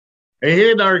I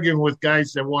hate arguing with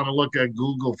guys that want to look at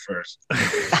Google first.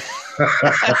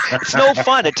 It's no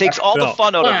fun. It takes all the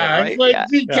fun out of it, right? Like,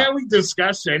 can't we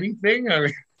discuss anything? I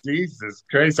mean, Jesus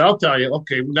Christ. I'll tell you.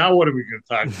 Okay, now what are we going to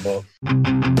talk about?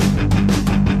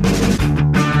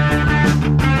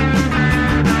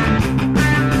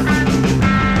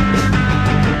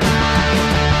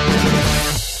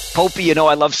 Popey,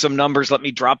 I love some numbers. Let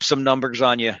me drop some numbers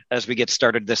on you as we get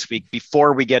started this week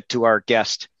before we get to our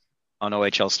guest on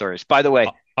OHL Stories. By the way.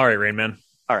 All right, Rainman.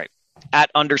 All right.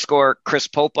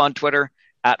 @_Chris Pope on Twitter,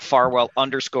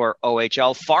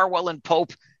 @Farwell_OHL, Farwell and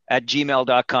Pope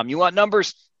 @gmail.com. You want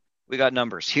numbers? We got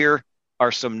numbers. Here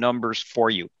are some numbers for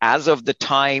you. As of the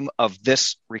time of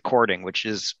this recording, which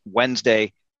is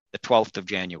Wednesday, the 12th of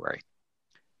January,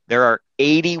 there are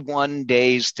 81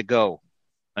 days to go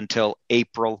until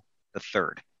April the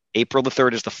 3rd. April the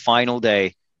 3rd is the final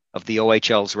day of the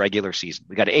OHL's regular season.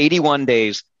 We got 81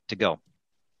 days to go.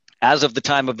 As of the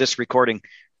time of this recording,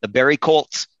 the Barrie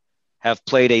Colts have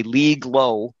played a league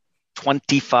low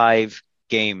 25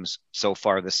 games so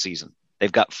far this season.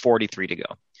 They've got 43 to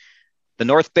go. The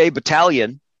North Bay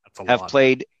Battalion have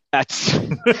played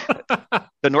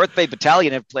the North Bay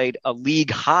Battalion have played a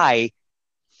league high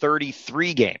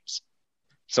 33 games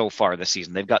so far this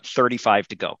season. They've got 35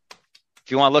 to go.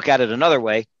 If you want to look at it another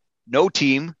way, no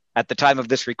team at the time of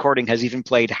this recording has even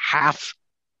played half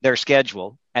their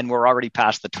schedule, and we're already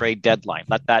past the trade deadline.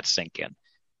 Let that sink in.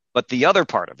 But the other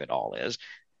part of it all is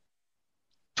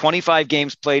 25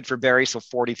 games played for Barrie, so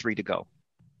 43 to go.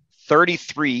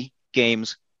 33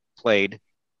 games played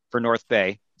for North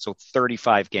Bay, so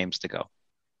 35 games to go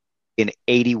in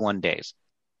 81 days.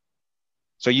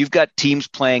 So you've got teams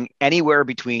playing anywhere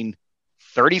between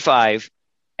 35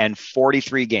 and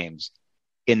 43 games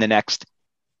in the next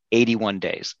 81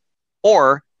 days,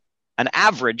 or an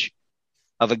average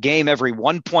of a game every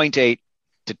 1.8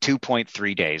 to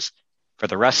 2.3 days for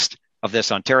the rest of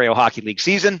this Ontario Hockey League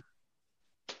season.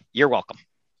 You're welcome.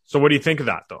 So what do you think of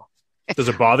that, though? Does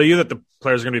it bother you that the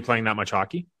players are going to be playing that much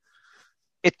hockey?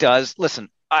 It does. Listen,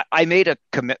 I made a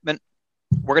commitment.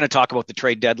 We're going to talk about the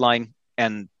trade deadline,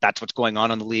 and that's what's going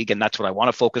on in the league, and that's what I want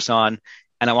to focus on.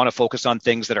 And I want to focus on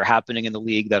things that are happening in the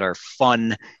league that are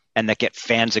fun and that get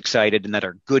fans excited and that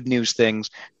are good news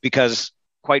things. Because,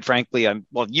 quite frankly,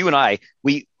 you and I,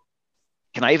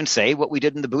 can I even say what we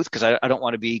did in the booth? Because I don't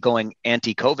want to be going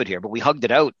anti-COVID here, but we hugged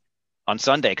it out on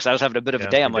Sunday because I was having a bit of a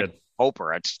day. I'm like,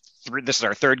 Hoper, this is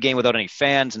our third game without any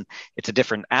fans, and it's a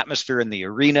different atmosphere in the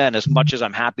arena. And as much as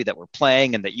I'm happy that we're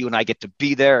playing and that you and I get to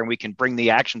be there and we can bring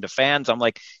the action to fans, I'm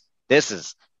like,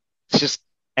 it's just,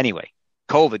 anyway,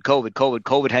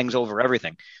 COVID hangs over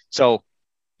everything. So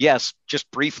yes,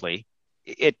 just briefly,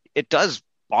 it does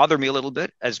bother me a little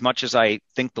bit, as much as I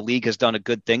think the league has done a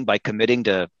good thing by committing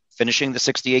to finishing the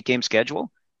 68 game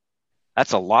schedule.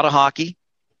 That's a lot of hockey,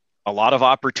 a lot of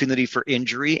opportunity for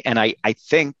injury. And I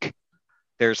think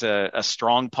there's a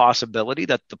strong possibility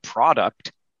that the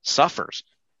product suffers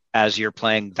as you're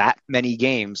playing that many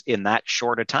games in that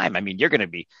short a time. I mean, you're going to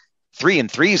be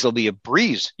 3-3s will be a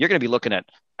breeze. You're going to be looking at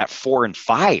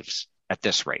 4-5s at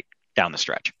this rate down the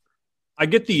stretch. I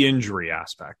get the injury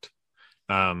aspect.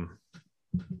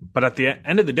 But at the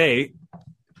end of the day,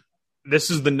 this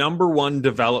is the number one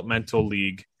developmental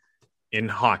league in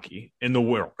hockey in the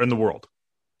world.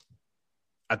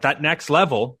 At that next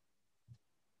level,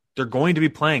 they're going to be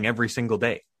playing every single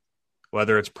day,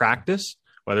 whether it's practice,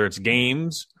 whether it's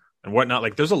games and whatnot.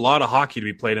 Like, there's a lot of hockey to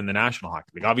be played in the National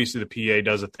Hockey League. Obviously, the PA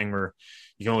does a thing where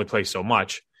you can only play so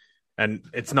much, and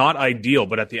it's not ideal.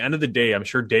 But at the end of the day, I'm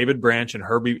sure David Branch and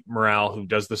Herbie Morale, who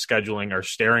does the scheduling, are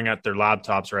staring at their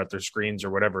laptops or at their screens or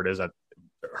whatever it is.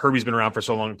 Herbie's been around for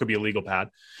so long, it could be a legal pad,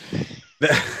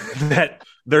 that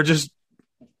they're just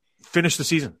finish the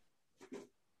season.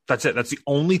 That's it. That's the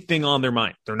only thing on their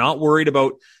mind. They're not worried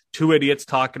about two idiots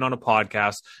talking on a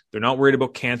podcast. They're not worried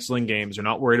about canceling games. They're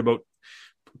not worried about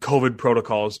COVID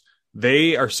protocols.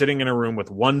 They are sitting in a room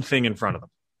with one thing in front of them: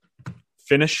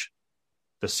 finish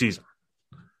the season.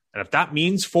 And if that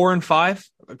means 4-5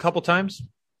 a couple times,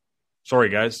 sorry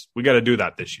guys, we got to do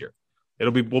that this year.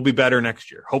 We'll be better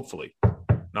next year, hopefully.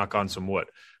 Knock on some wood.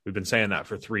 We've been saying that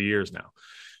for 3 years now.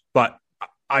 But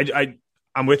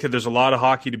I'm with you. There's a lot of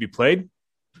hockey to be played.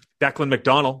 Declan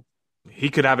McDonald, he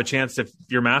could have a chance, if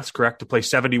your math's correct, to play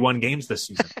 71 games this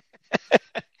season.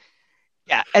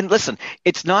 Yeah, and listen,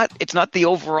 it's not the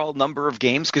overall number of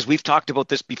games, because we've talked about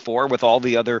this before with all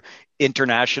the other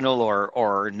international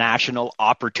or national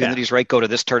opportunities, right? Go to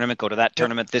this tournament, go to that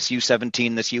tournament, this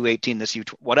U17, this U18, this U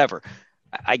whatever.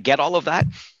 I get all of that.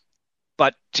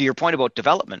 But to your point about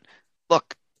development,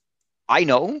 look, I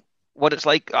know what it's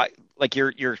like. like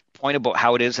your point about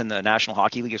how it is in the National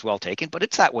Hockey League is well taken, but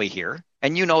it's that way here.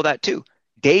 And you know that too.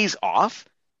 Days off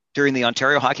during the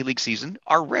Ontario Hockey League season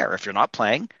are rare. If you're not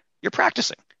playing, you're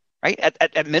practicing, right?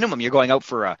 At minimum, you're going out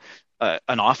for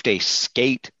an off day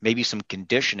skate, maybe some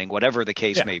conditioning, whatever the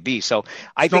case may be. So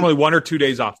I think normally 1 or 2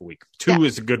 days off a week. Two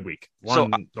is a good week.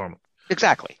 One normal.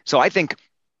 Exactly. So I think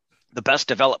the best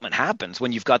development happens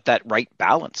when you've got that right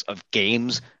balance of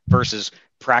games versus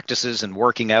practices and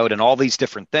working out and all these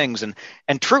different things. And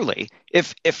truly,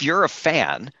 if you're a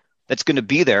fan that's going to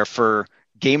be there for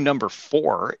game number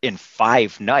 4 in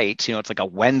 5 nights, it's like a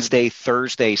Wednesday,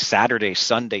 Thursday, Saturday,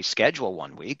 Sunday schedule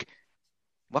one week.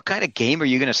 What kind of game are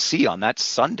you going to see on that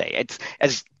Sunday?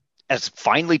 It's as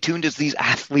finely tuned as these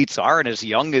athletes are and as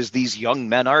young as these young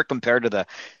men are compared to the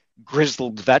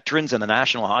grizzled veterans in the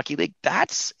National Hockey League.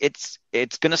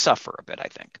 It's going to suffer a bit, I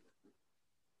think.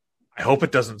 I hope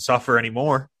it doesn't suffer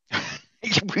anymore.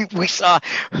 we saw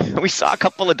a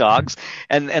couple of dogs,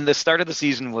 and the start of the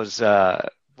season was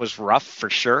rough for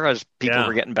sure as people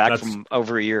were getting back from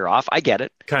over a year off. I get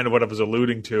it. Kind of what I was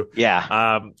alluding to.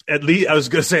 Yeah. At least I was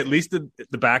going to say, at least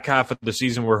the back half of the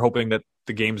season, we're hoping that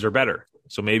the games are better.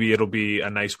 So maybe it'll be a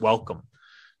nice welcome,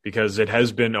 because it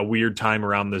has been a weird time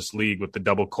around this league with the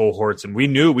double cohorts. And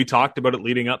we talked about it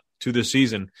leading up to the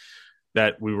season,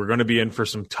 that we were going to be in for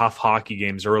some tough hockey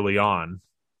games early on.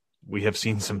 We have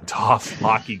seen some tough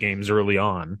hockey games early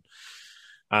on.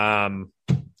 I'm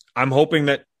hoping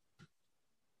that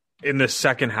in the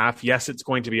second half, yes, it's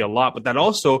going to be a lot, but that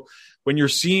also, when you're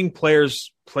seeing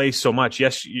players play so much,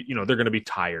 yes, they're going to be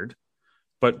tired.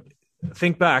 But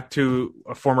think back to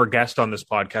a former guest on this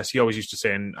podcast. He always used to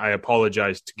say, and I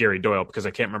apologize to Gary Doyle because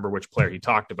I can't remember which player he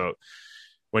talked about.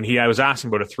 When I was asking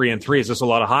about a 3-on-3, is this a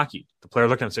lot of hockey? The player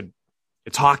looked at him and said,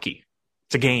 it's hockey.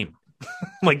 It's a game.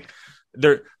 Like,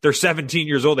 they're 17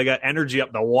 years old. They got energy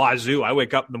up the wazoo. I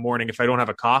wake up in the morning. If I don't have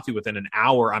a coffee within an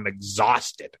hour, I'm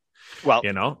exhausted. Well,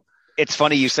 it's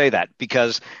funny you say that,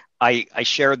 because I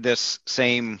shared this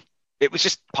it was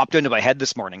just popped into my head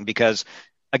this morning, because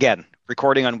again,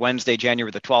 recording on Wednesday,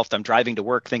 January the 12th, I'm driving to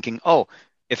work thinking,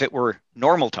 if it were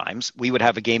normal times, we would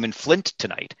have a game in Flint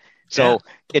tonight. So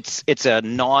it's a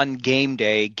non-game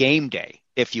day,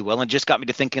 if you will, and just got me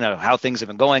to thinking of how things have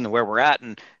been going and where we're at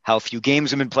and how few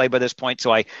games have been played by this point.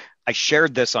 So I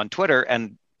shared this on Twitter,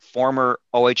 and former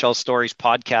OHL Stories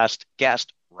podcast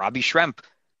guest Robbie Schremp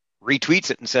retweets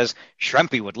it and says,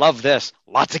 Schrempy would love this.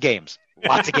 Lots of games.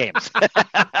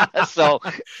 So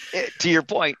to your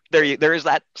point, there is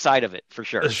that side of it for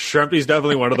sure. Schrempy's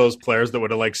definitely one of those players that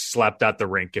would have slept at the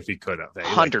rink if he could have.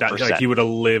 100%. He would have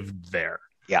lived there.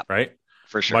 Yeah. Right?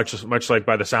 For sure. Much like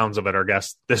by the sounds of it, our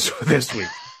guest this week.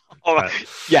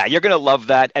 Yeah, you're going to love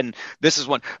that. And this is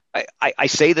one, I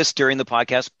say this during the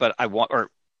podcast, but I want, or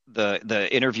the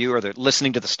interview or the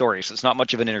listening to the stories. It's not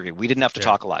much of an interview. We didn't have to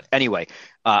talk a lot. Anyway,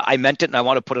 I meant it, and I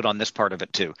want to put it on this part of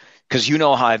it too, because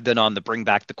how I've been on the bring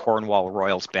back the Cornwall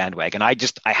Royals bandwagon. I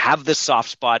have this soft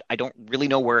spot. I don't really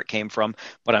know where it came from,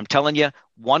 but I'm telling you,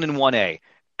 1 and 1A.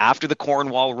 After the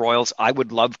Cornwall Royals, I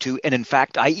would love to. And in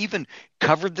fact, I even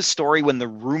covered the story when the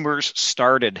rumors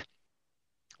started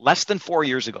less than 4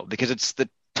 years ago, because it's the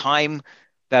time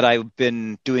that I've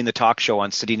been doing the talk show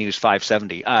on City News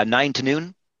 570, 9 to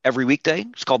noon every weekday.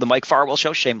 It's called the Mike Farwell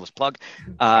Show. Shameless plug.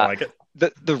 I like it.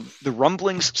 The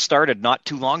rumblings started not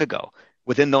too long ago,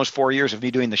 within those 4 years of me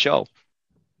doing the show,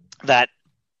 that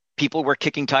people were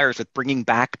kicking tires with bringing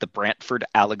back the Brantford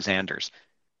Alexanders.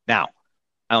 Now,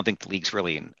 I don't think the league's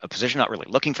really in a position, not really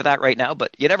looking for that right now,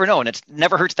 but you never know. And it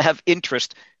never hurts to have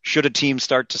interest should a team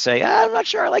start to say, I'm not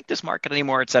sure I like this market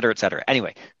anymore, et cetera, et cetera.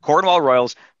 Anyway, Cornwall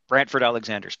Royals, Brantford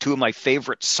Alexanders, two of my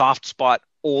favorite soft spot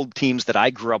old teams that I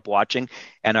grew up watching.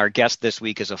 And our guest this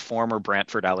week is a former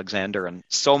Brantford Alexander, and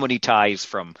so many ties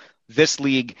from this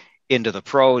league into the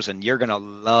pros. And you're going to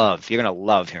love hearing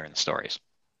the stories.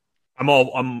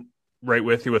 I'm right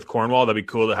with you with Cornwall. That'd be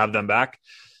cool to have them back.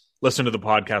 Listen to the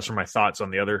podcast for my thoughts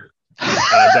on the other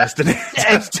destiny.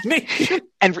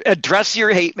 And address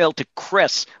your hate mail to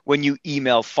Chris when you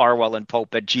email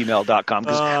farwellandpope@gmail.com,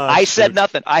 because I said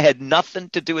nothing. I had nothing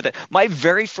to do with it. My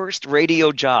very first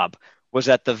radio job was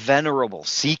at the venerable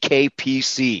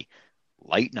CKPC,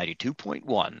 Light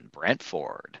 92.1,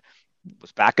 Brantford. It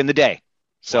was back in the day.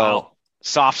 So wow.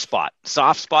 Soft spot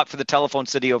for the telephone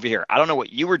city over here. I don't know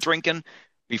what you were drinking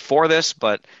before this,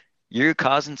 but you're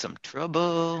causing some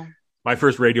trouble. My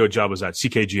first radio job was at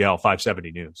CKGL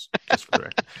 570 News. Just for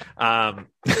the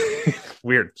record.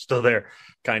 Weird. Still there.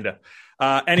 Kind of.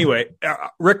 Anyway,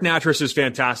 Ric Nattress is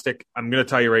fantastic. I'm going to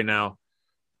tell you right now,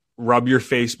 rub your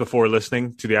face before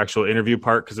listening to the actual interview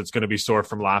part, because it's going to be sore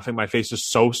from laughing. My face is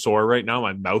so sore right now.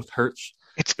 My mouth hurts.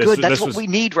 It's good. That's what we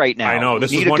need right now. I know.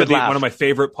 This is one of my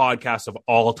favorite podcasts of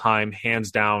all time,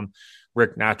 hands down.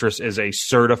 Ric Nattress is a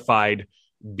certified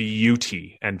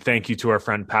beauty. And thank you to our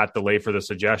friend Pat DeLay for the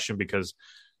suggestion, because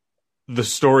the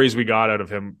stories we got out of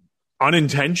him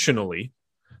unintentionally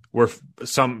were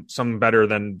some better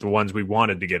than the ones we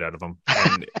wanted to get out of him.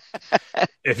 And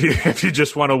if you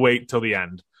just want to wait till the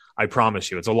end, I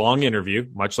promise you, it's a long interview,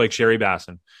 much like Sherry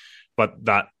Bassin, but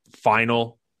that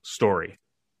final story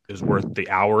is worth the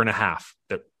hour and a half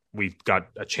that we got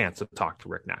a chance to talk to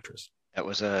Ric Nattress. That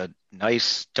was a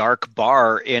nice dark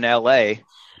bar in LA.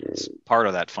 It's part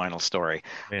of that final story.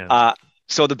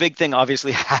 So the big thing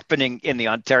obviously happening in the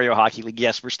Ontario Hockey League,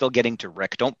 yes, we're still getting to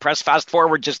Rick. Don't press fast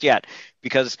forward just yet,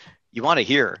 because you want to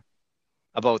hear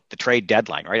about the trade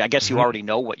deadline, right? I guess you already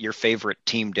know what your favorite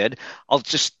team did. I'll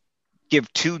just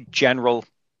give two general,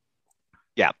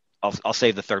 I'll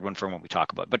save the third one for when we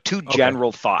talk about it, but two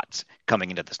general thoughts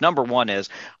coming into this. Number one is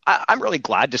I'm really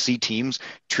glad to see teams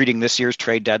treating this year's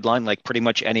trade deadline like pretty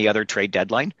much any other trade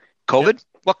deadline. COVID? Yep.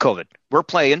 What COVID? We're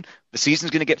playing. The season's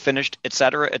going to get finished, et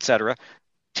cetera, et cetera.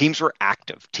 Teams were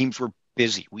active. Teams were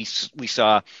busy. We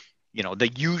saw,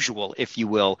 the usual, if you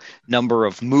will, number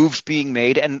of moves being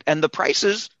made, and the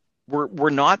prices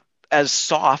were not as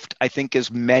soft, I think, as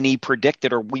many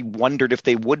predicted, or we wondered if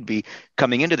they would be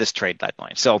coming into this trade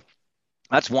deadline. So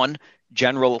that's one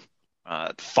general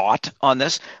thought on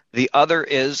this. The other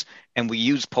is, and we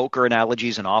use poker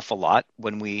analogies an awful lot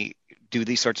when we do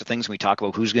these sorts of things, and we talk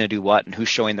about who's going to do what and who's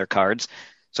showing their cards.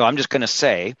 So I'm just going to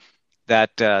say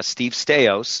that Steve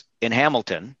Staios in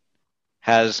Hamilton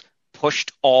has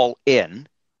pushed all in.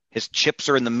 His chips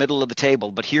are in the middle of the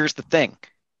table. But here's the thing.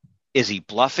 Is he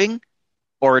bluffing,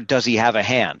 or does he have a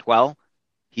hand? Well,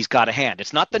 he's got a hand.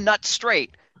 It's not the nut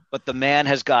straight, but the man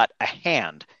has got a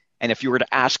hand. And if you were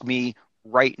to ask me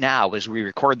right now, as we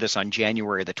record this on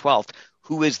January the 12th,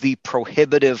 who is the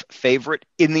prohibitive favorite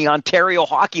in the Ontario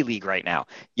Hockey League right now?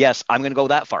 Yes, I'm going to go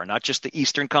that far, not just the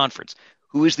Eastern Conference.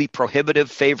 Who is the prohibitive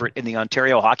favorite in the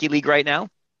Ontario Hockey League right now?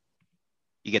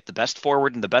 You get the best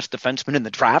forward and the best defenseman in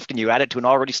the draft, and you add it to an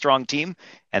already strong team.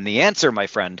 And the answer, my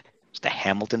friend, is the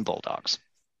Hamilton Bulldogs.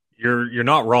 You're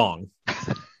not wrong.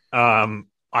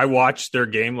 I watched their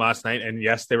game last night, and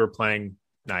yes, they were playing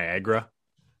Niagara.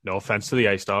 No offense to the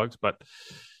Ice Dogs, but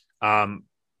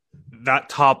that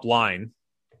top line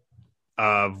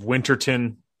of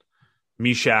Winterton,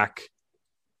 Mishak,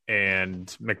 and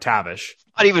McTavish.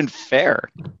 Not even fair.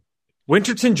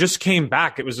 Winterton just came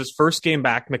back. It was his first game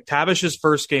back. McTavish's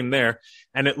first game there,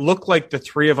 and it looked like the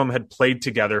three of them had played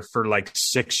together for like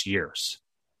 6 years.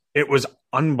 It was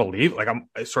unbelievable.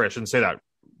 I'm sorry, I shouldn't say that,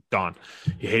 Don.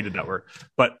 You hated that word.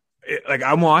 But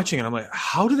I'm watching and I'm like,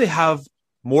 how do they have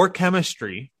more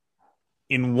chemistry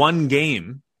in one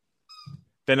game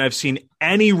than I've seen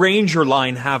any Ranger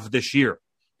line have this year?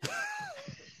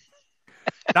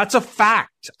 That's a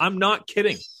fact. I'm not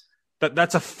kidding.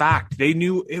 That's a fact. They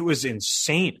knew it was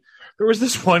insane. There was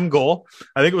this one goal.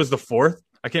 I think it was the fourth.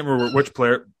 I can't remember which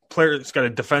player. Player's got a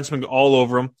defenseman all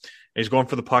over him. He's going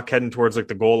for the puck heading towards the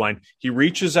goal line. He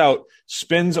reaches out,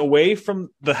 spins away from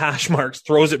the hash marks,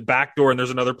 throws it back door, and there's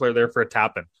another player there for a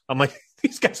tap-in. I'm like,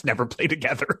 these guys never play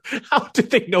together. How did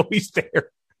they know he's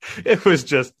there? It was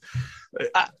just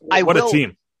what a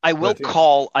team. I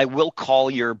will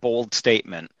call your bold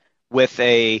statement with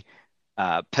a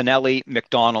Pinelli,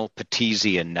 McDonald,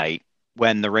 Petesian night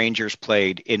when the Rangers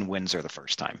played in Windsor the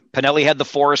first time. Pinelli had the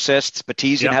 4 assists.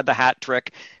 Petesian had the hat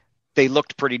trick. They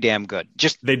looked pretty damn good.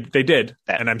 They did,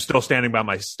 and I'm still standing by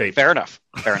my statement. Fair enough.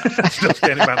 Still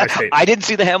standing by my statement. I didn't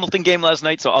see the Hamilton game last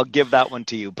night, so I'll give that one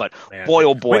to you. But boy,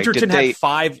 oh boy, Winterton had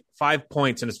five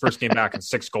points in his first game back and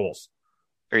 6 goals.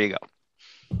 There you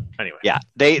go. Anyway, yeah,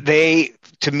 they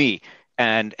to me,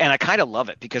 and I kind of love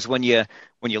it because when you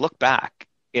look back,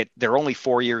 they're only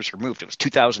 4 years removed. It was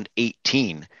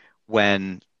 2018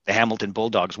 when the Hamilton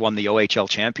Bulldogs won the OHL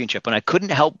championship, and I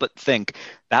couldn't help but think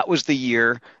that was the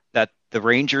year that the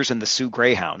Rangers and the Sioux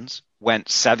Greyhounds went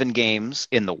 7 games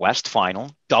in the West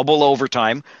Final, double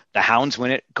overtime. The Hounds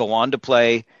win it, go on to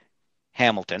play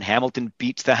Hamilton. Hamilton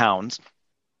beats the Hounds.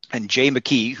 And Jay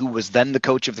McKee, who was then the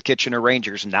coach of the Kitchener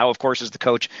Rangers, and now, of course, is the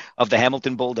coach of the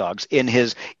Hamilton Bulldogs, in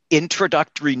his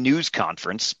introductory news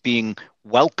conference being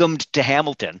welcomed to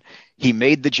Hamilton, he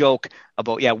made the joke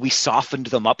about, we softened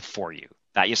them up for you.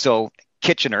 So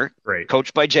Kitchener,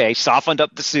 coached by Jay, softened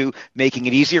up the Sioux, making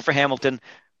it easier for Hamilton.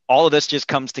 All of this just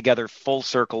comes together full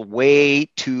circle way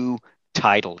too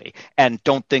tidily. And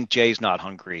don't think Jay's not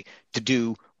hungry to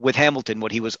do with Hamilton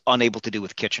what he was unable to do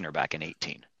with Kitchener back in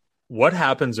 18. What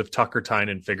happens if Tucker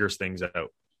Tynan figures things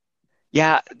out?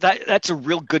 Yeah, that's a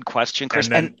real good question, Chris.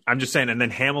 And I'm just saying, and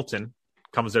then Hamilton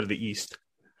comes out of the East.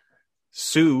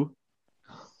 Sue.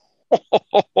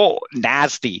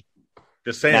 Nasty.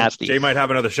 Just saying, Nasty. Jay might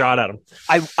have another shot at him.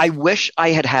 I wish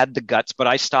I had the guts, but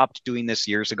I stopped doing this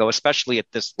years ago, especially at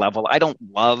this level. I don't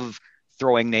love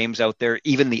throwing names out there,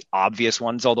 even the obvious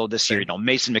ones, although this year,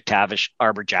 Mason McTavish,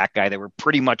 Arbor Jack guy, they were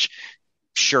pretty much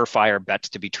surefire bets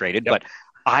to be traded. Yep.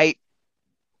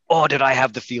 But did I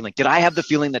have the feeling? Did I have the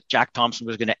feeling that Jack Thompson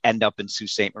was going to end up in Sault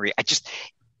Ste. Marie?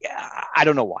 I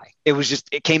don't know why.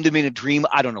 It came to me in a dream.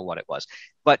 I don't know what it was.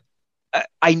 But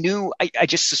I knew, I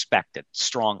just suspected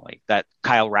strongly that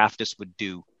Kyle Raftis would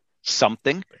do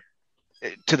something.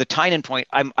 To the Tynan point,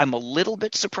 I'm a little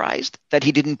bit surprised that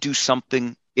he didn't do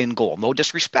something in goal. No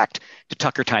disrespect to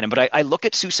Tucker Tynan, but I look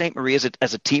at Sault Ste. Marie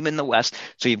as a team in the West.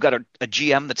 So you've got a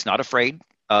GM that's not afraid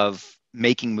of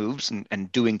making moves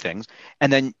and doing things.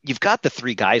 And then you've got the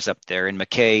three guys up there in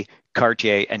McKay,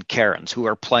 Cartier, and Cairns who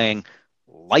are playing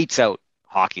lights out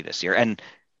hockey this year. And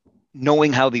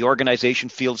knowing how the organization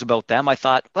feels about them, I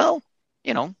thought, well,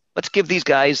 let's give these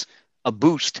guys a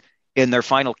boost in their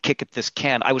final kick at this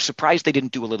can. I was surprised they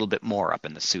didn't do a little bit more up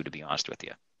in the Sioux, to be honest with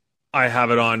you. I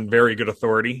have it on very good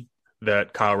authority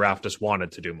that Kyle Raftis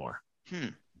wanted to do more.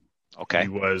 Okay. He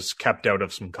was kept out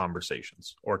of some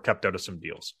conversations or kept out of some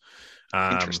deals.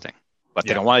 Interesting. But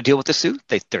they don't want to deal with the Sioux?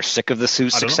 They're sick of the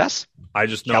Sioux's success? I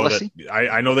just know that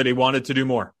I know that he wanted to do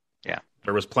more. Yeah.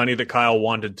 There was plenty that Kyle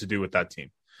wanted to do with that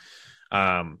team.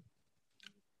 I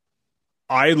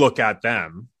look at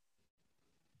them,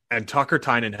 and Tucker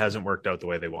Tynan hasn't worked out the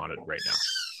way they wanted right now.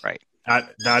 Right.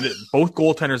 That is, both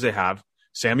goaltenders they have,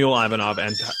 Samuel Ivanov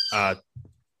and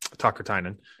Tucker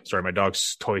Tynan. Sorry, my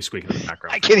dog's toy squeaking in the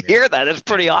background. I can hear that. It's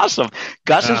pretty awesome.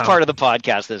 Gus is part of the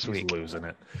podcast this week. He's losing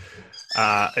it.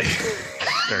 There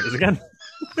it is again.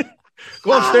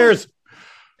 Go upstairs.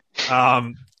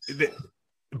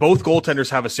 Both goaltenders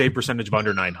have a save percentage of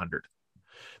under 900.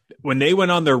 When they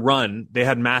went on their run, they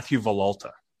had Matthew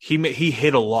Villalta. He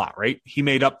hit a lot, right? He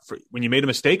made up for when you made a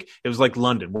mistake. It was like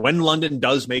London. When London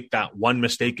does make that one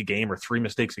mistake a game or three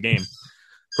mistakes a game,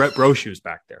 Brett Brochu's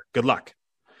back there. Good luck.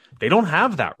 They don't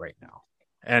have that right now.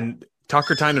 And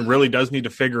Tucker Tynan really does need to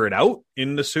figure it out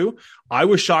in the Sioux. I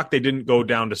was shocked they didn't go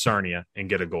down to Sarnia and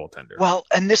get a goaltender. Well,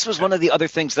 and this was one of the other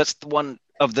things. That's one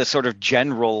of the sort of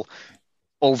general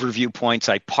overview points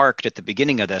I parked at the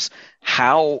beginning of this.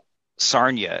 How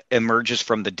Sarnia emerges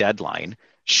from the deadline,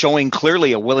 showing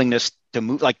clearly a willingness to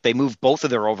move, like they move both of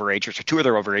their overagers or two of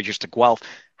their overagers to Guelph.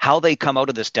 How they come out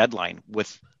of this deadline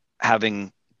with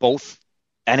having both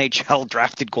NHL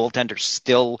drafted goaltenders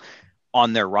still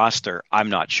on their roster, I'm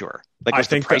not sure. Like, was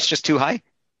the price just too high?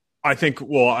 I think,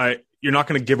 you're not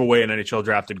going to give away an NHL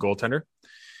drafted goaltender.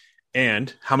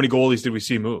 And how many goalies did we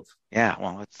see move? Yeah,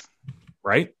 well, it's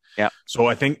right. Yeah. So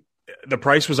I think the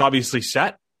price was obviously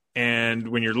set. And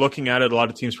when you're looking at it, a lot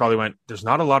of teams probably went, there's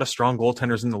not a lot of strong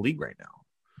goaltenders in the league right now.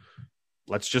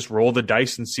 Let's just roll the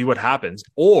dice and see what happens.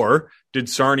 Or did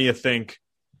Sarnia think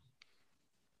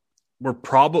we're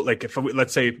probably like,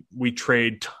 let's say we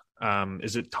trade,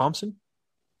 is it Thompson?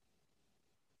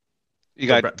 You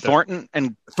got Thornton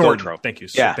and Thornton. Gaudreau. Thank you.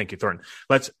 Yeah. Thank you, Thornton.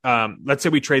 Let's say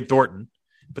we trade Thornton,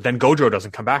 but then Gaudreau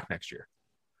doesn't come back next year.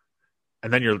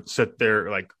 And then you'll sit there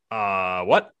like,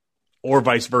 what? Or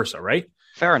vice versa, right?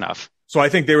 Fair enough. So I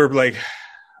think they're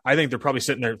probably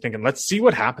sitting there thinking, let's see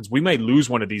what happens. We might lose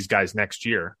one of these guys next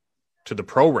year to the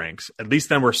pro ranks. At least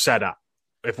then we're set up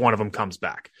if one of them comes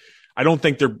back. I don't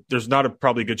think there's not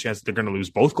probably a good chance that they're going to lose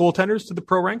both goaltenders to the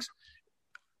pro ranks.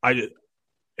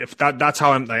 That's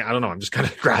how I don't know. I'm just kind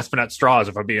of grasping at straws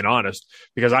if I'm being honest,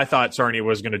 because I thought Sarnia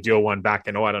was going to deal one back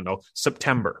in,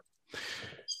 September.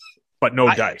 But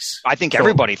no dice. I think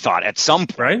everybody thought at some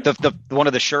point, right? The one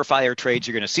of the surefire trades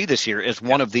you're going to see this year is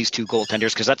one of these two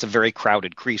goaltenders, because that's a very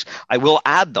crowded crease. I will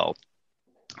add, though,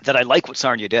 that I like what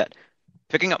Sarnia did.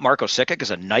 Picking up Marco Sikic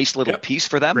is a nice little piece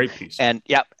for them. Great piece. And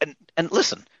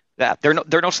listen, they're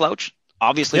no slouch.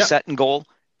 Obviously set in goal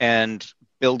and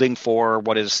building for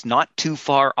what is not too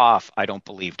far off, I don't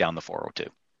believe, down the 402.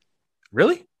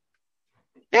 Really?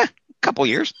 Yeah, a couple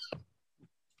years.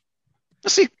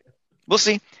 We'll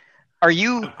see. Are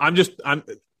you? I'm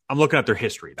looking at their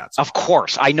history. That's of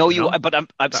course I know you, but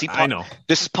I know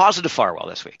this is positive Farwell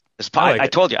this week. I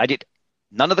told you I did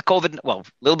none of the COVID. Well, a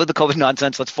little bit of the COVID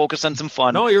nonsense. Let's focus on some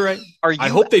fun. No, you're right. I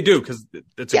hope they do, because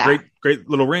it's a great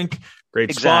little rink,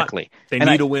 great spot. They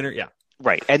need a winner. Yeah,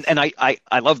 right. And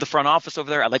I love the front office over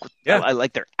there. I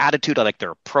like their attitude. I like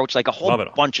their approach. Like a whole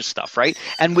bunch of stuff. Right.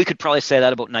 And we could probably say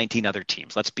that about 19 other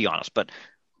teams. Let's be honest, but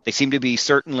they seem to be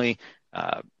certainly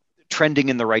trending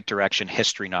in the right direction,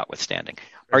 history notwithstanding.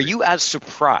 Are you as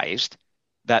surprised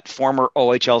that former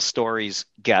OHL Stories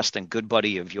guest and good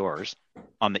buddy of yours,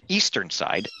 on the eastern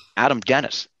side, Adam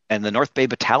Dennis and the North Bay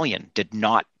Battalion did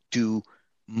not do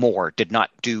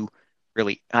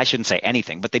really, I shouldn't say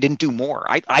anything, but they didn't do more.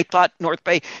 I thought North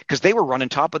Bay, because they were running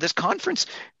top of this conference,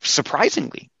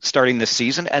 surprisingly, starting this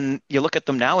season. And you look at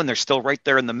them now and they're still right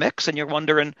there in the mix, and you're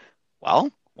wondering,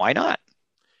 well, why not?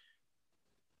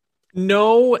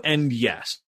 No and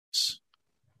yes.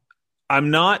 I'm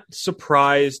not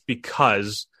surprised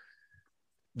because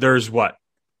there's 4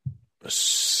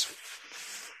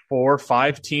 or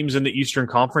 5 teams in the Eastern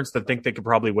Conference that think they could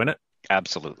probably win it.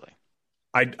 Absolutely.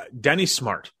 Denny's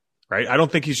smart, right? I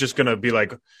don't think he's just going to be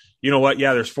like, you know what?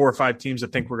 Yeah, there's 4 or 5 teams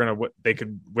that think they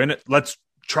could win it. Let's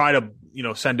try to,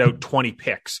 send out 20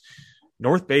 picks.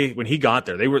 North Bay, when he got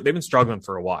there, they've been struggling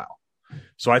for a while.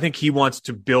 So I think he wants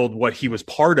to build what he was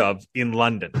part of in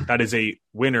London. That is a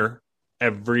winner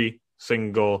every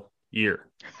single year.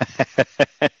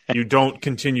 You don't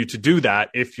continue to do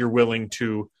that if you're willing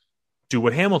to do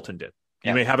what Hamilton did.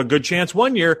 You may have a good chance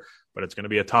one year, but it's going to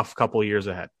be a tough couple of years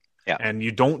ahead. Yeah. And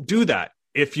you don't do that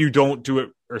if you don't do it,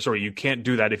 you can't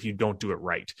do that if you don't do it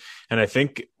right. And I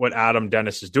think what Adam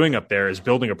Dennis is doing up there is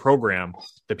building a program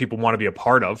that people want to be a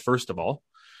part of, first of all,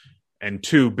 and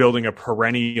 2, building a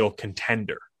perennial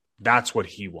contender. That's what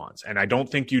he wants. And I don't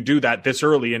think you do that this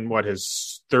early in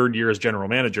his 3rd year as general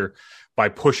manager by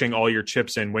pushing all your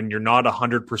chips in when you're not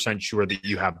 100% sure that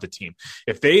you have the team.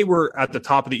 If they were at the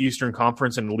top of the Eastern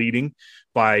Conference and leading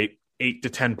by 8 to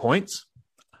 10 points,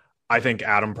 I think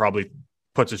Adam probably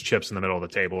puts his chips in the middle of the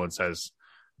table and says,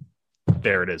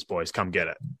 there it is, boys, come get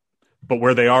it. But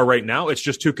where they are right now, it's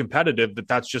just too competitive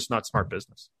that's just not smart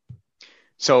business.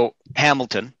 So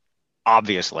Hamilton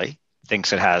obviously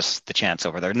thinks it has the chance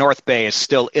over there. North Bay is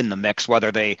still in the mix.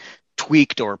 Whether they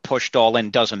tweaked or pushed all in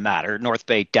doesn't matter. North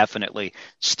Bay definitely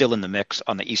still in the mix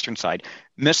on the eastern side.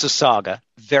 Mississauga,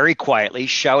 very quietly,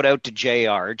 shout out to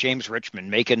JR, James Richmond,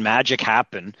 making magic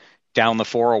happen down the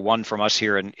 401 from us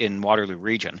here in Waterloo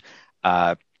region.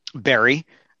 Barrie,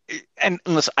 and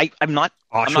listen, I'm not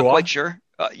quite sure.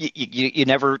 You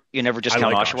never just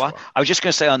count Oshawa. I was just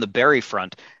going to say on the Barrie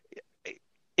front,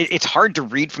 it's hard to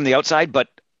read from the outside, but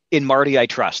in Marty, I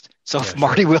trust. So if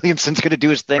Marty Williamson's going to do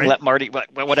his thing, let Marty,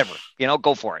 whatever,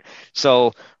 go for it.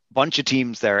 So bunch of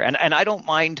teams there. And I don't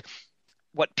mind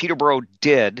what Peterborough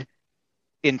did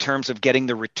in terms of getting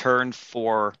the return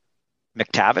for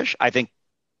McTavish. I think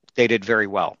they did very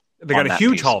well. They got a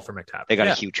huge haul for McTavish. They got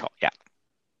a huge haul, yeah.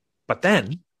 But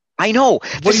then... I know.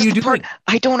 What are you doing?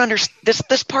 I don't understand.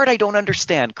 This part I don't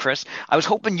understand, Chris. I was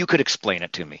hoping you could explain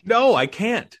it to me. No, I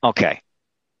can't. Okay.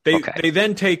 They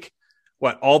then take...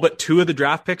 all but 2 of the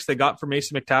draft picks they got for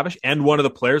Mason McTavish and one of the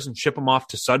players and ship them off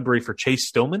to Sudbury for Chase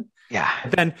Stillman. Yeah.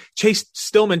 Then Chase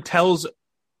Stillman tells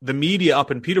the media up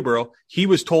in Peterborough he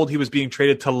was told he was being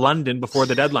traded to London before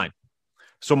the deadline.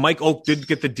 So Mike Oak did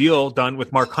get the deal done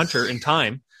with Mark Hunter in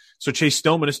time. So Chase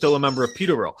Stillman is still a member of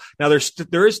Peterborough. Now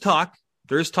there is talk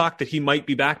that he might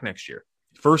be back next year.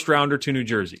 First rounder to New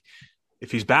Jersey.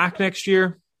 If he's back next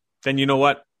year, then you know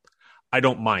what? I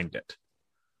don't mind it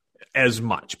as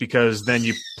much because then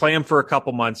you play him for a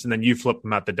couple months and then you flip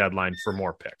him at the deadline for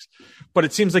more picks. But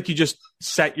it seems like you just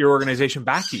set your organization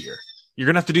back a year. You're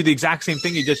going to have to do the exact same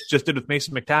thing you just did with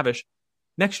Mason McTavish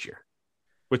next year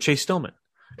with Chase Stillman.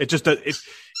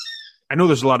 I know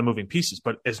there's a lot of moving pieces,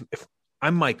 but if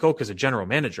I'm Mike Oak as a general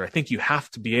manager, I think you have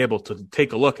to be able to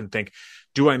take a look and think,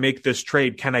 do I make this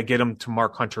trade? Can I get him to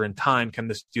Mark Hunter in time? Can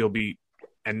this deal be?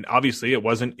 And obviously it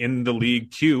wasn't in the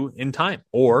league queue in time,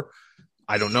 or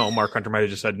I don't know. Mark Hunter might have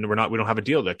just said, no, we don't have a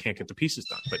deal that can't get the pieces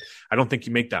done. But I don't think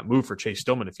you make that move for Chase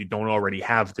Stillman if you don't already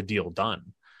have the deal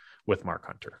done with Mark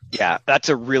Hunter. Yeah, that's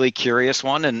a really curious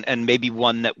one, and maybe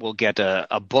one that we'll get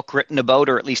a book written about,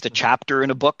 or at least a chapter in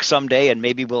a book someday, and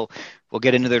maybe we'll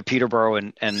get into the Peterborough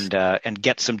and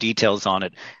get some details on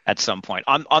it at some point.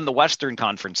 On the Western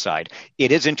Conference side,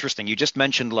 it is interesting. You just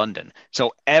mentioned London.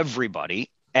 So everybody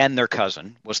and their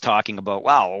cousin was talking about,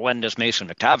 wow, when does Mason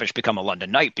McTavish become a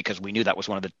London Knight? Because we knew that was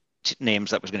one of the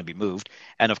names that was going to be moved.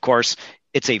 And of course,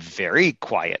 it's a very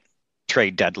quiet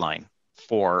trade deadline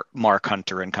for Mark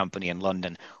Hunter and company in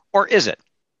London. Or is it?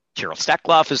 Kirill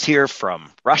Steklov is here from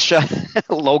Russia.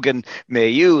 Logan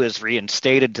Mailloux is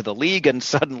reinstated to the league, and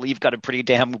suddenly you've got a pretty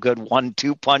damn good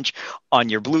 1-2 punch on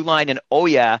your blue line. And oh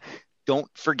yeah, don't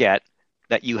forget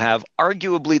that you have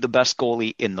arguably the best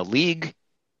goalie in the league,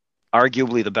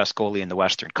 arguably the best goalie in the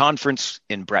Western Conference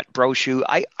in Brett Brochu.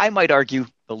 I might argue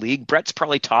the league. Brett's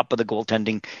probably top of the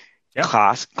goaltending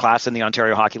class in the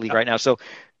Ontario Hockey League right now. So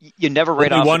you never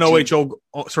write off one OHL.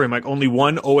 Sorry, Mike. Only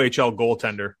one OHL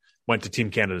goaltender went to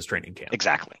Team Canada's training camp.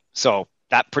 Exactly. So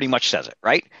that pretty much says it,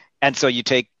 right? And so you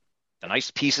take the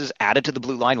nice pieces added to the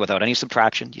blue line without any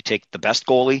subtraction. You take the best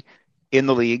goalie in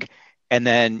the league, and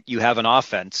then you have an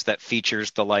offense that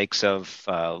features the likes of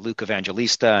Luke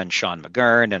Evangelista and Sean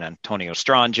McGurn and Antonio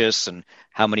Strangis, and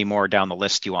how many more down the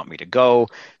list do you want me to go?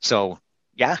 So,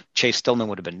 yeah, Chase Stillman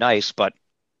would have been nice, but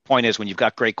point is, when you've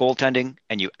got great goaltending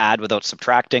and you add without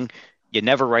subtracting, you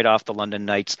never write off the London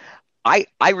Knights. I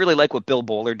really like what Bill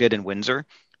Bowler did in Windsor,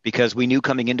 because we knew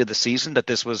coming into the season that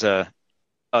this was a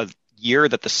year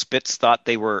that the Spits thought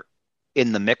they were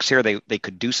in the mix here. They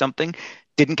could do something.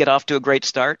 Didn't get off to a great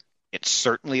start. It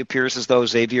certainly appears as though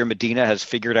Xavier Medina has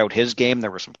figured out his game. There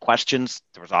were some questions.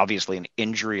 There was obviously an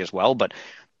injury as well, but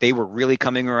they were really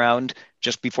coming around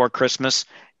just before Christmas,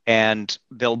 and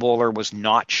Bill Bowler was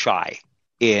not shy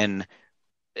in,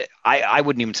 I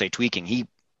wouldn't even say tweaking. He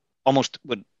almost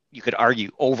would, you could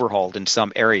argue, overhauled in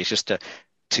some areas just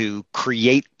to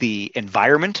create the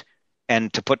environment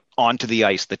and to put onto the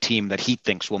ice the team that he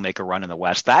thinks will make a run in the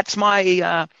West. That's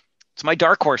my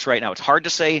dark horse right now. It's hard to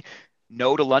say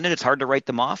no to London. It's hard to write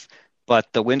them off, but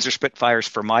the Windsor Spitfires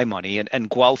for my money, and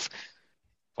Guelph,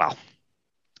 wow,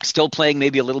 still playing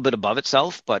maybe a little bit above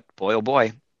itself, but boy, oh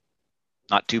boy,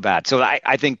 not too bad. So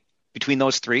I think between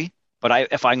those three, but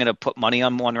if I'm going to put money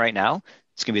on one right now,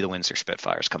 it's going to be the Windsor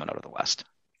Spitfires coming out of the West.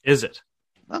 Is it?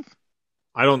 Well,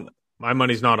 my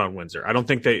money's not on Windsor. I don't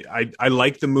think I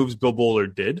like the moves Bill Bowler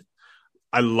did.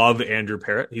 I love Andrew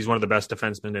Parrott. He's one of the best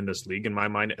defensemen in this league, in my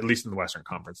mind, at least in the Western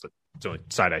Conference. That's the only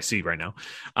side I see right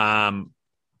now.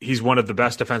 He's one of the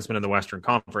best defensemen in the Western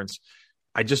Conference.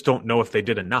 I just don't know if they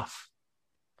did enough.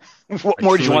 What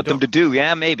more do you want them to do?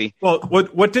 Yeah, maybe. Well,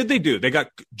 what did they do? They got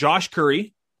Josh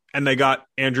Curry and they got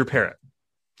Andrew Parrott.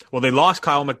 Well, they lost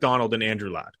Kyle McDonald and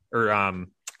Andrew Ladd, or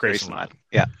Grayson Ladd.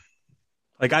 Yeah.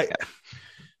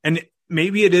 And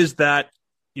maybe it is that,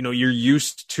 you're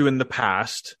used to in the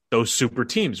past those super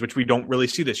teams, which we don't really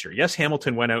see this year. Yes,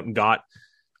 Hamilton went out and got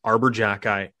Arbor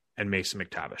Jacki and Mason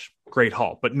McTavish. Great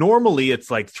haul. But normally it's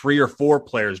like 3 or 4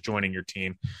 players joining your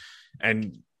team,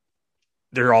 and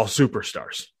they're all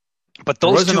superstars. But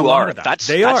those two are. That's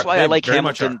why I like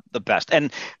Hamilton the best.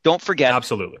 And don't forget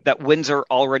absolutely that Windsor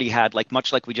already had,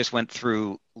 much like we just went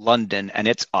through London and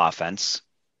its offense,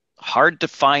 hard to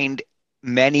find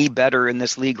many better in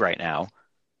this league right now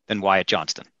than Wyatt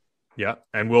Johnston. Yeah,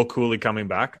 and Will Cooley coming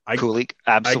back. Cooley,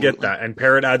 absolutely. I get that. And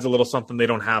Parrott adds a little something they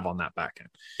don't have on that back end.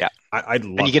 Yeah. I'd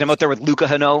love and you get him out there with Luca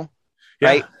Hano,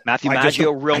 right? Yeah. Matthew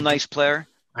Maggio, nice player.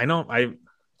 I know.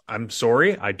 I'm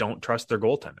sorry. I don't trust their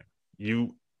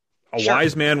goaltending.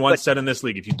 Wise man once said in this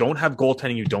league, if you don't have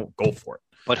goaltending, you don't go for it.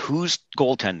 But whose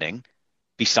goaltending,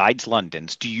 besides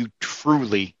London's, do you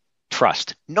truly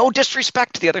trust? No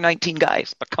disrespect to the other 19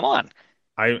 guys, but come on.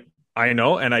 I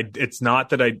know, and it's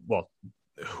not that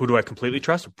who do I completely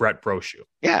trust? Brett Brochu.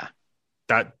 Yeah.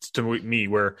 That's to me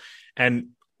and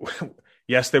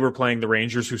yes, they were playing the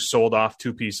Rangers, who sold off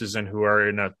 2 pieces and who are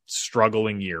in a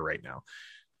struggling year right now.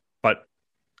 But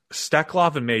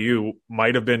Steklov and Mayu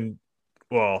might have been,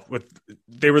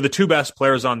 they were the 2 best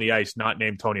players on the ice, not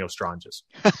named Antonio Strangis.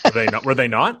 Were they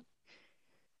not?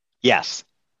 Yes.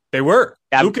 They were.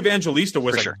 Luke Evangelista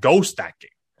was a ghost that game.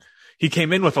 He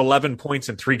came in with 11 points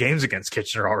in 3 games against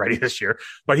Kitchener already this year,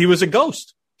 but he was a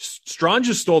ghost.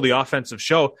 Strangis stole the offensive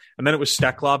show, and then it was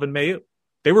Steklov and Mayu.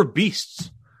 They were beasts.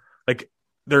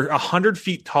 They're 100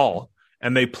 feet tall,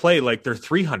 and they play like they're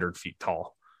 300 feet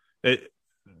tall.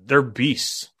 They're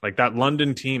beasts. That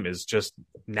London team is just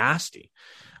nasty.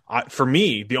 For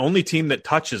me, the only team that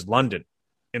touches London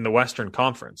in the Western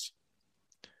Conference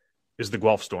is the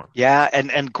Guelph Storm. Yeah,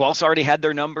 and Guelph's already had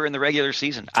their number in the regular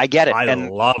season. I get it. I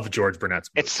love George Burnett's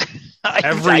moves.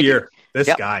 Every year, this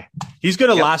guy. He's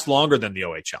going to last longer than the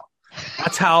OHL.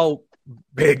 That's how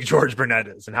big George Burnett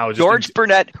is. And how George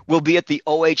Burnett will be at the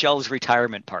OHL's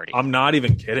retirement party. I'm not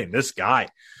even kidding. This guy.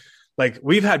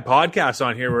 We've had podcasts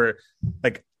on here where,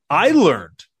 I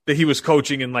learned that he was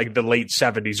coaching in the late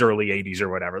 70s, early 80s or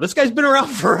whatever. This guy's been around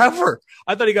forever.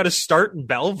 I thought he got a start in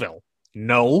Belleville.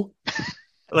 No.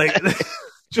 I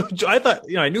thought,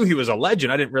 I knew he was a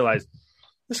legend. I didn't realize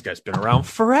this guy's been around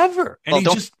forever. And he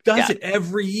just does it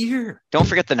every year. Don't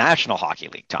forget the National Hockey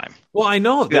League time. Well, I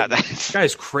know. This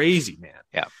guy's crazy, man.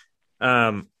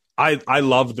 Yeah. I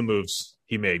love the moves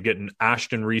he made, getting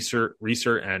Ashton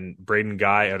Reeser and Braden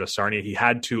Guy out of Sarnia. He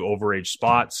had 2 overage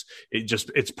spots.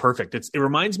 It's perfect. It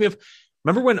reminds me of,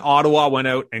 remember when Ottawa went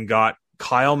out and got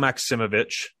Kyle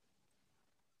Maximovich,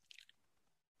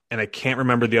 and I can't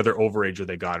remember the other overager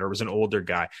they got, or it was an older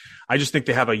guy. I just think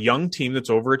they have a young team that's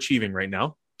overachieving right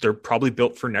now. They're probably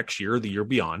built for next year or the year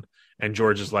beyond. And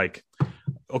George is like,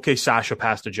 okay, Sasha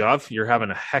Pastajov, you're having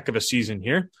a heck of a season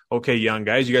here. Okay, young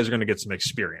guys, you guys are going to get some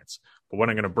experience. But what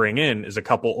I'm going to bring in is a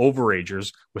couple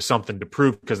overagers with something to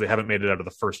prove because they haven't made it out of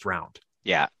the first round.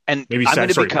 Yeah. And Maybe I'm going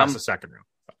to become past the second round.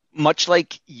 Much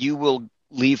like you will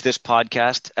leave this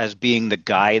podcast as being the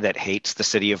guy that hates the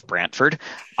city of Brantford,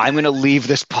 I'm going to leave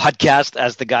this podcast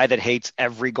as the guy that hates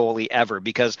every goalie ever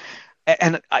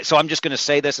so I'm just going to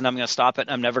say this and I'm going to stop it.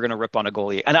 And I'm never going to rip on a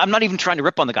goalie. And I'm not even trying to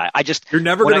rip on the guy. You're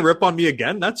never going to rip on me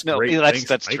again? That's great.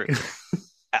 That's true.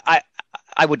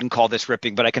 I wouldn't call this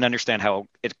ripping, but I can understand how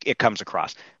it comes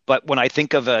across. But when I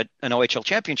think of an OHL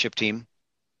championship team,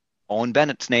 Owen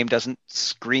Bennett's name doesn't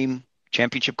scream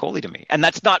championship goalie to me. And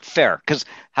that's not fair because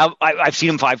I've seen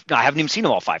him I haven't even seen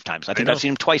him all 5 times. I think I've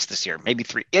seen him twice this year, maybe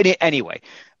 3. Anyway,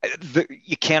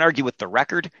 you can't argue with the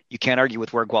record. You can't argue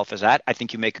with where Guelph is at. I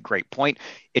think you make a great point.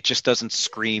 It just doesn't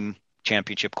scream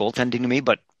championship goaltending to me.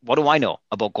 But what do I know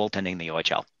about goaltending in the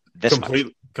OHL?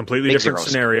 Completely different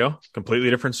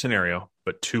scenario,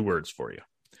 but 2 words for you.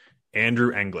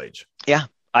 Andrew Englage. Yeah,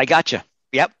 I got you.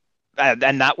 Yep.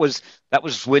 And that was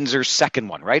Windsor's second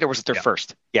one, right? Or was it their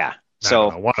first? Yeah.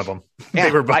 So one of them. Yeah,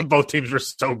 they were both teams were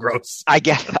so gross. I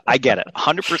get it.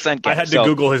 100% I had to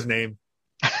Google his name.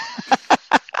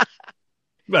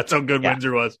 That's how good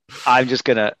Windsor was. I'm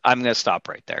gonna stop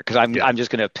right there because I'm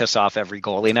just gonna piss off every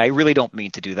goalie, and I really don't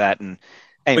mean to do that. And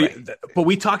anyway, but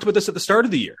we talked about this at the start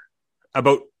of the year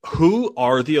about who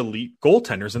are the elite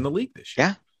goaltenders in the league this year.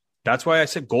 Yeah. That's why I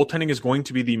said goaltending is going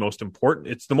to be the most important.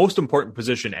 It's the most important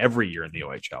position every year in the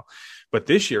OHL, but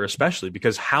this year especially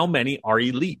because how many are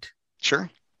elite?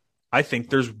 Sure. I think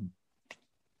there's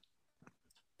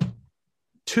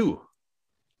 2.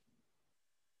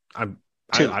 I'm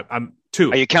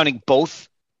 2. Are you counting both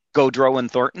Gaudreau and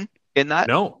Thornton in that?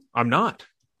 No, I'm not.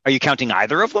 Are you counting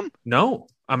either of them? No,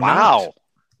 I'm not.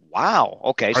 Wow.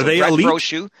 Okay. Are they elite?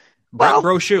 Brett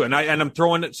Brochu, and I'm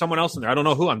throwing someone else in there. I don't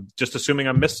know who. I'm just assuming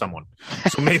I missed someone.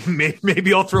 So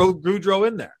maybe I'll throw Gaudreau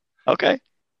in there. Okay.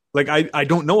 Like I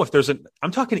don't know if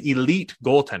I'm talking elite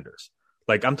goaltenders.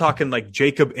 Like I'm talking like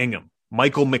Jacob Ingham,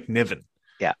 Michael McNiven.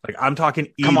 Yeah. Like I'm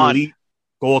talking elite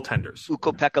goaltenders.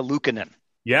 Ukko-Pekka Luukkonen.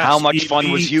 Yes. How much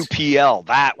fun was UPL?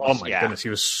 That was, oh my goodness, he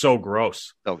was so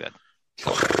gross. So good.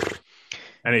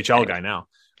 NHL guy now.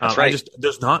 That's right.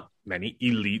 There's not many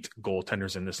elite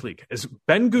goaltenders in this league. As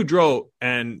Ben Gaudreau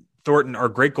and Thornton are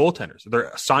great goaltenders.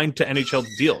 They're signed to NHL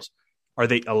deals. Are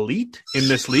they elite in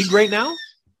this league right now?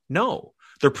 No.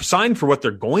 They're signed for what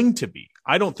they're going to be.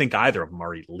 I don't think either of them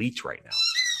are elite right now.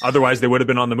 Otherwise, they would have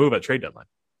been on the move at trade deadline.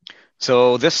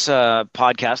 So this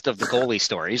podcast of the goalie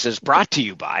stories is brought to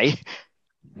you by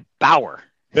Bauer.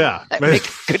 Yeah. Make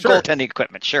good goaltending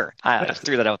equipment. Sure. I just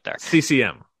threw that out there.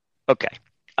 CCM. Okay.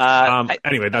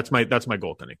 Anyway, that's my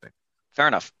goaltending thing. Fair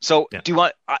enough. So do you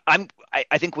want, I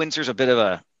think Windsor's a bit of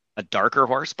a darker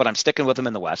horse, but I'm sticking with him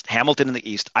in the West. Hamilton in the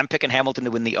East. I'm picking Hamilton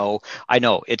to win the O. I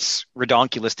know it's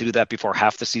redonkulous to do that before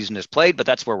half the season is played, but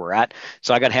that's where we're at.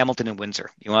 So I got Hamilton and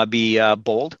Windsor. You want to be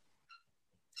bold?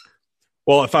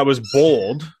 Well, if I was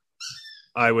bold,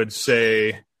 I would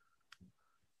say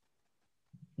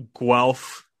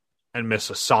Guelph and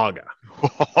Mississauga.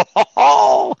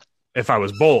 If I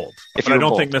was bold, but I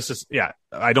don't think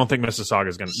I don't think Mississauga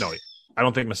is going to. No, I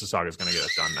don't think Mississauga is going to get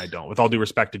it done. I don't. With all due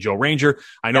respect to Joe Ranger,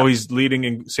 I know he's leading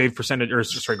in save percentage, or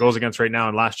sorry, goals against right now.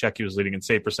 And last check, he was leading in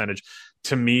save percentage.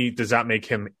 To me, does that make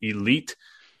him elite?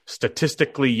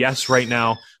 Statistically, yes, right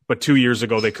now. But 2 years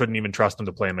ago, they couldn't even trust him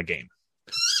to play him a game.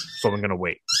 So I'm going to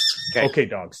wait. Okay,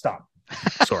 dog, stop.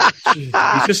 Sorry.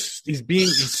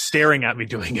 He's staring at me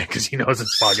doing it because he knows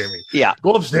it's bugging me. Yeah.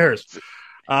 Go upstairs.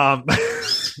 I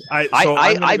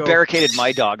barricaded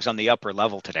my dogs on the upper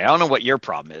level today. I don't know what your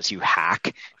problem is, you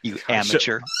hack, you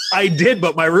amateur. I did,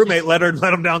 but my roommate let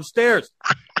him downstairs.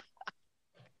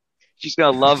 She's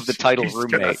gonna love the title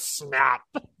roommate. Gonna snap.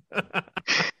 He's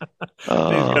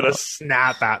gonna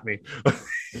snap at me.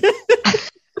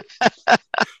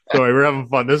 Sorry, we're having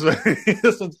fun. This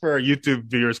one's for our YouTube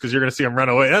viewers because you're gonna see him run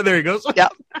away. Oh, there he goes. Yeah.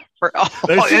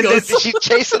 She's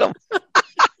chasing him.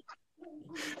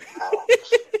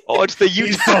 Oh, it's the YouTube.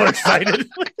 He's so excited.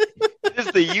 It's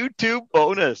the YouTube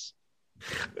bonus.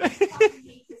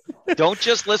 Don't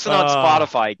just listen on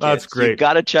Spotify, kids. That's great. You've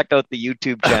got to check out the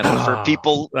YouTube channel for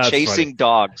people chasing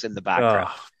dogs in the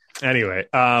background. Anyway.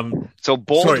 So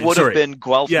bold would have been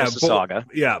Guelph, Mississauga.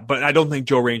 But I don't think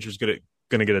Joe Ranger's going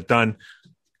to get it done.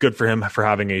 Good for him for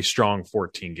having a strong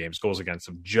 14 games. Goals against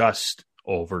him just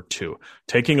over 2.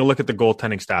 Taking a look at the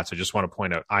goaltending stats, I just want to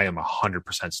point out I am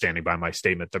 100% standing by my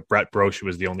statement that Brett Brochu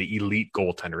is the only elite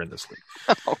goaltender in this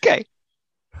league. Okay.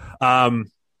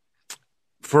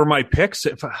 For my picks,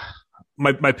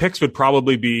 my picks would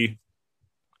probably be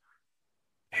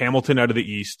Hamilton out of the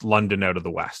East, London out of the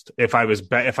West. If I was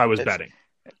betting,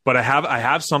 But I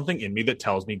have something in me that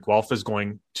tells me Guelph is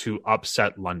going to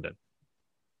upset London.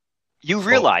 You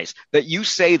realize that you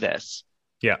say this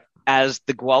as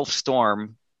the Guelph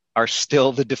Storm are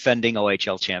still the defending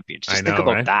OHL champions. Just think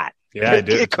about that. Yeah,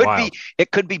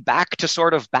 it could be back to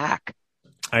sort of back.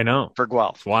 I know. For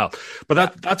Guelph. It's wild.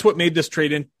 But that's what made this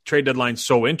trade deadline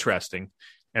so interesting,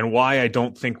 and why I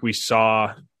don't think we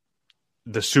saw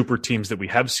the super teams that we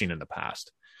have seen in the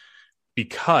past.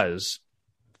 Because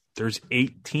there's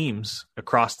 8 teams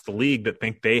across the league that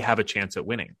think they have a chance at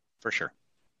winning. For sure.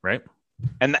 Right?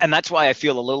 And that's why I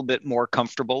feel a little bit more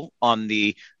comfortable on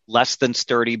the less than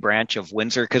sturdy branch of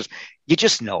Windsor, because you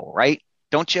just know, right?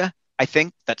 Don't you? I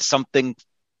think that something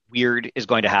weird is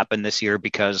going to happen this year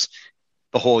because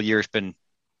the whole year's been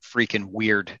freaking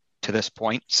weird to this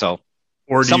point. So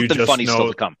or do something you just funny know, still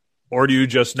to come. Or do you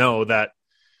just know that,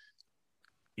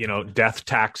 death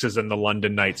taxes and the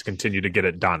London Knights continue to get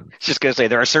it done? Just going to say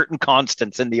there are certain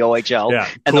constants in the OHL,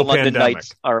 and the London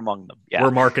Knights are among them. Yeah. We're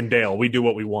Mark and Dale. We do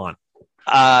what we want.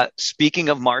 Speaking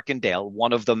of Mark and Dale,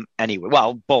 one of them anyway,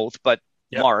 well, both, but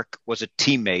Mark was a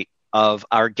teammate of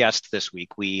our guest this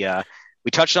week. We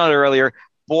touched on it earlier.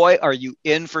 Boy, are you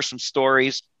in for some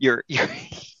stories. Your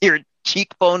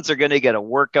cheekbones are going to get a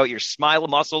workout. Your smile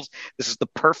muscles. This is the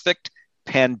perfect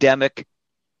pandemic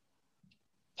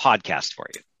podcast for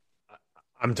you.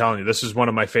 I'm telling you, this is one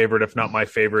of my favorite, if not my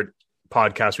favorite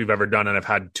podcasts we've ever done. And I've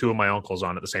had 2 of my uncles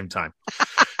on at the same time.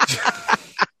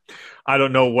 I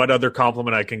don't know what other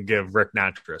compliment I can give Ric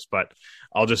Nattress, but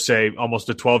I'll just say almost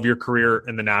a 12-year career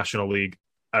in the National League,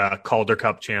 Calder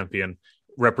Cup champion,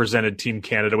 represented Team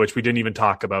Canada, which we didn't even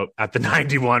talk about at the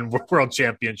 91 World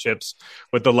Championships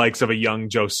with the likes of a young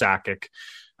Joe Sakic,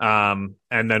 and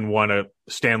then won a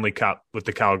Stanley Cup with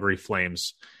the Calgary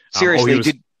Flames.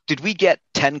 Seriously, did we get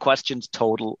 10 questions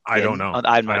total? I don't know.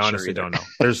 I honestly don't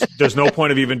know. There's no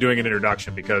point of even doing an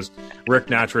introduction because Ric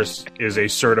Nattress is a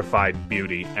certified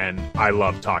beauty, and I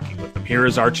love talking with him. Here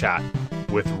is our chat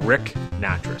with Ric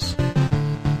Nattress.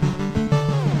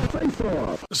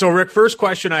 So, Rick, first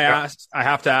question I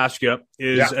have to ask you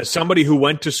is, as somebody who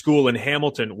went to school in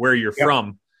Hamilton, where you're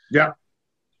from,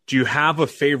 do you have a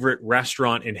favorite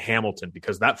restaurant in Hamilton?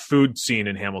 Because that food scene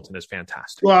in Hamilton is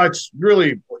fantastic. Well, it's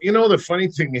really, the funny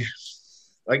thing is,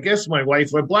 I guess my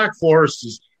wife, Black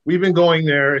Forest we've been going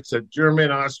there. It's a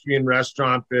German-Austrian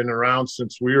restaurant, been around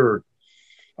since we were,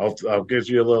 I'll give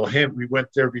you a little hint. We went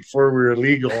there before we were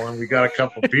legal, and we got a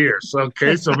couple beers.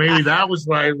 Okay, so maybe that was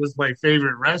my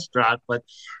favorite restaurant. But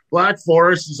Black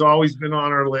Forest has always been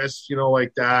on our list,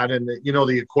 like that. And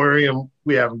the aquarium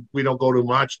we don't go to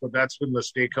much, but that's when the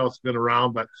steakhouse been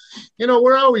around. But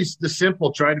we're always the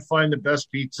simple, try to find the best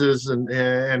pizzas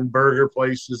and burger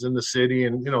places in the city,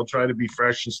 and try to be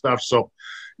fresh and stuff. So.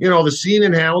 The scene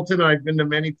in Hamilton, I've been to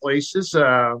many places.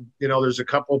 There's a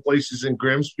couple of places in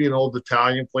Grimsby, an old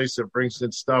Italian place that brings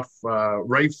in stuff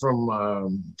right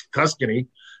from Tuscany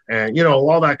and,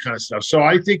 all that kind of stuff. So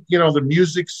I think, the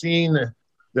music scene,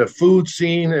 the food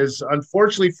scene is,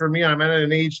 unfortunately for me, I'm at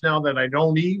an age now that I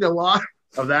don't eat a lot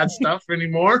of that stuff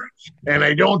anymore, and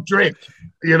I don't drink.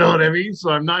 You know what I mean? So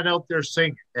I'm not out there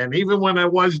singing. And even when I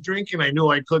was drinking, I knew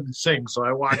I couldn't sing, so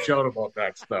I watch out about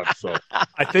that stuff. So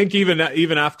I think even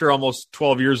after almost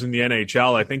 12 years in the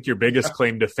NHL, I think your biggest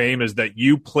claim to fame is that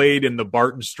you played in the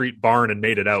Barton Street barn and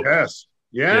made it out. Yes.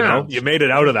 Yeah. You made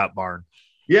it out of that barn.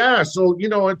 Yeah. So,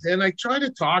 and I try to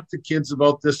talk to kids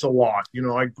about this a lot.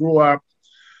 I grew up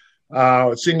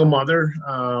a single mother.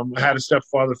 I had a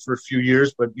stepfather for a few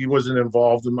years, but he wasn't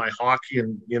involved in my hockey.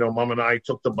 And, Mom and I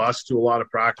took the bus to a lot of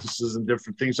practices and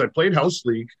different things. I played house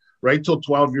league right till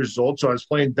 12 years old. So I was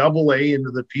playing AA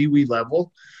into the Pee Wee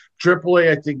level.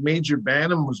 AAA, I think Major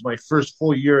Bantam was my first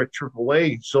full year at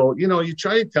AAA. So, you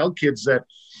try to tell kids that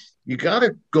you got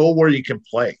to go where you can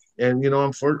play. And,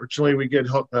 unfortunately, we get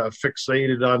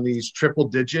fixated on these triple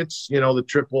digits, the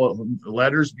triple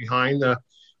letters behind the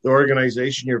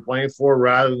organization you're playing for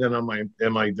rather than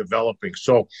am I developing.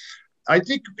 So I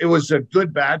think it was a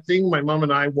good, bad thing. My mom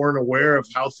and I weren't aware of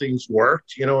how things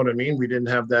worked. You know what I mean? We didn't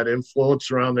have that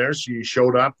influence around there. So you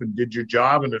showed up and did your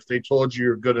job. And if they told you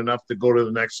you're good enough to go to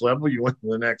the next level, you went to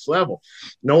the next level.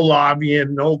 No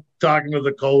lobbying, no talking to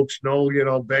the coach,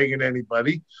 no, begging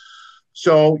anybody.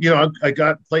 So, I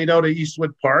got played out at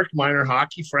Eastwood Park, minor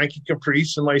hockey. Frankie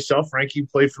Caprice and myself. Frankie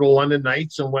played for the London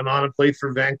Knights and went on and played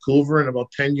for Vancouver and about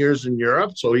 10 years in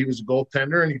Europe. So he was a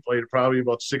goaltender, and he played probably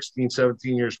about 16,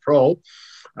 17 years pro.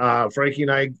 Frankie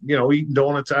and I, eating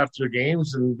donuts after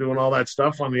games and doing all that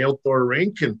stuff on the outdoor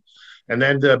rink. And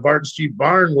then the Barton Street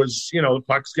barn was, the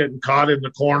puck's getting caught in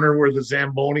the corner where the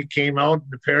Zamboni came out.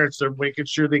 The parents are making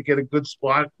sure they get a good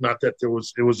spot. Not that it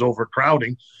was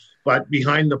overcrowding. but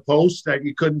behind the post that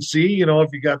you couldn't see, if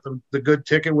you got the good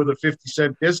ticket with a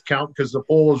 50-cent discount because the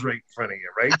pole was right in front of you,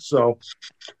 right? So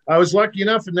I was lucky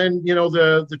enough. And then,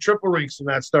 the triple rinks and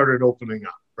that started opening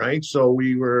up, right? So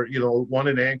we were, one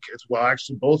in Ancaster. Well,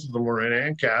 actually, both of them were in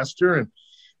Ancaster.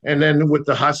 And then with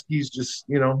the Huskies, just,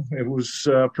 it was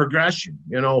progression.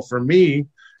 For me,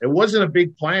 it wasn't a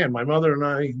big plan. My mother and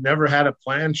I never had a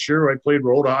plan. Sure, I played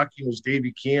road hockey, was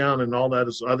Davy Keon and all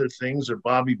that other things, or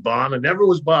Bobby Bond. It never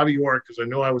was Bobby Orr because I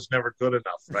knew I was never good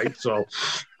enough, right? So,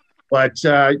 but,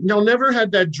 never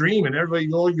had that dream. And everybody,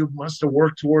 you must have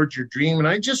worked towards your dream. And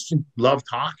I just loved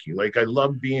hockey. Like, I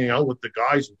loved being out with the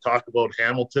guys and talk about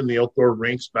Hamilton, the outdoor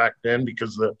rinks back then,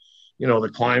 because the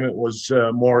climate was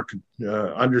more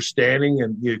understanding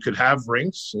and you could have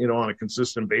rinks, on a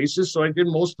consistent basis. So I did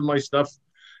most of my stuff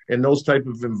in those type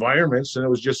of environments, and it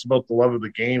was just about the love of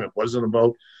the game. It wasn't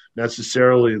about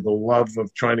necessarily the love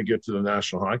of trying to get to the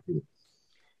National Hockey League.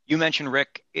 You mentioned,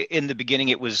 Rick, in the beginning,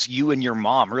 it was you and your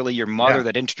mom, really your mother,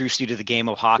 that introduced you to the game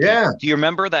of hockey. Yeah. Do you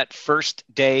remember that first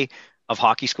day of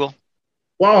hockey school?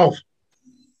 Well,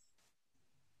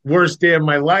 worst day of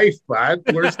my life, bud.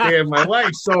 Worst day of my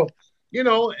life. So,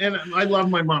 and I love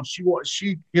my mom. She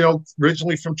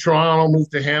originally from Toronto,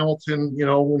 moved to Hamilton,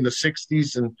 in the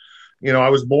 60s. And, I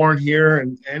was born here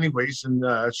and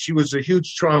she was a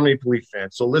huge Toronto Maple Leaf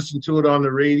fan. So listen to it on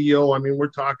the radio. I mean, we're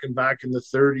talking back in the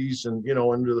 30s and,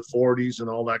 into the 40s and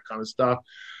all that kind of stuff.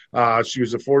 She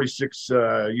was a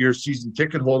 46-year season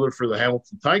ticket holder for the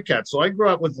Hamilton Ticats. So I grew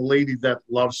up with a lady that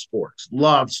loved sports,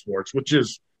 which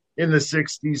is in the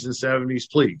 60s and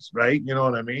 70s, please, right? You know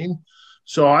what I mean?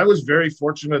 So I was very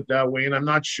fortunate that way. And I'm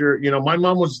not sure, my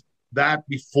mom was that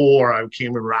before I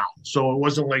came around. So it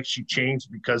wasn't like she changed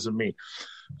because of me.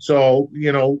 So,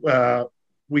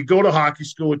 we go to hockey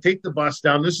school, we take the bus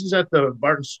down. This is at the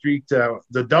Barton Street,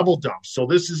 the double dump. So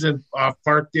this is in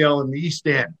Parkdale in the East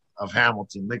End of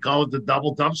Hamilton. They call it the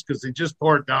double dumps because they just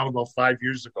tore it down about 5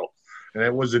 years ago. And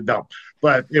it was a dump.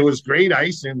 But it was great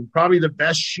ice and probably the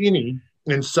best shinny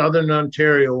in Southern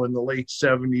Ontario in the late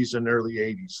 70s and early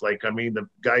 80s. The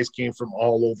guys came from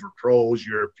all over, pros,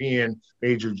 European,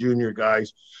 major, junior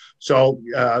guys. So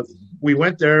we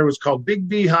went there. It was called Big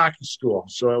B Hockey School.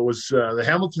 So it was the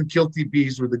Hamilton Kilty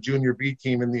Bees were the junior B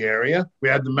team in the area. We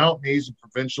had the Mountain A's, a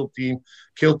provincial team,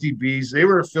 Kilty Bees. They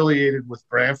were affiliated with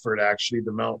Brantford, actually,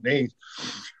 the Mountain A's.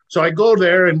 So I go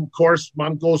there, and, of course,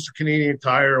 Mom goes to Canadian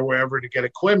Tire or wherever to get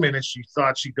equipment, and she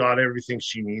thought she got everything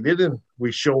she needed. And we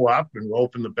show up, and we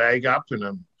open the bag up, and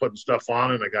I'm putting stuff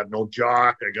on, and I got no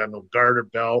jock, I got no garter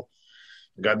belt,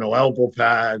 I got no elbow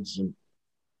pads, and,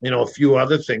 a few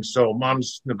other things. So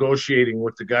Mom's negotiating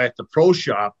with the guy at the pro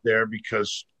shop there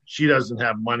because she doesn't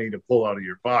have money to pull out of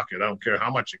your pocket. I don't care how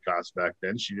much it cost back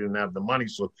then. She didn't have the money.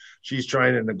 So she's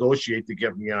trying to negotiate to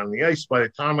get me on the ice. By the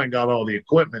time I got all the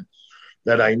equipment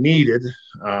that I needed,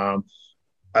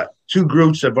 2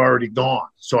 groups have already gone.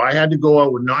 So I had to go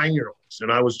out with 9-year-olds,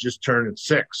 and I was just turning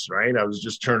 6, right? I was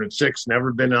just turning 6,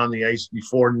 never been on the ice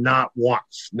before, not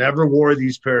once. Never wore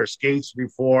these pair of skates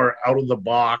before, out of the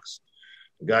box.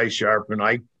 The guy's sharp, and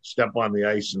I step on the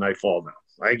ice, and I fall down.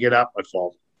 I get up, I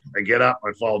fall. I get up,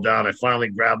 I fall down. I finally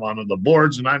grab onto the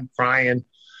boards, and I'm crying.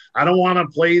 I don't want to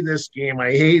play this game.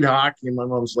 I hate hockey. And my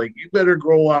mom's like, you better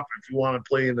grow up if you want to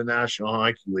play in the National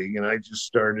Hockey League. And I just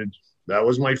started. That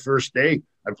was my first day.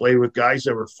 I played with guys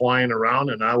that were flying around,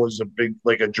 and I was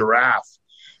like a giraffe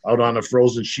out on a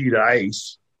frozen sheet of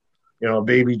ice, a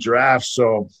baby giraffe.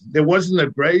 So it wasn't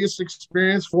the greatest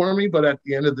experience for me, but at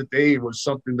the end of the day, it was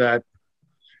something that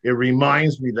it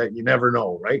reminds me that you never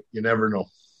know, right? You never know.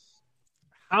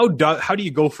 How do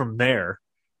you go from there,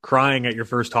 crying at your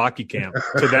first hockey camp,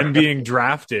 to then being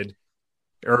drafted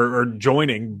or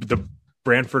joining the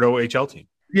Brantford OHL team?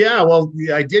 Yeah, well,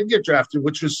 I did get drafted,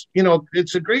 which was,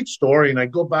 it's a great story. And I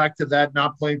go back to that,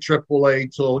 not playing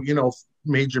AAA till,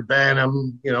 Major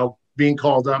Bantam, being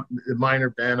called up,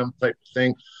 minor Bantam type of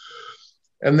thing.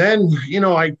 And then,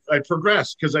 I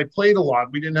progressed because I played a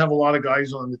lot. We didn't have a lot of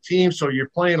guys on the team, so you're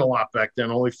playing a lot back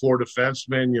then. Only 4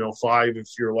 defensemen, 5 if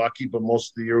you're lucky, but most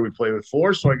of the year we play with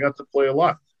 4, so I got to play a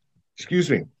lot.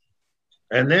 Excuse me.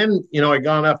 And then, I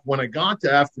got up when I got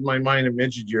to after my minor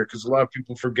midget year, because a lot of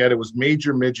people forget it was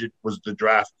major midget was the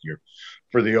draft year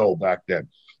for the O back then.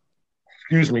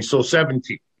 Excuse me. So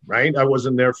 17, right? I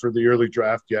wasn't there for the early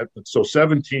draft yet, but so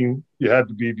 17 you had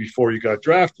to be before you got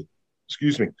drafted.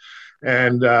 Excuse me.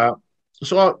 And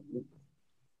so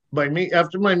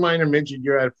after my minor midget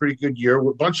year, I had a pretty good year.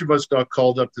 A bunch of us got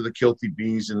called up to the Kilty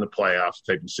Bees in the playoffs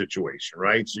type of situation,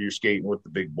 right? So you're skating with the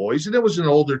big boys. And it was an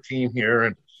older team here.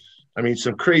 And,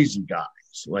 some crazy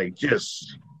guys, like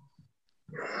just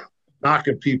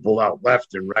knocking people out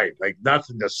left and right, like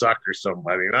nothing to sucker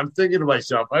somebody. And I'm thinking to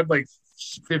myself, I'm like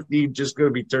 15, just going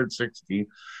to be turned 16.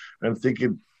 I'm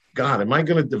thinking, God, am I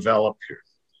going to develop here?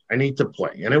 I need to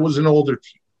play. And it was an older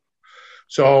team.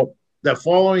 So that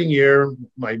following year,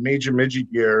 my major midget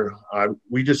year,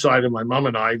 we decided, my mom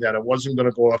and I, that I wasn't going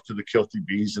to go up to the Kilty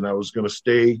Bees and I was going to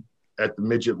stay at the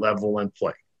midget level and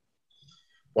play.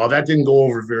 Well, that didn't go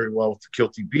over very well with the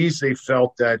Kilty Bees. They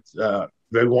felt that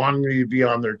they wanted me to be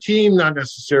on their team, not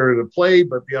necessarily to play,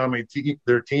 but be on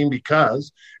their team,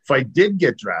 because if I did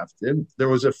get drafted, there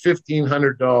was a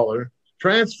 $1,500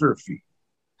 transfer fee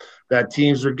that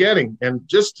teams were getting. And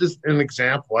just as an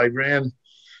example, I ran,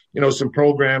 some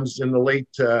programs in the late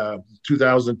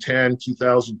 2010,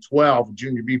 2012, a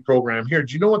junior B program here.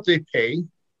 Do you know what they pay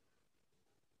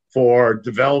for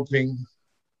developing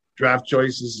draft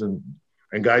choices and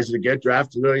guys that get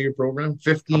drafted out of your program?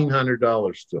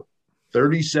 $1,500 still.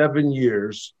 37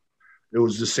 years, it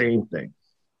was the same thing.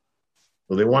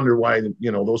 So they wonder why,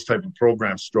 those type of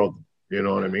programs struggle. You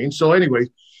know what I mean? So anyway,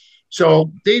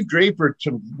 Dave Draper,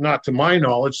 not to my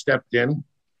knowledge, stepped in,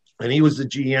 and he was the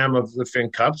GM of the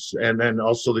Finn Cups and then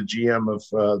also the GM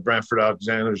of Brantford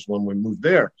Alexanders when we moved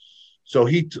there. So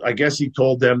I guess he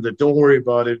told them that don't worry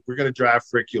about it. We're going to draft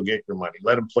Rick. You'll get your money.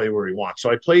 Let him play where he wants.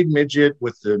 So I played midget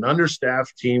with an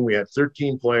understaffed team. We had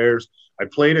 13 players. I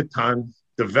played a ton,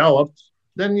 developed.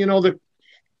 Then, the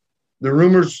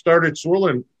rumors started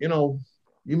swirling,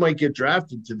 you might get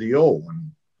drafted to the O.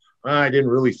 And I didn't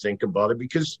really think about it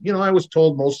because, I was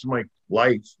told most of my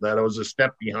life that I was a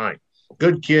step behind.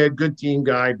 Good kid, good team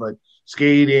guy, but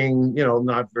skating,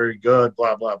 not very good,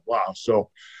 blah, blah, blah. So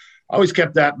I always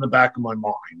kept that in the back of my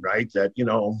mind, right? That,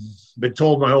 been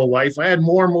told my whole life. I had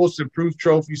more most improved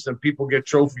trophies than people get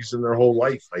trophies in their whole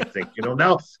life, I think.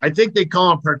 Now I think they call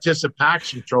them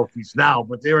participation trophies now,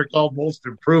 but they were called most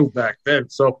improved back then.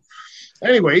 So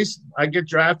anyways, I get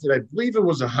drafted. I believe it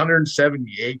was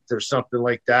 178th or something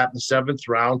like that in the 7th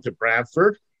round to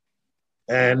Brantford.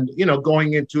 And,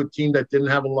 going into a team that didn't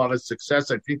have a lot of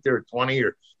success, I think they were 20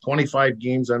 or 25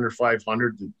 games under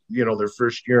 500, their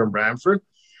first year in Brantford.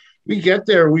 We get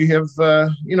there, we have, I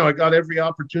got every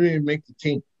opportunity to make the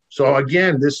team. So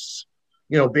again, this,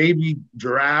 baby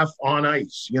giraffe on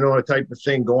ice, a type of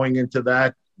thing going into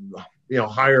that,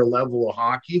 higher level of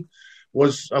hockey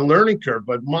was a learning curve.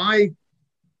 But the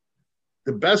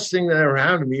best thing that ever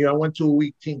happened to me, I went to a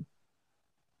weak team.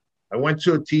 I went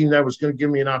to a team that was going to give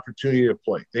me an opportunity to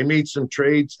play. They made some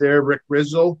trades there. Rick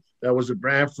Rizzo, that was a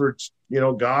Brantford,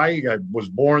 guy. I was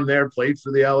born there, played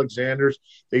for the Alexanders.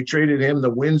 They traded him to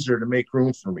Windsor to make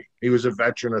room for me. He was a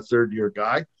veteran, a third-year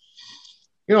guy.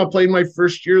 I played my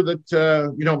first year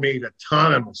that, made a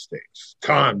ton of mistakes,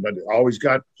 but always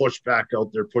got pushed back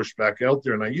out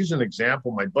there. And I use an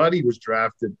example. My buddy was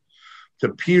drafted to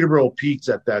Peterborough Peaks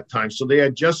at that time. So they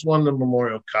had just won the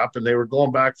Memorial Cup, and they were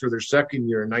going back for their second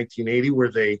year in 1980,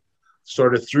 where they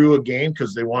sort of threw a game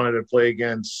because they wanted to play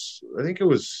against, I think it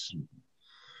was,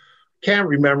 can't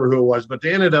remember who it was, but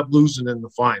they ended up losing in the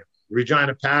final,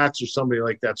 Regina Pats or somebody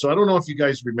like that. So I don't know if you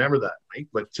guys remember that, right?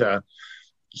 But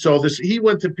he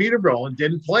went to Peterborough and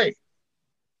didn't play.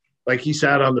 Like he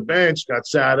sat on the bench, got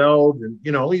sat out, and,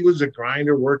 he was a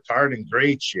grinder, worked hard, in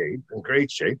great shape,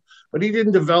 but he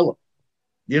didn't develop.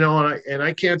 And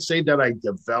I can't say that I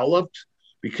developed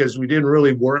because we didn't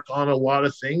really work on a lot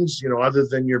of things, other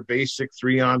than your basic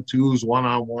 3-on-2s,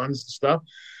 1-on-1s and stuff.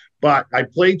 But I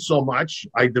played so much,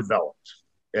 I developed.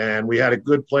 And we had a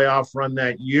good playoff run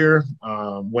that year,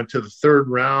 went to the 3rd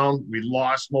round. We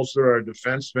lost most of our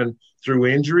defensemen through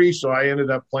injury, so I ended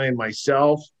up playing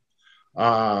myself.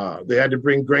 They had to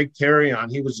bring Greg Terry on.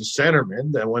 He was a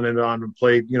centerman that went on and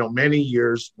played, many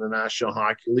years in the National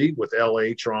Hockey League with LA,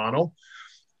 Toronto.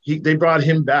 They brought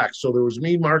him back. So there was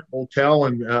me, Mark Motel,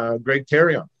 and Greg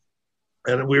Terry on.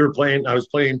 And I was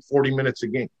playing 40 minutes a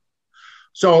game.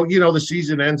 So, the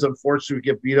season ends. Unfortunately, we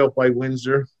get beat out by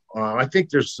Windsor. I think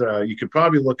there's, you could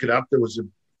probably look it up. There was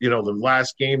the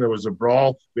last game, there was a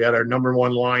brawl. We had our number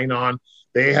 1 line on.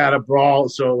 They had a brawl.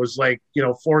 So it was like,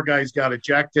 4 guys got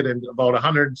ejected and about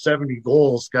 170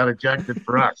 goals got ejected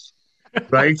for us.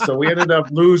 Right. So we ended up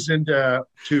losing to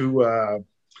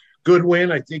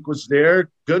Goodwin, I think, was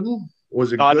there. Gooden?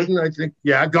 Was it Gooden? I think.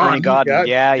 Yeah, Godden.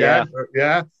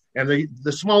 Yeah. And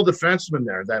the small defenseman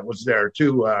there that was there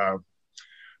too.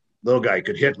 Little guy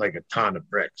could hit like a ton of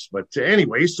bricks. But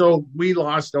anyway, so we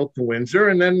lost out to Windsor.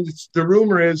 And then the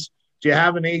rumor is, do you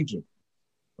have an agent?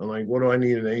 I'm like, what do I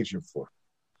need an agent for?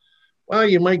 Well,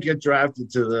 you might get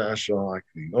drafted to the National Hockey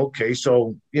League. Okay,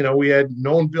 so, we had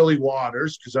known Billy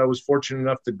Waters because I was fortunate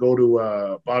enough to go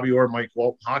to Bobby Orr, Mike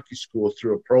Walton Hockey School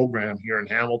through a program here in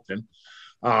Hamilton.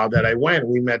 that I went.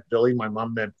 We met Billy. My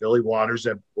mom met Billy Waters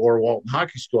at Walton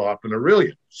Hockey School up in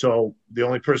Aurelia. So the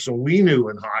only person we knew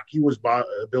in hockey was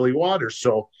Billy Waters.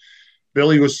 So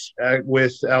Billy was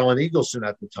with Alan Eagleson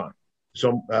at the time.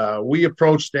 So we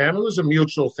approached them. It was a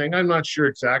mutual thing. I'm not sure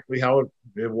exactly how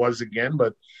it was again,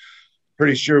 but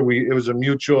pretty sure it was a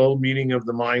mutual meeting of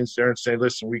the minds there and say,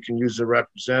 listen, we can use a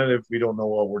representative. We don't know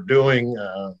what we're doing.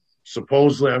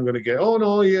 Supposedly I'm going to get, oh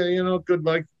no, yeah, good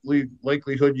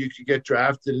likelihood you could get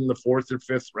drafted in the 4th or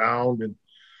 5th round and,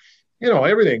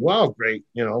 everything. Well, great,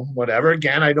 whatever.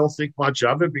 Again, I don't think much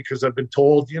of it because I've been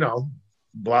told,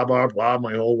 blah, blah, blah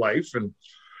my whole life. And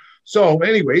so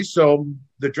anyway, so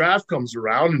the draft comes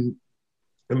around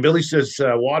and Billy says,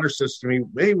 Waters says to me,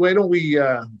 hey, why don't we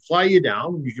fly you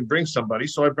down? You can bring somebody.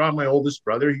 So I brought my oldest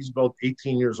brother. He's about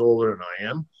 18 years older than I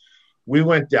am. We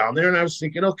went down there and I was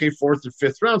thinking, okay, 4th or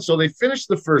 5th round. So they finished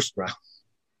the 1st round.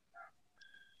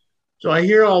 So I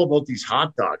hear all about these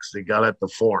hot dogs they got at the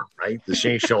Forum, right? The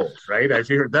St. Shoals, right?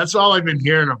 That's all I've been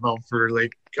hearing about for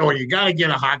you got to get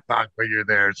a hot dog when you're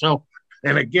there. So,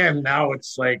 and again, now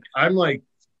it's like, I'm like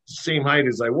the same height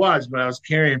as I was, but I was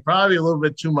carrying probably a little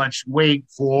bit too much weight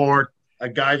for a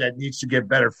guy that needs to get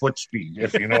better foot speed,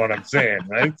 if you know what I'm saying,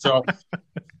 right? So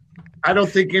I don't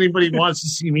think anybody wants to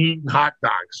see me eating hot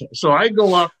dogs. So I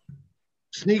go up,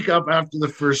 sneak up after the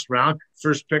 1st round,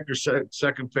 first pick or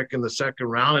second pick in the 2nd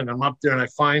round, and I'm up there and I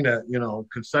find a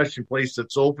concession place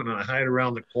that's open and I hide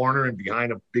around the corner and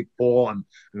behind a big pole in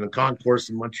the concourse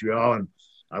in Montreal, and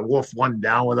I wolf one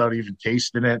down without even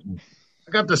tasting it. And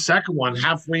I got the second one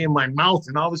halfway in my mouth,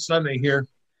 and all of a sudden I hear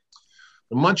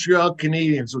the Montreal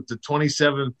Canadiens with the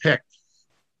 27th pick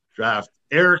draft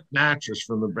Ric Nattress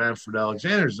from the Brantford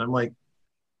Alexanders. I'm like,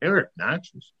 Ric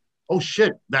Nattress? Oh,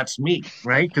 shit, that's me,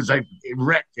 right? Because I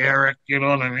wrecked Eric, you know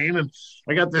what I mean? And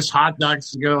I got this hot dog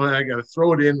to go, and I got to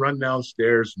throw it in, run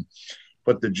downstairs, and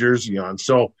put the jersey on.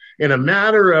 So in a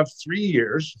matter of 3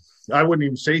 years, I wouldn't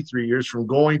even say 3 years, from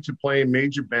going to playing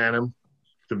Major Bantam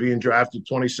to being drafted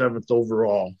 27th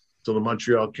overall to the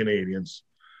Montreal Canadiens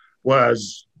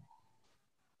was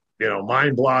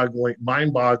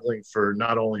mind-boggling for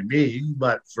not only me,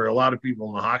 but for a lot of people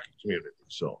in the hockey community.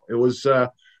 So it was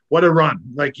what a run.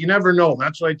 Like, you never know.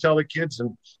 That's what I tell the kids.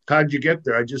 And how'd you get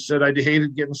there? I just said I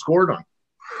hated getting scored on.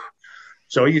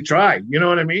 So you try. You know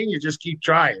what I mean? You just keep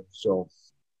trying. So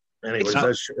anyways,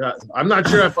 I'm not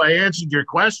sure if I answered your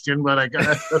question, but I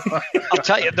got I'll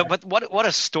tell you, but what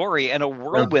a story and a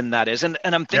whirlwind that is. And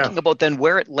I'm thinking about then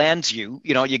where it lands you.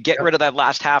 You get rid of that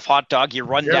last half hot dog, you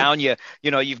run down,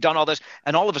 you've done all this,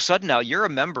 and all of a sudden now you're a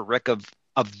member, Rick, of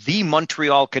the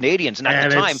Montreal Canadiens. And at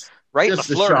the time, right?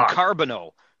 Lafleur,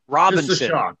 Carbonneau,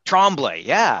 Robinson, Tremblay.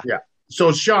 Yeah.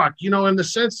 So shock, in the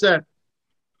sense that,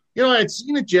 I had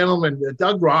seen a gentleman,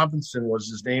 Doug Robinson was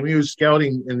his name. He was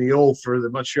scouting in the O for the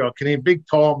Montreal Canadiens, big,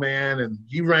 tall man, and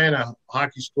he ran a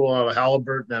hockey school out of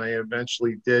Halliburton, and I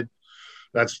eventually did.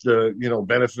 That's the,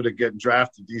 benefit of getting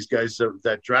drafted. These guys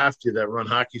that draft you, that run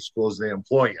hockey schools, they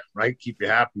employ you, right? Keep you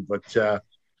happy. But,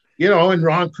 and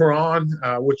Ron Caron,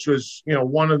 which was,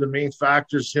 one of the main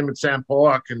factors, him and Sam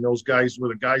Pollock and those guys were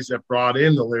the guys that brought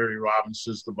in the Larry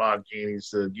Robinsons, the Bob Gainey's,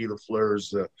 the Guy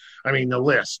Lafleurs, the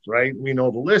list, right? We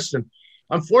know the list. And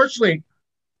unfortunately,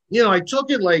 I took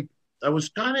it like I was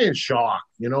kind of in shock.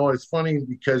 It's funny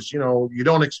because, you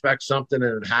don't expect something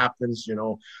and it happens.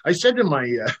 I said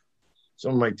to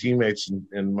some of my teammates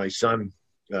and my son,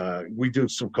 we do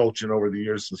some coaching over the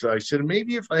years. So I said,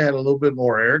 maybe if I had a little bit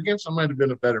more arrogance, I might have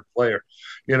been a better player.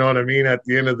 You know what I mean? At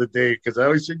the end of the day, because I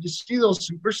always said, you see those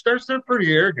superstars, they're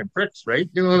pretty arrogant pricks, right?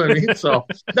 You know what I mean? So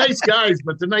nice guys,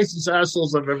 but the nicest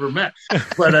assholes I've ever met.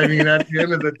 But I mean, at the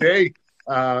end of the day,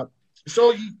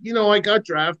 so, I got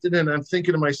drafted and I'm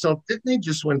thinking to myself, didn't they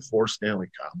just win 4 Stanley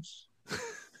Cups?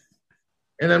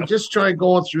 And I'm just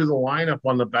going through the lineup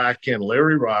on the back end: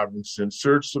 Larry Robinson,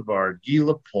 Serge Savard, Guy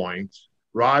Lapointe,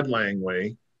 Rod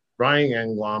Langway, Brian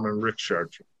Englom, and Rick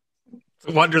Chartrand.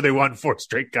 No wonder they won 4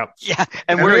 straight cups. Yeah,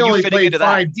 and where are you fitting into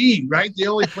that? 5D, right? They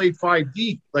only played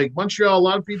 5D. Like Montreal, a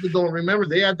lot of people don't remember.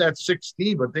 They had that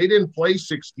 6D, but they didn't play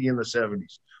 6D in the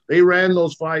 70s. They ran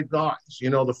those 5 guys,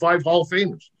 the 5 Hall of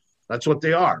Famers. That's what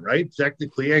they are, right?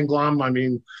 Technically, Englom,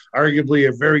 arguably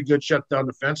a very good shutdown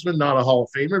defenseman, not a Hall of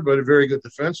Famer, but a very good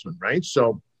defenseman, right?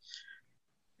 So,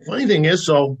 funny thing is,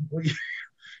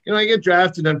 I get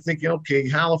drafted and I'm thinking, okay,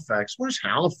 Halifax. Where's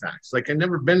Halifax? Like, I've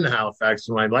never been to Halifax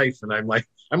in my life. And I'm like,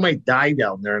 I might die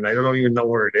down there and I don't even know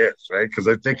where it is, right? Because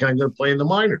I think I'm going to play in the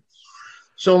minors.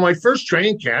 So my first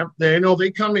training camp,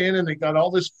 they come in and they got all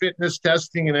this fitness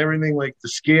testing and everything, like the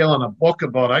scale and a book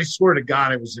about, I swear to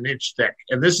God, it was an inch thick.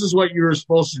 And this is what you were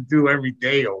supposed to do every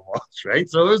day almost, right?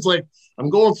 So it was like,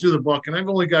 I'm going through the book and I've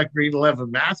only got grade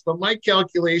 11 math, but my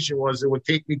calculation was it would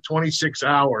take me 26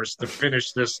 hours to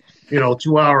finish this,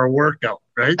 2-hour workout,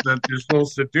 right? That you're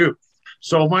supposed to do.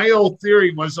 So my old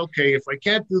theory was, okay, if I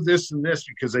can't do this and this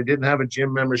because I didn't have a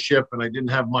gym membership and I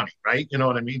didn't have money, right? You know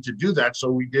what I mean? To do that.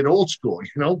 So we did old school,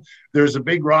 there's a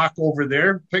big rock over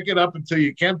there. Pick it up until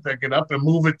you can pick it up and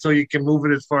move it till you can move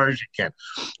it as far as you can.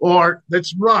 Or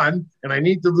let's run, and I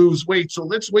need to lose weight. So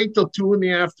let's wait till 2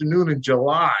 p.m. in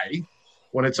July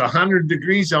when it's 100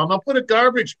 degrees out, and I'll put a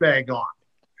garbage bag on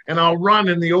and I'll run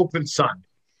in the open sun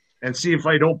and see if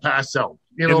I don't pass out.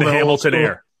 In the Hamilton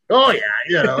air. Oh, yeah.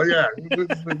 You know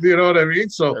what I mean?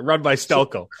 So run by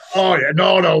Stelco. Oh, yeah.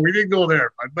 No, we didn't go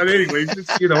there. But anyways,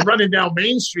 it's, running down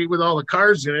Main Street with all the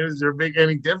cars in it. Is there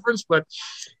any difference? But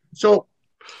so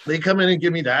they come in and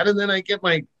give me that. And then I get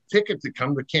my ticket to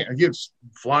come to camp. I get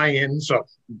fly in. So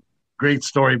great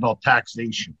story about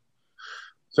taxation.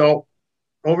 So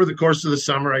over the course of the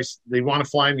summer, they want to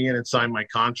fly me in and sign my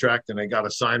contract. And I got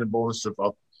a signing bonus of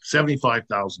about $75,000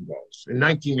 in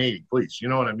 1980, please. You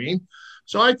know what I mean?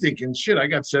 So I'm thinking, shit, I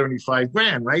got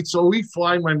 $75,000, right? So we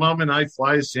fly, my mom and I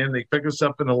fly us in. They pick us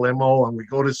up in a limo, and we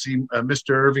go to see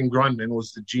Mr. Irving Grundman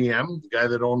was the GM, the guy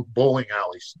that owned bowling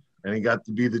alleys, and he got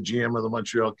to be the GM of the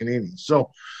Montreal Canadiens.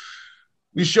 So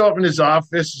we show up in his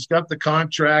office. He's got the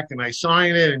contract, and I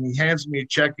sign it, and he hands me a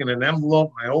check in an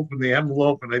envelope. I open the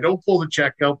envelope, and I don't pull the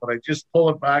check out, but I just pull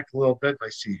it back a little bit, and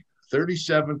I see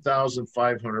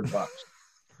 $37,500. I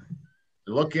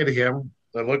look at him.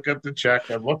 I look at the check.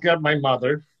 I look at my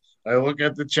mother. I look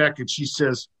at the check, and she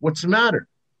says, "What's the matter?"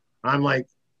 I'm like,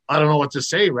 I don't know what to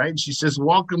say, right? And she says,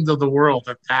 "Welcome to the world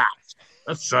of tax,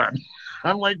 son."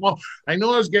 I'm like, well, I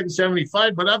know I was getting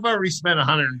 75, but I've already spent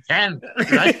 110.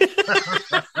 Right?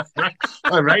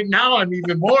 Right now, I'm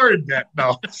even more in debt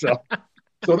now. So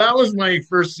that was my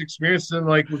first experience. And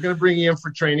like, we're going to bring you in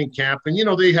for training camp, and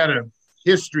they had a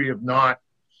history of not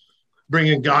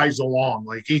bringing guys along,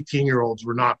 like 18-year-olds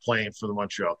were not playing for the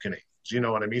Montreal Canadiens. You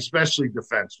know what I mean? Especially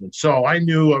defensemen. So I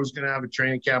knew I was going to have a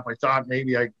training camp. I thought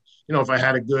maybe if I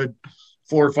had a good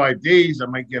 4 or 5 days, I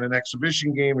might get an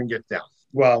exhibition game and get down.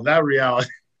 Well, that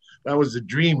was a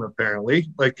dream apparently,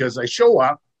 because I show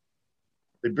up,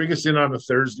 they bring us in on a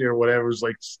Thursday or whatever. It was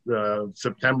like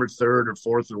September 3rd or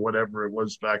 4th or whatever it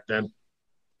was back then.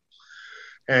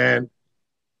 And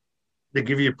they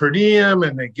give you per diem,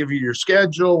 and they give you your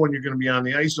schedule when you're going to be on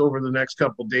the ice over the next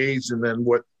couple of days, and then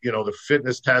what, the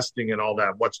fitness testing and all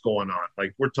that, what's going on.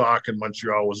 Like, we're talking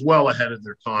Montreal was well ahead of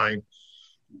their time.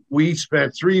 We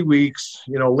spent 3 weeks,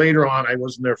 later on, I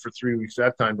wasn't there for 3 weeks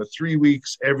that time, but 3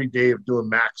 weeks every day of doing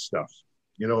max stuff.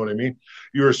 You know what I mean?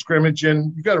 You were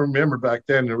scrimmaging. You got to remember back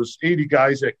then, there was 80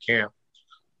 guys at camp,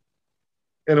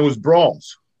 and it was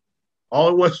brawls. All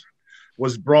it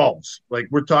was brawls. Like,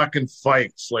 we're talking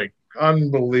fights, like,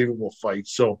 unbelievable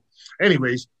fights. So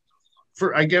anyways,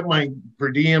 I get my per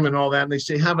diem and all that, and they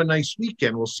say, have a nice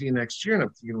weekend. We'll see you next year. And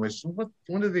I'm thinking, what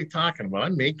are they talking about?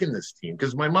 I'm making this team,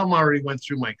 because my mom already went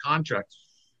through my contract.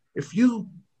 If you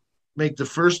make the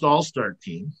first all-star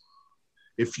team,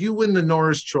 if you win the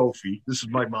Norris Trophy, this is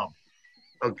my mom.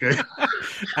 Okay.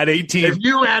 At 18. If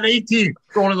you at 18,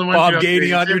 going to the Montreal Bob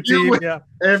Gainey on your team. Yeah.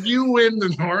 If you win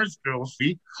the Norris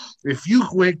Trophy, if you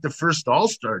make the first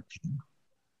all-star team,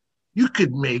 you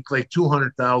could make like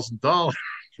 $200,000,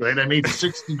 right? I made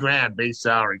 $60,000 base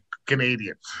salary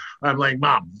Canadian. I'm like,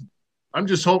 Mom, I'm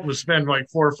just hoping to spend like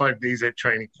 4 or 5 days at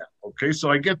training camp. Okay.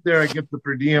 So I get there, I get the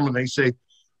per diem, and they say,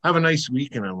 have a nice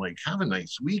weekend. I'm like, have a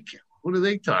nice weekend. What are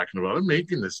they talking about? I'm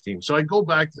making this team. So I go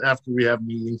back after we have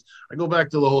meetings. I go back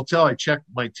to the hotel. I check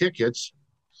my tickets,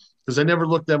 because I never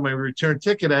looked at my return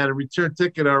ticket. I had a return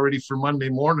ticket already for Monday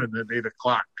morning at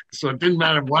 8:00. So it didn't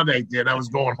matter what I did. I was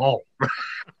going home.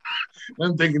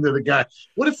 I'm thinking to the guy,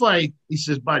 he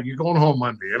says, Bud, you're going home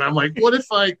Monday. And I'm like,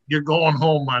 you're going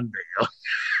home Monday.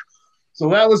 So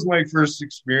that was my first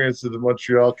experience of the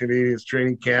Montreal Canadiens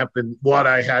training camp and what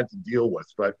I had to deal with.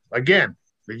 But again,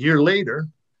 a year later,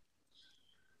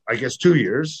 I guess 2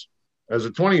 years, as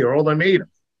a 20-year-old, I made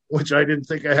them, which I didn't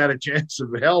think I had a chance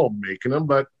of hell of making them,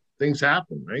 but things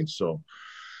happen, right? So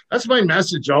that's my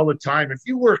message all the time. If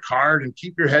you work hard and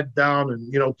keep your head down,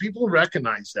 and, people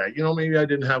recognize that. Maybe I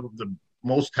didn't have the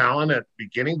most talent at the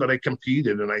beginning, but I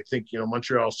competed, and I think,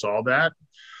 Montreal saw that.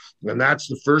 And that's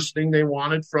the first thing they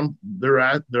wanted from their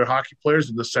hockey players.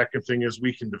 And the second thing is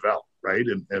we can develop, right?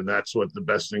 And that's what the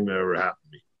best thing that ever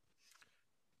happened to me.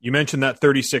 You mentioned that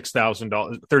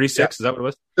 $36,000. 36, yeah. Is that what it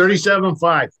was?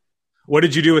 37.5. What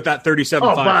did you do with that 37.5?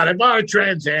 Oh, I bought a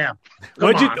Trans Am.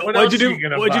 What'd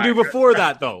you do before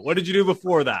that, though? What did you do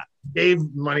before that? Gave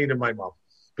money to my mom.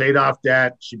 Paid off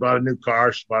debt. She bought a new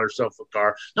car. She bought herself a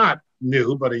car. Not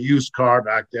new, but a used car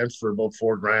back then for about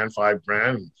 $4,000,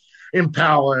 $5,000.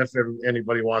 Impala, if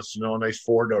anybody wants to know, a nice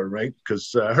 4-door, right?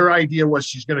 Because her idea was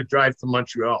she's going to drive to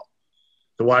Montreal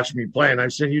to watch me play. And I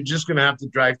said, you're just going to have to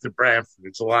drive to Brantford.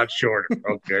 It's a lot shorter.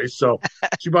 Okay. So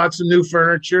she bought some new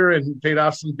furniture and paid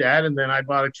off some debt. And then I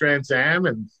bought a Trans Am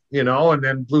and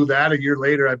then blew that. A year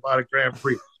later, I bought a Grand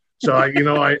Prix. So,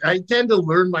 I tend to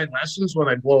learn my lessons when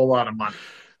I blow a lot of money.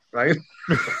 Right?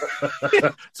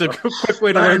 It's a quick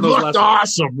way to learn those lessons.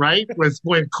 Awesome, right?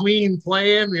 When Queen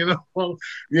playing, Eye of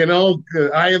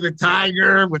the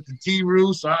Tiger with the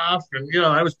T-Roos off. And,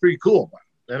 that was pretty cool.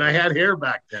 And I had hair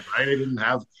back then, right? I didn't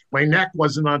have – my neck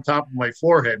wasn't on top of my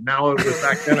forehead. Now,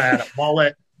 back then I had a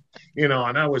mullet, and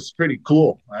that was pretty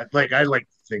cool. I like to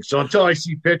think so until I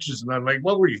see pictures and I'm like,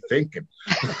 what were you thinking?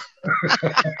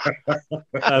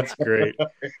 That's great.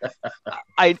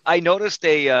 I noticed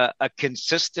a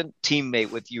consistent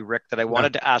teammate with you, Rick, that I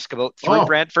wanted to ask about through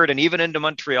Brantford and even into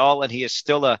Montreal, and he is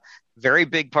still a very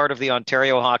big part of the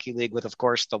Ontario Hockey League with, of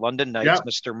course, the London Knights,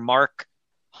 Mr. Mark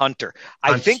Hunter.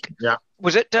 I think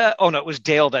was it? It was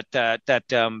Dale that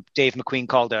Dave McQueen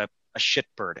called a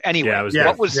shitbird. Anyway,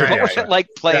 what was it like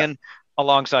playing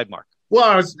alongside Mark?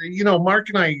 Well, Mark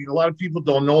and I, a lot of people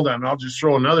don't know that, and I'll just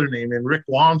throw another name in, Rick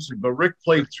Wamsley. But Rick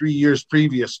played 3 years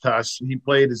previous to us. He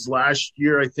played his last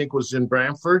year, I think, was in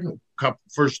Brantford.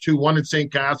 First two, one in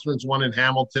St. Catharines, one in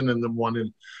Hamilton, and then one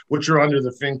in, which are under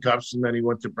the Finn Cups, and then he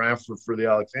went to Brantford for the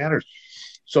Alexanders.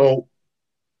 So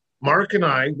Mark and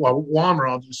I,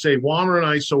 Wammer and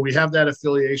I, so we have that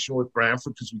affiliation with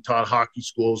Brantford because we taught hockey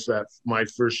schools that my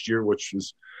first year, which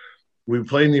was, we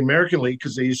played in the American League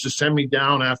because they used to send me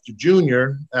down after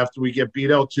junior, after we get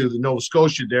beat out to the Nova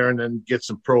Scotia there, and then get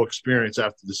some pro experience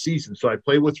after the season. So I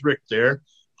played with Rick there,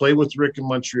 played with Rick in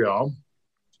Montreal,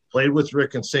 played with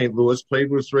Rick in St. Louis, played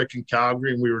with Rick in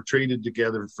Calgary, and we were traded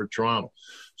together for Toronto.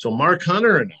 So Mark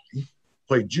Hunter and I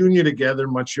played junior together,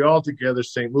 Montreal together,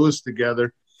 St. Louis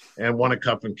together, and won a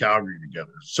cup in Calgary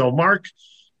together. So Mark,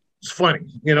 it's funny,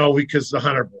 because the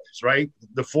Hunter boys, right?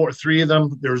 Three of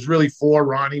them, there was really four.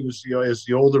 Ronnie was is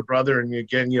the older brother. And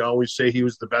again, you always say he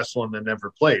was the best one that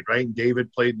never played, right? And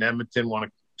David played in Edmonton,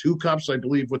 won 2 cups, I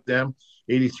believe, with them,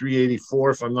 83, 84,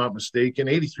 if I'm not mistaken,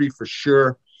 83 for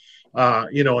sure.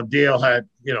 And Dale had,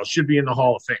 should be in the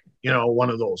Hall of Fame,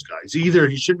 one of those guys. Either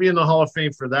he should be in the Hall of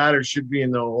Fame for that or should be in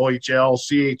the OHL,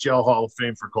 CHL Hall of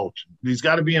Fame for coaching. He's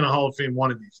got to be in a Hall of Fame one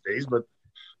of these days, but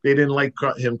they didn't like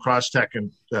him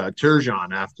cross-teching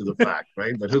Turgeon after the fact,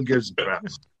 right? But who gives a crap?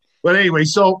 But anyway,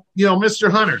 so,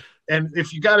 Mr. Hunter. And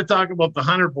if you got to talk about the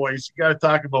Hunter boys, you got to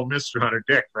talk about Mr. Hunter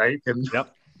Dick, right? And,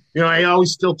 I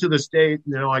always still to this day,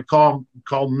 I call him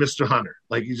Mr. Hunter.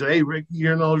 Like he's, hey, Rick,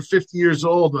 50 years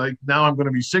old. Like now I'm going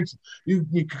to be 60. You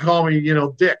can call me,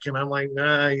 Dick. And I'm like,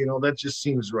 nah, that just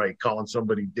seems right, calling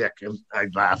somebody Dick. And I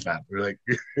laugh at it. Like,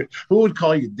 who would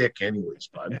call you Dick anyways,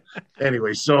 bud?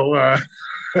 Anyway, so, and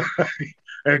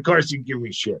of course you give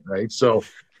me shit, right? So,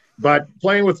 but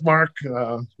playing with Mark,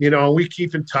 we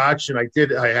keep in touch, and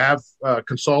I have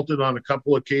consulted on a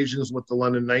couple occasions with the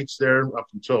London Knights there up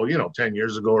until, 10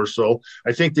 years ago or so.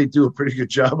 I think they do a pretty good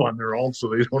job on their own, so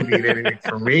they don't need anything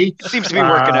from me. Seems to be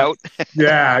working out.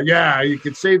 Yeah, you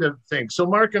could say the thing. So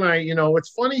Mark and I, it's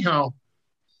funny how,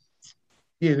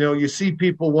 you see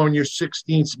people when you're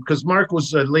 16, because Mark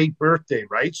was a late birthday,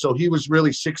 right? So he was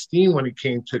really 16 when he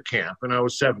came to camp, and I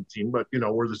was 17, but,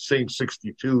 we're the same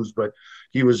 62s, but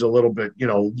he was a little bit,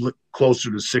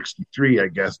 closer to 63, I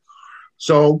guess.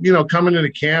 So, coming into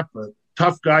camp, a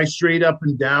tough guy, straight up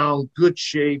and down, good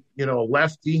shape,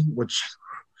 lefty, which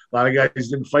a lot of guys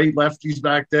didn't fight lefties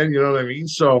back then, you know what I mean?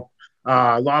 So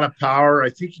a lot of power. I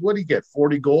think, what did he get,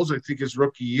 40 goals, I think his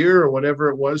rookie year or whatever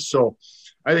it was. So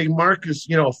I think Mark is,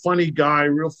 a funny guy,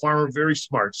 real farmer, very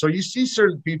smart. So you see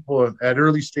certain people at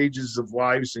early stages of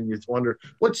lives and you wonder,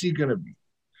 what's he going to be?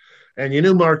 And you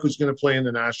knew Mark was going to play in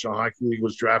the National Hockey League,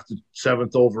 was drafted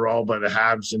 7th overall by the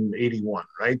Habs in 81,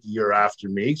 right? The year after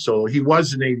me. So he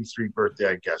was an 83 birthday,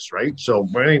 I guess, right? So,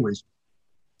 but anyways.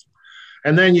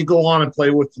 And then you go on and play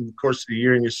with him the course of the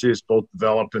year, and you see us both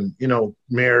develop and,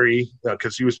 marry,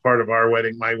 because he was part of our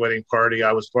wedding, my wedding party.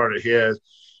 I was part of his.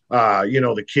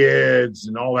 The kids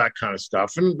and all that kind of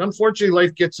stuff. And unfortunately,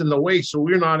 life gets in the way. So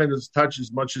we're not in touch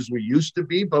as much as we used to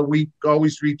be, but we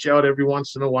always reach out every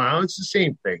once in a while. It's the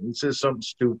same thing. He says something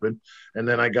stupid, and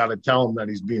then I got to tell him that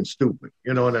he's being stupid.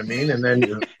 You know what I mean? And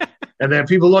then, and then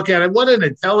people look at it, what an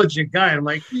intelligent guy. I'm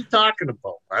like, what are you talking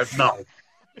about? No,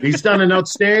 he's done an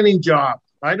outstanding job.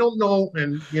 I don't know.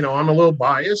 And, I'm a little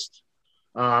biased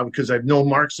because I've known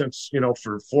Mark since,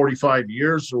 for 45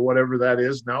 years or whatever that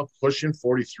is now, pushing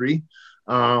 43.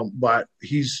 But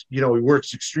he's, he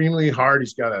works extremely hard.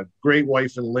 He's got a great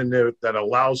wife in Linda that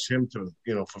allows him to,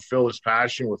 fulfill his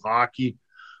passion with hockey,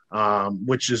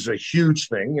 which is a huge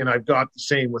thing. And I've got the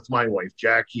same with my wife,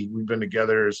 Jackie. We've been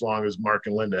together as long as Mark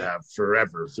and Linda have,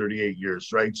 forever, 38 years,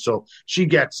 right? So she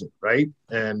gets it, right?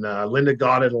 And Linda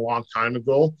got it a long time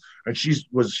ago, and she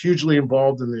was hugely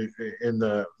involved in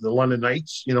the London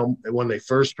Knights, when they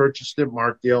first purchased it,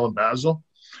 Mark, Dale, and Basil.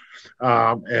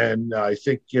 And I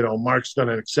think, Mark's done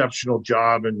an exceptional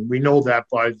job, and we know that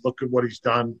by look at what he's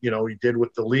done, he did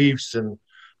with the Leafs and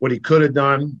what he could have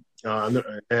done,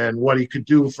 and what he could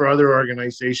do for other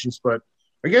organizations. But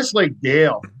I guess like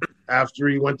Dale, after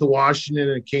he went to Washington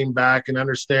and came back and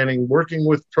understanding working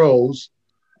with pros,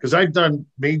 because I've done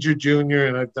major, junior,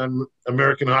 and I've done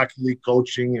American Hockey League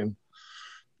coaching, and,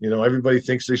 everybody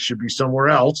thinks they should be somewhere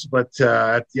else. But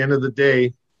at the end of the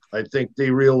day, I think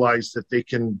they realize that they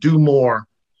can do more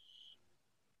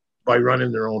by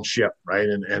running their own ship, right?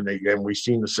 And we've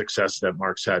seen the success that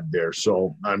Mark's had there.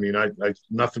 So, I mean, I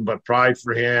nothing but pride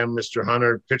for him. Mr.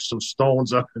 Hunter pitched some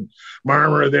stones up in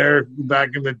Marmora there back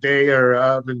in the day, or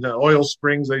in the Oil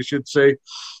Springs, I should say.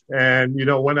 And,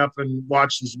 went up and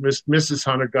watched his Mrs.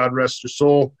 Hunter, God rest her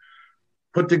soul,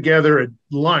 put together a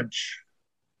lunch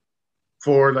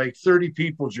for like 30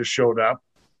 people just showed up.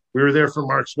 We were there for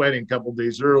Mark's wedding a couple of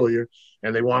days earlier,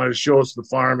 and they wanted to show us the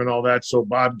farm and all that. So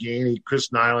Bob Gainey,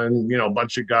 Chris Nyland, a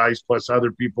bunch of guys plus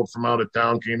other people from out of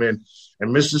town came in.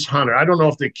 And Mrs. Hunter, I don't know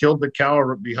if they killed the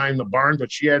cow behind the barn,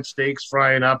 but she had steaks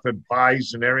frying up and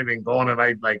pies and everything going. And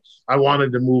I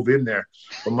wanted to move in there.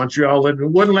 But Montreal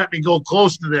wouldn't let me go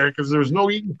close to there because there was no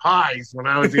eating pies when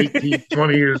I was 18,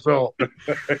 20 years old.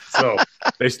 So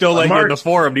they still let you in the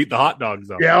forum to eat the hot dogs,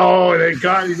 though. Yeah, they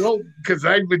got because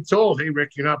I'd been told, hey,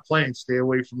 Rick, you're not playing. Stay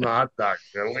away from the hot dogs.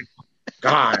 They're like,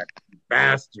 God,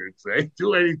 bastards. They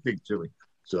do anything to me.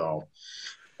 So,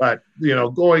 but, being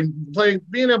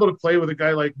able to play with a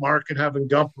guy like Mark and having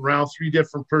Gump around, 3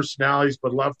 different personalities,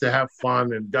 but love to have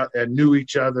fun and knew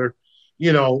each other,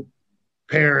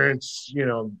 parents,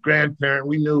 grandparent.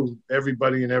 We knew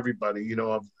everybody in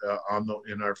our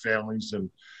families, and,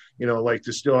 like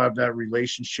to still have that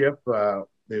relationship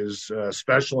is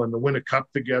special. And to win a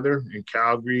cup together in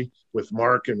Calgary with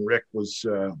Mark and Rick was,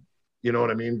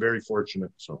 very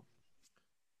fortunate. So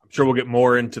I'm sure we'll get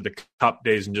more into the cup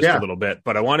days in just a little bit,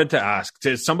 but I wanted to ask,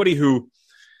 to somebody who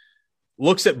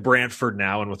looks at Brantford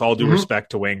now, and with all due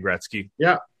respect to Wayne Gretzky,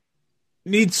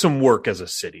 needs some work as a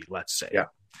city, let's say. Yeah.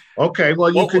 Okay.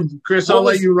 Well, Chris, I'll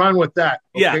let you run with that.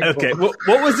 Okay? Yeah. Okay. What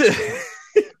was it?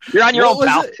 You're on your own,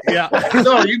 pal. Yeah.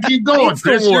 No, you keep going,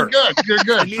 Chris. You're good. You're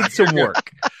good. Need some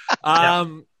work.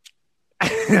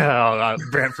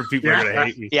 Brantford people are going to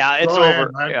hate me. Yeah, it's Go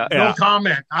over. No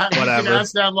comment. Whatever. I can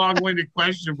ask that long-winded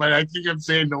question, but I think I'm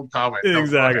saying no comment.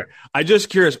 Exactly. I'm just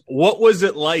curious, what was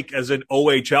it like as an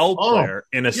OHL player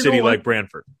in a city like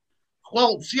Brantford?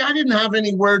 Well, see, I didn't have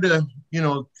anywhere to,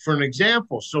 for an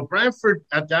example. So Brantford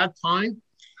at that time,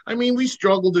 I mean, we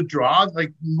struggled to draw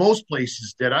like most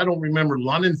places did. I don't remember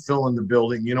London filling the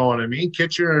building. You know what I mean?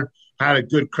 Kitchener had a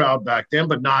good crowd back then,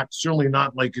 but certainly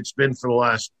not like it's been for the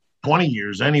last 20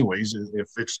 years anyways, if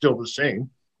it's still the same,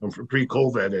 for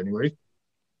pre-COVID anyway.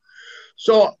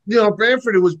 So,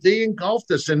 Brantford, they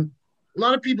engulfed us, and a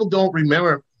lot of people don't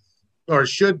remember, or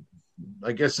should,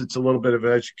 I guess it's a little bit of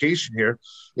an education here,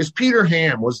 is Peter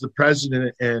Ham was the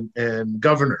president and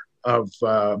governor of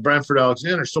Brantford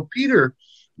Alexander. So Peter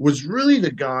was really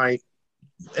the guy,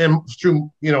 and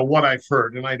through, what I've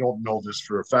heard, and I don't know this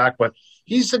for a fact, but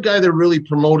he's the guy that really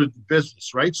promoted the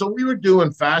business, right? So we were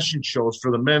doing fashion shows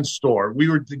for the men's store. We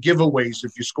were the giveaways.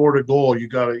 If you scored a goal, you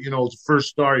got the first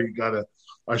star, you got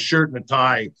a shirt and a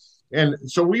tie. And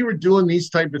so we were doing these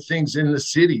type of things in the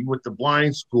city with the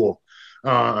blind school,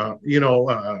 and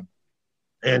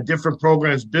different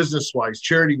programs, business-wise,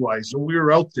 charity-wise. And we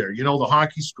were out there, the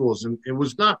hockey schools. And it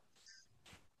was not,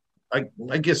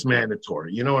 I guess,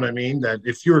 mandatory. You know what I mean? That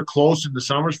if you were close in the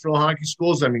summers for the hockey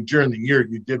schools, I mean, during the year,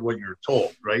 you did what you were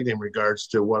told, right, in regards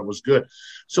to what was good.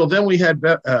 So then we had,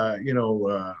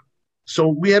 so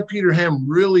we had Peter Ham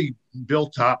really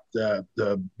built up the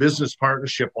business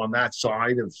partnership on that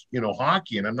side of,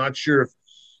 hockey. And I'm not sure if,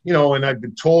 and I've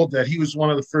been told that he was one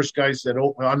of the first guys that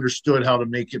understood how to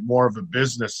make it more of a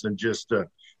business than just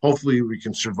hopefully we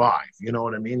can survive. You know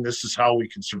what I mean? This is how we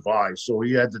can survive. So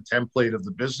he had the template of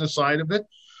the business side of it.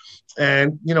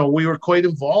 And, we were quite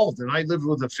involved. And I lived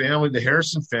with a family, the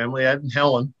Harrison family, Ed and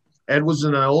Helen. Ed was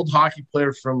an old hockey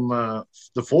player from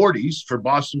the 40s for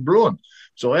Boston Bruin.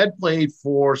 So Ed played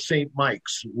for St.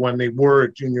 Mike's when they were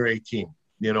a junior A team,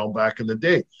 back in the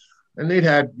day. And they'd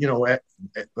had,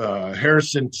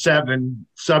 Harrison 7,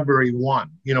 Sudbury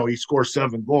 1. He scored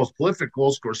 7 goals, prolific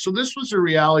goal scorer. So this was a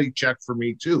reality check for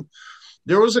me too.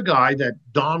 There was a guy that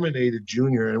dominated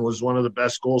junior and was one of the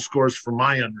best goal scorers from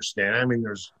my understanding. I mean,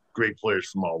 there's great players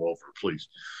from all over, please.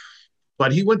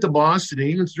 But he went to Boston, and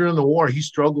even during the war, he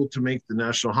struggled to make the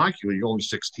National Hockey League. Only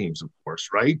 6 teams, of course,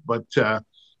 right? But,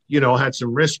 had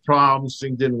some wrist problems.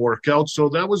 Things didn't work out. So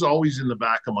that was always in the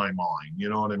back of my mind. You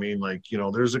know what I mean? Like,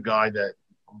 there's a guy that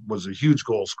was a huge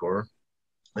goal scorer,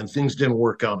 and things didn't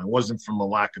work out. It wasn't from a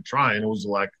lack of trying. It was a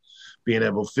lack of being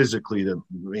able physically to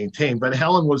maintain. But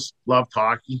Helen loved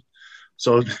hockey.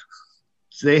 So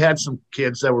they had some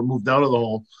kids that were moved out of the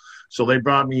home. So they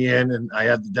brought me in, and I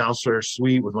had the downstairs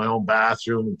suite with my own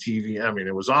bathroom and TV. I mean,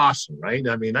 it was awesome, right?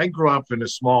 I mean, I grew up in a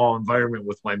small environment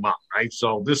with my mom, right?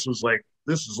 So this is like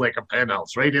a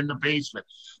penthouse right in the basement.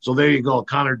 So there you go, a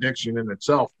contradiction in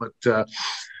itself. But I'd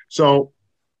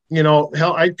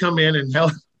come in, and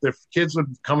the kids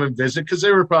would come and visit because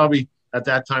they were probably at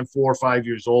that time 4 or 5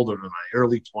 years older than I,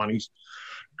 early 20s,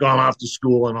 gone off to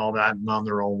school and all that and on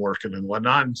their own working and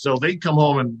whatnot. And so they'd come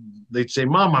home and they'd say,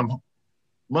 Mom,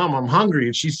 I'm hungry.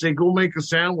 And she'd say, go make a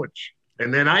sandwich.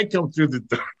 And then I'd come through the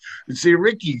door and say,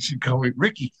 Ricky, she'd call me,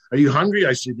 Ricky, are you hungry?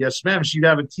 I said, yes, ma'am. She'd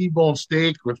have a T-bone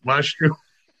steak with mushroom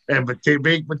and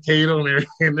baked potato,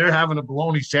 and they're having a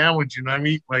bologna sandwich, and I'm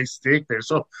eating my steak there.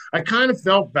 So I kind of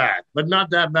felt bad, but not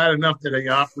that bad enough that I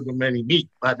offered them any meat.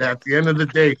 But at the end of the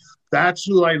day, that's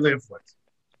who I live with.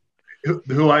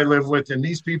 And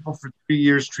these people for 3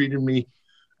 years treated me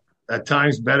at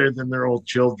times better than their old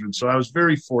children. So I was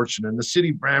very fortunate. And the city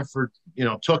of Brantford,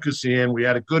 took us in. We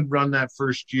had a good run that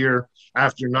first year.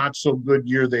 After not so good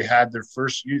year, they had their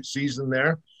first season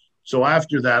there. So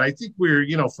after that, I think we're,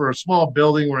 for a small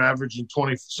building, we're averaging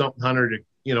 20-something hundred,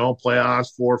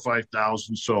 playoffs, 4,000 or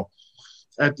 5,000. So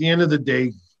at the end of the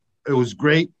day, it was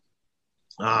great.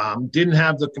 Didn't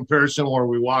have the comparison where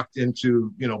we walked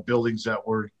into, buildings that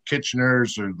were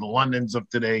Kitchener's or the Londons of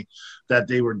today, that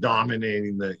they were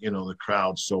dominating the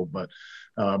crowd. So, but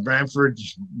Brantford,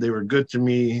 they were good to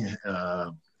me.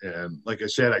 And like I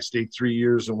said, I stayed 3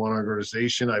 years in one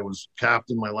organization. I was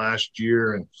captain my last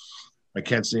year, and I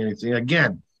can't say anything.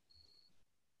 Again,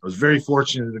 I was very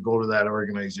fortunate to go to that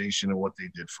organization and what they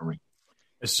did for me.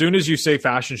 As soon as you say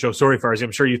fashion show, sorry, Farzi,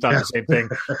 I'm sure you thought the same thing.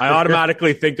 I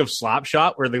automatically think of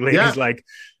Slapshot, where the lady's like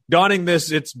donning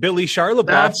this. It's Billy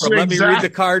Charleboff from Let Me Read the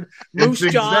Card. Moose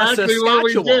Jaw,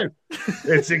 Saskatchewan.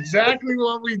 It's exactly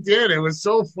what we did. It was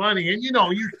so funny. And,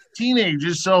 you're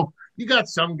teenagers, so you got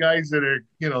some guys that are,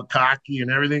 cocky and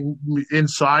everything.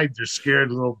 Inside, they're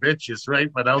scared little bitches,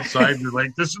 right? But outside, they're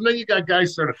like this. And then you got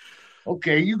guys sort of,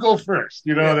 okay, you go first.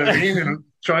 You know what I mean? And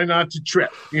try not to trip.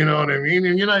 You know what I mean?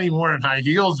 And you're not even wearing high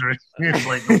heels or anything. It's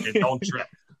like, okay, don't trip.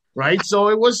 Right? So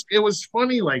it was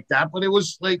funny like that. But it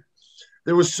was like,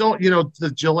 there was so,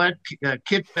 the Gillette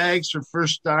kit bags for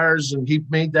First Stars, and he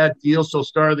made that deal. So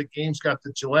Star of the Games got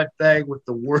the Gillette bag with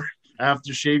the worst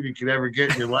aftershave you could ever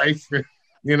get in your life.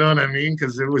 You know what I mean?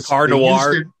 Because it was Car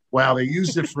Noir. Wow, they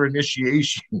used it for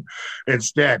initiation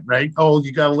instead, right? Oh,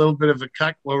 you got a little bit of a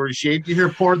cut where we shaved you here,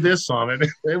 pour this on it.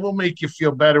 It will make you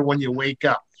feel better when you wake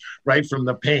up, right, from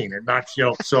the pain. It knocks you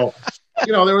out. So,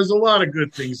 there was a lot of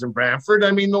good things in Brantford.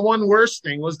 I mean, the one worst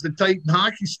thing was the Titan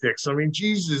hockey sticks. I mean,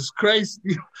 Jesus Christ,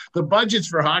 the budgets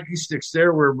for hockey sticks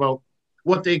there were about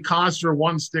what they cost for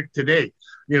one stick today.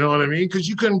 You know what I mean? Because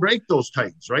you couldn't break those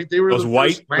Titans, right? They were those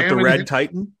white with the red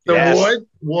Titan, the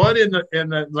wood and the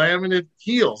laminate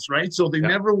heels, right? So they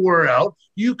never wore out.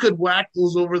 You could whack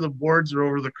those over the boards or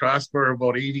over the crossbar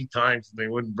about 80 times and they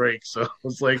wouldn't break. So it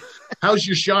was like, "How's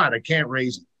your shot?" I can't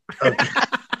raise it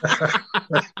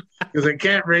because I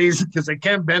can't raise it because I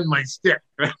can't bend my stick.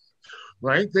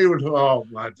 Right? They would,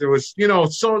 there was,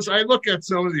 so I look at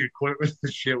some of the equipment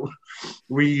and shit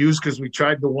we used because we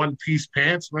tried the one-piece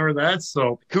pants. Remember that?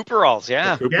 So Cooperalls,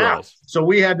 yeah. So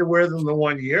we had to wear them the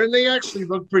 1 year, and they actually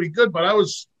looked pretty good, but I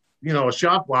was, a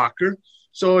shop walker.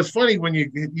 So it's funny when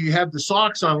you have the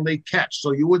socks on, they catch,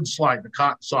 so you wouldn't slide, the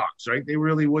cotton socks, right? They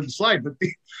really wouldn't slide, but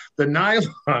the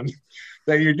nylon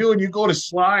that you're doing, you go to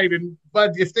slide,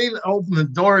 but if they open the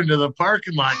door into the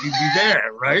parking lot, you'd be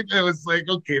there, right? It was like,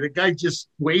 okay, the guy just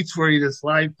waits for you to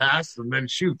slide past and then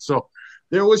shoot. So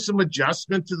there was some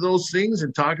adjustment to those things,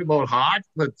 and talk about hot,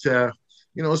 but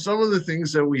some of the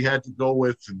things that we had to go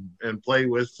with and play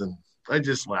with, and I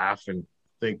just laugh and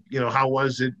think, how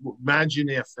was it? Imagine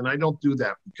if, and I don't do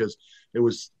that because it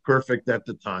was perfect at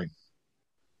the time.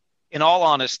 In all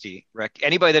honesty, Rick,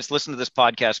 anybody that's listened to this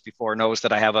podcast before knows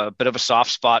that I have a bit of a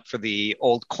soft spot for the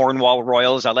old Cornwall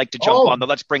Royals. I like to jump on the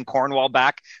let's bring Cornwall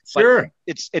back. Sure.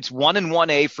 But it's 1 and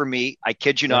 1A for me. I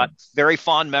kid you not. Very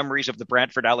fond memories of the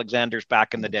Brantford Alexanders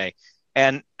back in the day.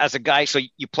 And as a guy, so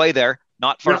you play there,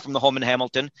 not far from the home in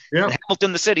Hamilton. Yeah. And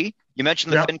Hamilton, the city, you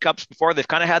mentioned the Finn Cups before. They've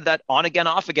kind of had that on again,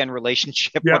 off again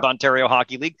relationship with Ontario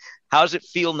Hockey League. How does it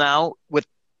feel now with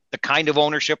the kind of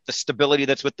ownership, the stability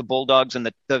that's with the Bulldogs, and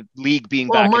the league being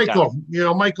back? Michael,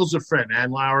 Michael's a friend.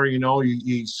 Andlauer,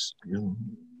 he's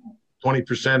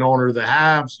 20% owner of the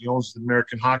Habs. He owns the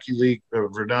American Hockey League,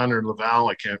 Verdun or Laval.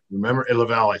 I can't remember.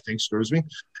 Laval, I think, screws me.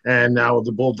 And now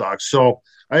the Bulldogs. So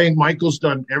I think Michael's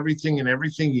done everything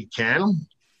he can.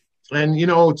 And,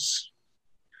 it's,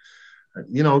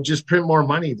 just print more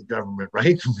money, the government,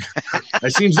 right?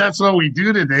 It seems that's what we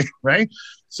do today, right?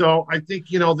 So I think,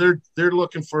 they're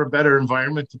looking for a better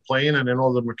environment to play in. And I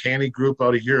know the McCanny group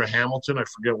out of here at Hamilton, I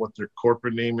forget what their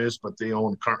corporate name is, but they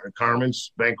own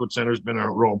Carmen's Banquet Center, has been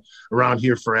around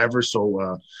here forever.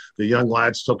 So the young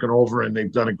lads took it over and they've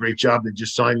done a great job. They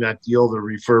just signed that deal. They're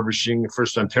refurbishing the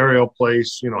First Ontario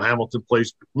place, Hamilton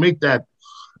place, make that.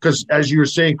 Because as you were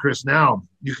saying, Chris, now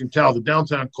you can tell the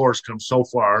downtown core's come so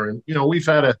far. And,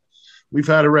 we've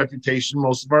had a reputation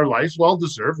most of our lives,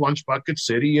 well-deserved, Lunch Bucket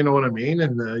City, you know what I mean?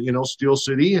 And, Steel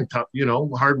City and,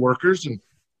 hard workers and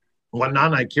whatnot.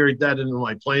 And I carried that into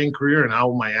my playing career and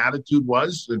how my attitude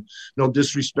was. And no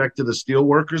disrespect to the steel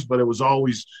workers, but it was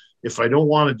always, if I don't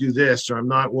want to do this or I'm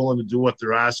not willing to do what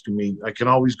they're asking me, I can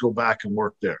always go back and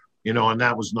work there. And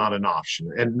that was not an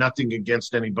option, and nothing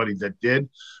against anybody that did,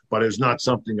 but it was not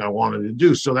something I wanted to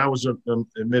do. So that was a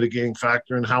mitigating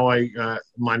factor in how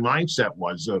my mindset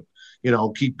was,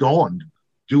 keep going,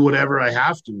 do whatever I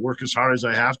have to, work as hard as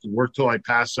I have to, work till I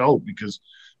pass out, because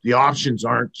the options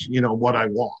aren't, what I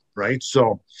want. Right.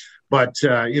 So, but,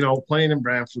 playing in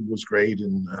Brantford was great.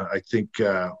 And I think,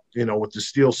 with the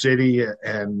Steel City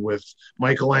and with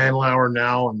Michael Andlauer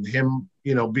now and him,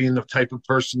 being the type of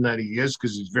person that he is,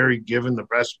 because he's very given the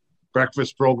best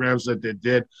breakfast programs that they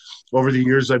did. Over the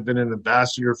years, I've been an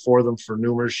ambassador for them for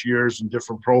numerous years in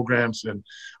different programs. And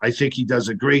I think he does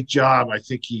a great job. I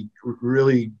think he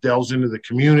really delves into the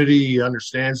community. He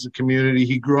understands the community.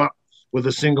 He grew up with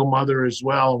a single mother as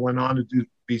well and went on to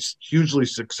be hugely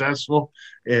successful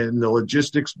in the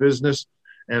logistics business.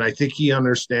 And I think he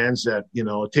understands that,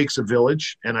 it takes a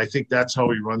village. And I think that's how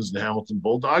he runs the Hamilton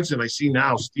Bulldogs. And I see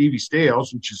now Stevie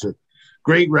Stayhouse, which is a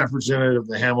great representative of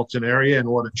the Hamilton area and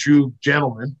what a true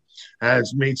gentleman,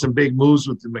 has made some big moves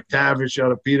with the McTavish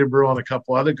out of Peterborough and a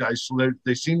couple other guys. So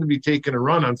they seem to be taking a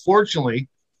run. Unfortunately,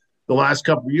 the last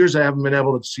couple of years, I haven't been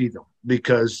able to see them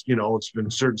because, it's been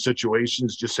certain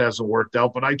situations, just hasn't worked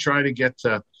out. But I try to get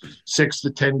to 6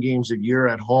 to 10 games a year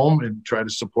at home and try to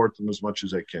support them as much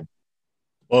as I can.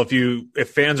 Well, if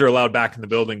fans are allowed back in the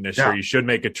building this year, you should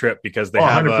make a trip because they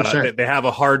have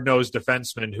a hard-nosed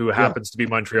defenseman who happens to be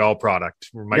Montreal product.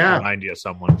 We might remind you of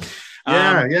someone.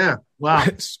 Wow.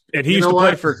 And he used to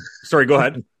play for – sorry, go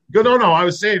ahead. No, I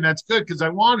was saying that's good because I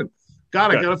want to.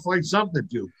 God, I got to find something to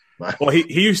do. Well,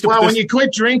 he used to. Well, when you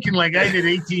quit drinking like I did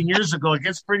 18 years ago, it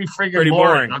gets pretty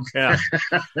boring. Yeah.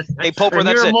 Hey, Poper,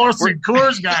 that's you're it. You're a Molson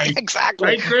Coors guy. Exactly.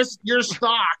 Right, Chris? You're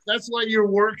stock. That's why you're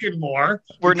working more.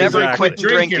 We're never quit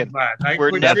drinking.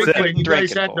 We're never quit drinking. You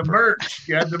guys had the merch.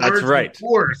 You had the merch. That's right.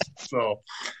 Course, so.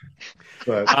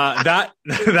 But.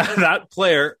 That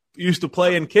player used to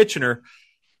play in Kitchener.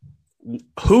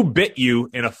 Who bit you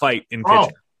in a fight in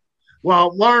Kitchener?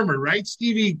 Well, Larmer, right?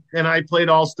 Stevie and I played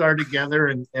All-Star together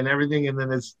and everything. And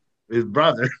then his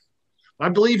brother, I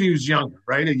believe he was younger,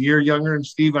 right? A year younger than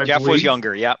Steve, Jeff was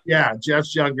younger, yeah. Yeah,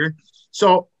 Jeff's younger.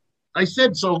 So I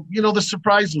said, the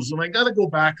surprise was, and I got to go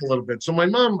back a little bit. So my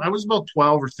mom, I was about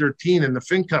 12 or 13 and the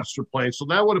Finn Cups were playing. So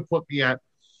that would have put me at,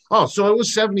 so it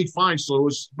was 75. So it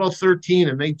was about 13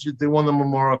 and they won the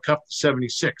Memorial Cup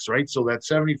 76, right? So that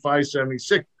 75,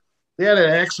 76, they had an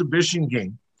exhibition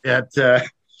game at,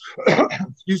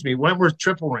 Wentworth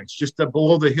Triple Rinks, just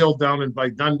below the hill down by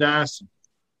Dundas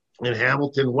and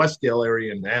Hamilton, Westdale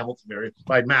area and the Hamilton area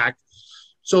by Mac.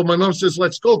 So my mom says,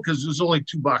 let's go because there's only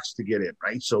 $2 to get in,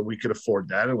 right? So we could afford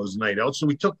that. It was a night out. So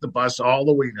we took the bus all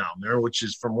the way down there, which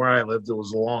is from where I lived. It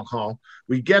was a long haul.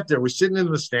 We get there. We're sitting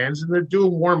in the stands and they're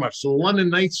doing warm-ups. So the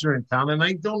London Knights are in town. And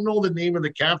I don't know the name of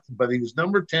the captain, but he was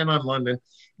number 10 on London.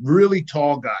 Really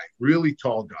tall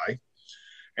guy.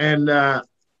 And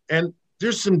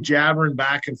there's some jabbering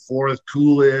back and forth,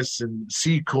 Coolis and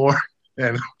Secor.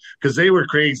 And because they were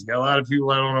crazy. A lot of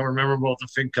people I don't know remember about the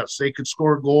Fin Cups. They could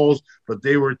score goals, but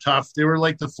they were tough. They were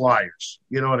like the Flyers.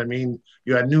 You know what I mean?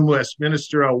 You had New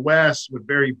Westminster out west with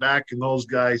Barry Beck and those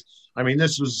guys. I mean,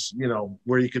 this was,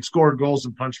 where you could score goals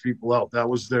and punch people out. That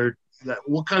was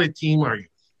what kind of team are you?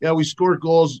 Yeah, we scored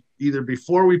goals either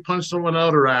before we punched someone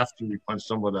out or after we punched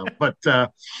someone out. But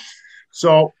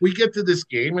so we get to this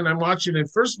game, and I'm watching it.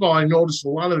 First of all, I noticed a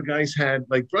lot of the guys had,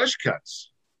 like, brush cuts.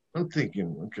 I'm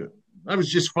thinking, okay. I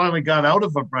was just finally got out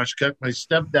of a brush cut. My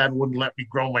stepdad wouldn't let me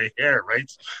grow my hair, right?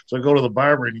 So I go to the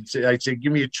barber, and I'd say,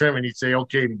 give me a trim. And he'd say,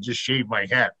 okay, and he'd just shave my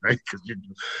head, right?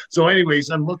 So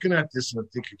anyways, I'm looking at this, and I'm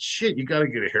thinking, shit, you got to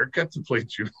get a haircut to play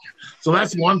junior. So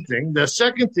that's one thing. The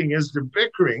second thing is they're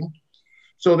bickering.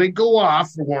 So they go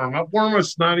off for warm-up.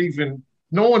 Warm-up's not even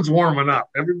 – no one's warming up.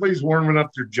 Everybody's warming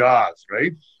up their jaws,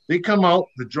 right? They come out,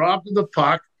 the drop of the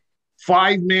puck,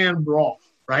 5-man brawl.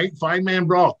 Right? 5-man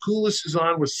brawl. Coolis is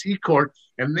on with Seacourt,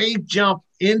 and they jump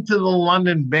into the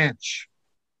London bench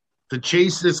to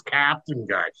chase this captain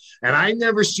guy. And I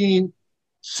never seen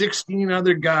 16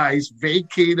 other guys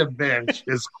vacate a bench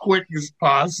as quick as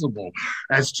possible.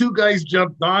 As 2 guys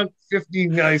jumped on,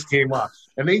 15 guys came off.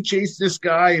 And they chased this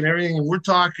guy and everything. And we're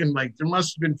talking like there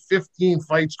must have been 15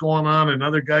 fights going on.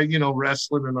 Another guy,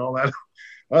 wrestling and all that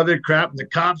other crap. And the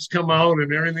cops come out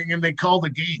and everything, and they call the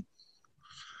game.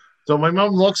 So my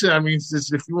mom looks at me and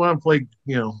says, if you want to play,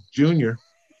 junior,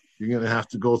 you're going to have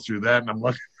to go through that. And I'm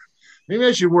like, maybe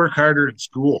I should work harder at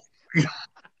school.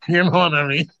 You know what I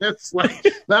mean? That's like,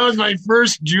 that was my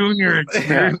first junior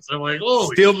experience. I'm like,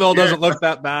 oh, Steel Mill doesn't look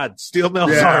that bad. Steel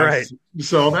Mill's all right.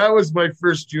 So that was my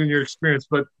first junior experience.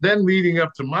 But then leading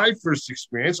up to my first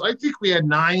experience, I think we had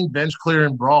 9 bench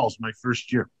clearing brawls my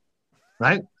first year.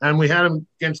 Right. And we had them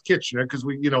against Kitchener because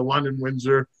we, London,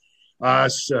 Windsor,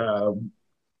 us,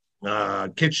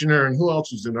 Kitchener, and who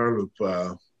else was in our loop?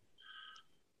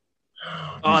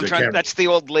 That's the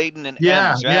old Layden and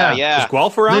Ems. Yeah. Was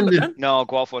Guelph around then? No,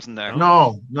 Guelph wasn't there.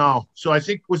 No. So I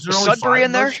think was there only Sudbury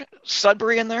in there?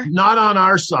 Sudbury in there? Not on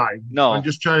our side. No. I'm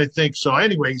just trying to think. So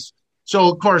anyways,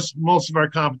 of course most of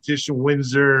our competition,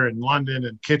 Windsor and London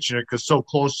and Kitchener, because so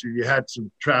close to you had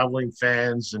some traveling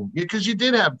fans, and because you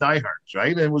did have diehards,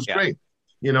 right? And it was great.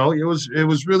 It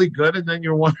was really good. And then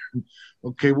you're wondering,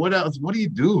 okay, what else? What do you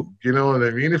do? You know what I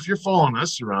mean? If you're following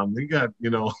us around, we got,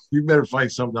 you better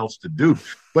find something else to do.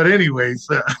 But anyways,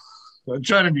 I'm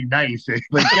trying to be nice.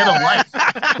 Like, get a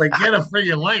life. Like, get a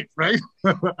friggin' life, right?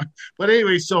 But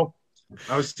anyway, so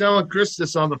I was telling Chris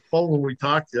this on the phone when we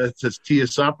talked to tee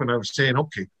us up, and I was saying,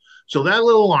 okay, so that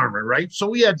little armor, right? So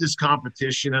we had this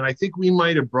competition, and I think we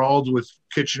might have brawled with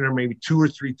Kitchener maybe 2 or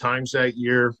 3 times that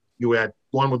year. You had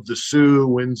one with the Sioux,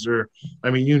 Windsor, I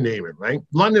mean, you name it, right?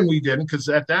 London we didn't, because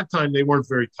at that time they weren't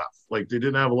very tough. Like, they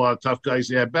didn't have a lot of tough guys.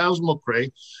 They had Basil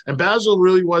McRae, and Basil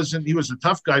really wasn't – he was a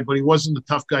tough guy, but he wasn't the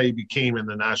tough guy he became in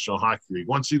the National Hockey League.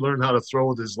 Once he learned how to throw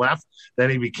with his left,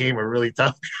 then he became a really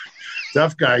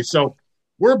tough guy. So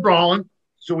we're brawling.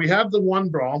 So we have the one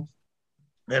brawl,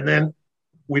 and then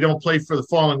we don't play for the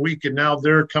following week, and now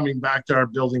they're coming back to our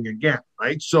building again,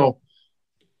 right? So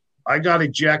I got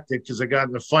ejected because I got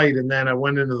in a fight, and then I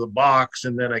went into the box,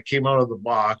 and then I came out of the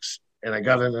box, and I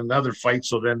got in another fight,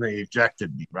 so then they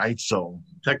ejected me, right? So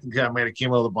technically I might have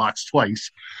came out of the box twice.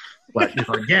 But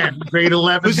again, grade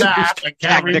 11 that. I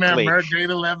can't remember. Grade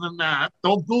 11 that.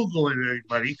 Don't Google it,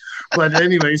 anybody. But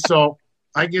anyway, so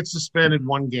I get suspended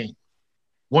 1 game.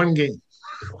 1 game.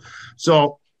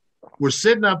 So we're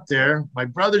sitting up there. My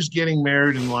brother's getting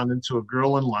married in London to a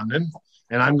girl in London,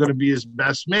 and I'm going to be his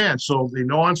best man. So they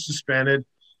know I'm suspended.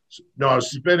 No, I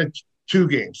was suspended 2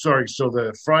 games. Sorry. So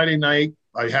the Friday night,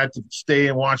 I had to stay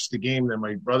and watch the game. Then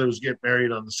my brother was getting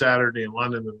married on the Saturday in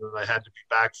London, and then I had to be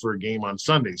back for a game on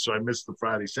Sunday. So I missed the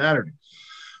Friday, Saturday.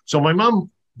 So my mom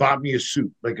bought me a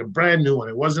suit, like a brand new one.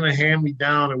 It wasn't a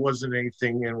hand-me-down. It wasn't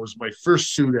anything. And it was my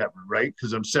first suit ever, right?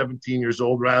 Because I'm 17 years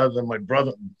old rather than my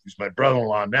brother, who's my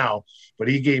brother-in-law now. But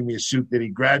he gave me a suit that he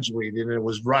graduated, and it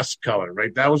was rust color,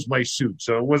 right? That was my suit.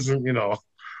 So it wasn't,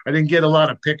 I didn't get a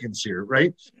lot of pickings here,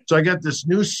 right? So I got this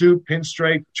new suit,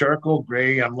 pinstripe, charcoal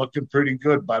gray. I'm looking pretty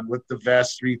good, bud, with the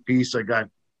vest 3-piece. I got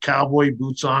cowboy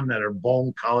boots on that are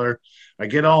bone color. I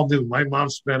get all new. My mom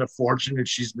spent a fortune, and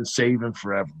she's been saving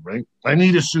forever, right? I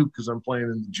need a suit because I'm playing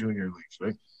in the junior leagues,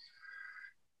 right?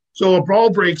 So a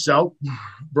brawl breaks out.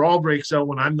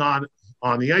 When I'm not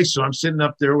on the ice. So I'm sitting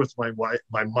up there with my wife,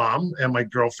 my mom, and my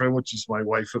girlfriend, which is my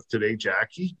wife of today,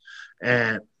 Jackie,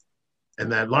 and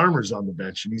that Larmer's on the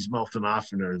bench, and he's melting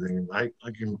off and everything. And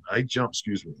I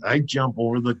jump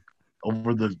over the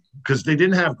because they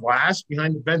didn't have glass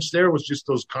behind the bench there. It was just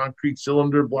those concrete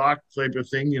cylinder block type of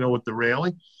thing, with the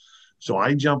railing. So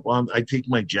I take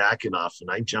my jacket off and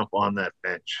I jump on that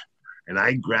bench and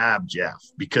I grab Jeff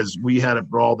because we had a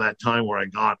brawl that time where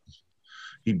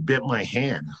he bit my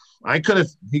hand.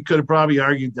 He could have probably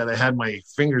argued that I had my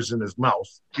fingers in his mouth,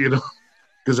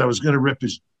 because I was going to rip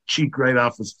his cheek right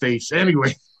off his face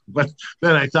anyway. But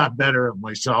then I thought better of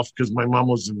myself because my mom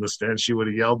was in the stand. She would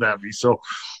have yelled at me. So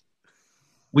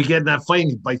we get in that fight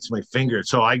and he bites my finger.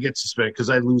 So I get suspended because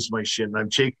I lose my shit and I'm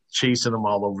chasing him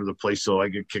all over the place. So I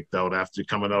get kicked out after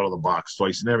coming out of the box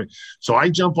twice and everything. So I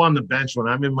jump on the bench when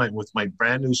I'm with my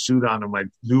brand new suit on and my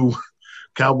new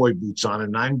cowboy boots on,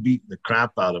 and I'm beating the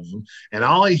crap out of him. And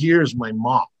all I hear is my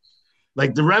mom.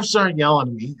 Like, the refs aren't yelling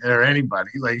at me or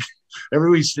anybody. Like,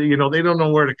 everybody's, they don't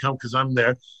know where to come because I'm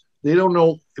there. They don't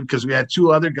know because we had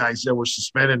two other guys that were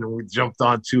suspended, and we jumped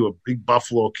onto a big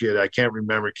Buffalo kid. I can't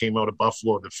remember. Came out of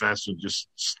Buffalo defense and just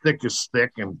thick as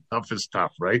thick and tough as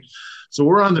tough, right? So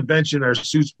we're on the bench in our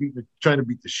suits trying to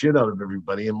beat the shit out of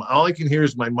everybody. And all I can hear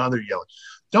is my mother yelling,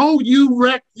 "Don't you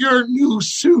wreck your new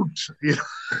suit."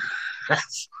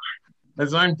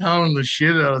 As I'm pounding the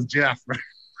shit out of Jeff. Right?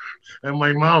 And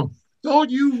my mom, "Don't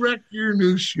you wreck your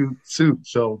new suit."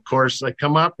 So, of course, I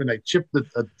come up and I chipped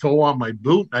a toe on my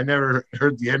boot. I never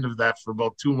heard the end of that for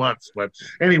about 2 months. But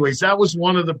anyways, that was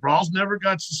one of the brawls. Never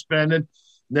got suspended.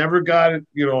 Never got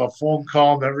a phone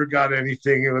call. Never got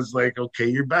anything. It was like, okay,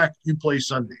 you're back. You play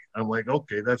Sunday. I'm like,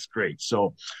 okay, that's great.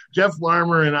 So Jeff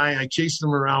Larmer and I chased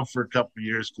him around for a couple of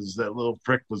years because that little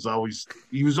prick was always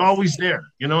there.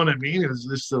 You know what I mean? It was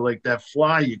just like that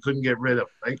fly you couldn't get rid of,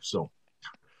 right? So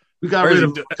we got rid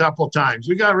of him a couple of times.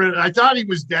 I thought he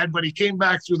was dead, but he came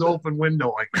back through the open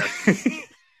window, I guess.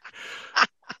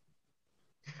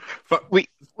 But we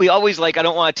always I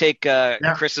don't want to take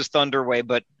Chris's thunder away,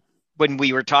 but when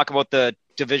we were talking about the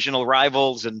divisional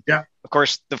rivals and of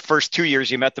course the first 2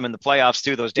 years you met them in the playoffs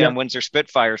too, those damn Windsor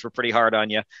Spitfires were pretty hard on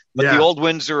you. But the old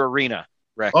Windsor Arena,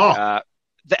 Rick.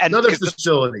 Another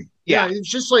facility. It's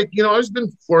just like, I've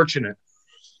been fortunate.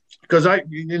 Because at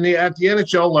the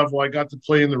NHL level, I got to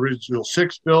play in the original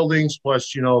 6 buildings,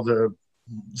 plus, the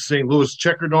St. Louis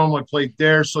Checkerdome, I played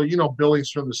there. So, buildings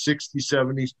from the 60s,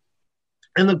 70s.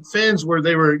 And the fans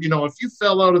they were, if you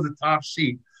fell out of the top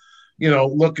seat,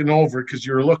 looking over because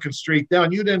you were looking straight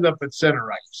down, you'd end up at center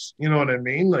ice. You know what I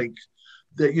mean? Like,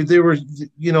 they were,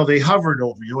 they hovered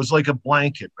over you. It was like a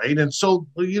blanket, right? And so,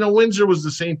 Windsor was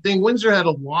the same thing. Windsor had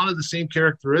a lot of the same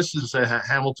characteristics that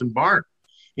Hamilton Barn,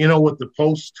 with the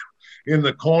post in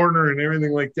the corner and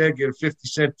everything like that, get a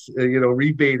 50-cent,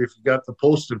 rebate if you got the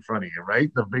post in front of you,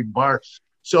 right? The big bar.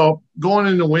 So going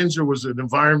into Windsor was an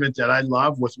environment that I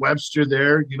love with Webster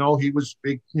there. He was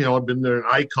big, I've been there, an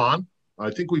icon. I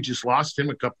think we just lost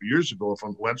him a couple of years ago, if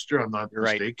I'm Webster, I'm not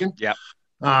mistaken. Yeah.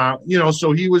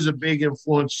 So he was a big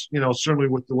influence, certainly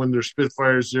with the Windsor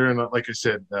Spitfires there. And like I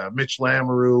said, Mitch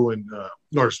Lamoureux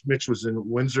Mitch was in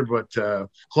Windsor, but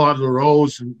Claude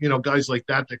LaRose and, guys like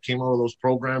that came out of those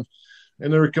programs.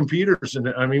 And they were competitors. And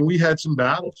I mean, we had some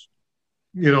battles,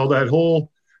 the whole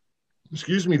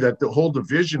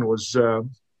division was,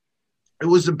 it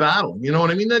was a battle,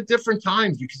 what I mean? At different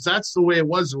times, because that's the way it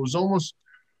was. It was almost,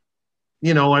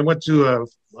 I went to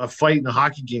a fight and a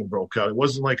hockey game broke out. It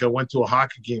wasn't like I went to a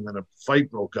hockey game and a fight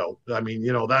broke out. I mean,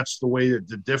 that's the way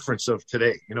the difference of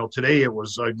today. Today it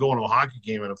was like going to a hockey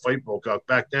game and a fight broke out.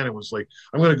 Back then it was like,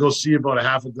 I'm going to go see about a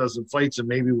half a dozen fights and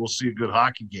maybe we'll see a good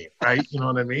hockey game, right? You know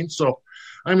what I mean? So,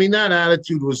 I mean, that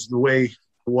attitude was the way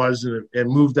it was, and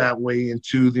moved that way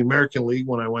into the American League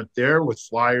when I went there with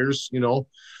Flyers.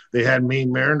 They had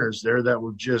Maine Mariners there that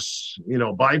were just,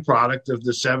 byproduct of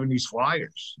the 70s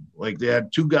Flyers. Like, they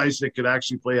had 2 guys that could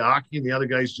actually play hockey and the other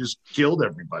guys just killed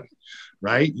everybody,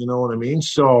 right? You know what I mean?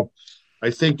 So I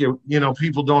think,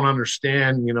 people don't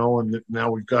understand, and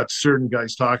now we've got certain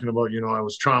guys talking about, I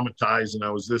was traumatized and I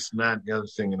was this and that and the other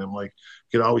thing. And I'm like,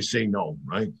 you could always say no,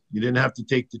 right? You didn't have to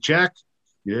take the check.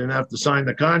 You didn't have to sign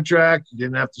the contract. You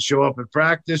didn't have to show up at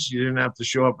practice. You didn't have to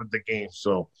show up at the game.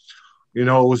 So, it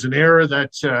was an era that,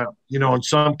 in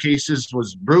some cases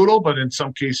was brutal, but in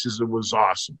some cases it was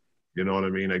awesome. You know what I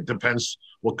mean? It depends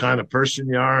what kind of person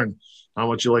you are and how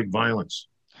much you like violence.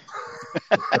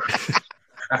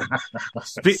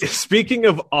 Speaking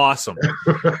of awesome,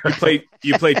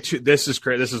 you played 2. This is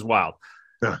great. This is wild.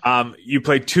 You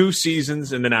played 2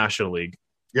 seasons in the National League.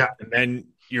 Yeah. And then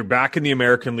you're back in the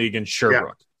American League in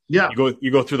Sherbrooke. Yeah.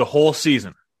 You go through the whole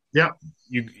season. Yeah.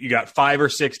 You got 5 or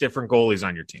 6 different goalies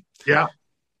on your team. Yeah.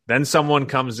 Then someone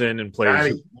comes in and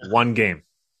plays one game.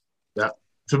 Yeah.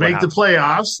 To make the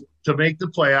playoffs,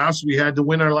 we had to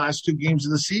win our last 2 games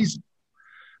of the season.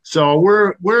 So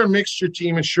we're a mixture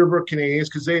team in Sherbrooke Canadians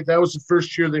because that was the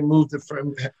first year they moved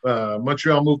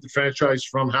Montreal moved the franchise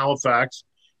from Halifax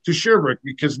to Sherbrooke,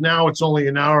 because now it's only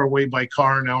an hour away by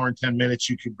car, an hour and 10 minutes.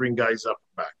 You could bring guys up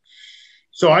and back.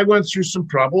 So I went through some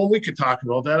trouble, and we could talk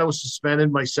about that. I was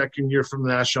suspended my second year from the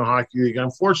National Hockey League,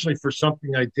 unfortunately for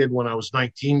something I did when I was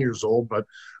 19 years old. But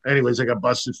anyways, I got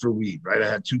busted for weed, right? I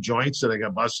had 2 joints that I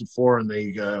got busted for, and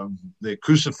they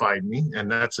crucified me,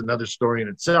 and that's another story in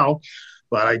itself.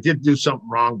 But I did do something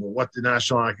wrong. But what the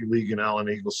National Hockey League and Alan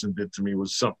Eagleson did to me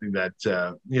was something that,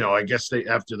 I guess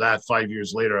after that, 5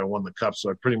 years later, I won the cup.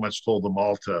 So I pretty much told them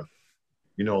all to,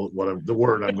 the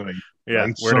word I'm going to use. Yeah,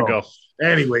 right? where to go.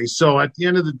 Anyway, so at the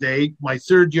end of the day, my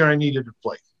third year, I needed to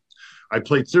play. I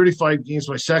played 35 games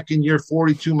my second year,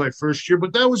 42 my first year,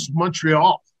 but that was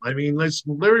Montreal. I mean,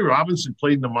 Larry Robinson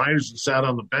played in the minors and sat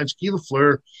on the bench. Guy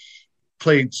Lafleur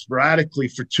played sporadically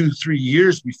for 2-3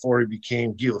 years before he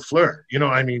became Guy Lafleur.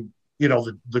 The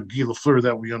Guy Lafleur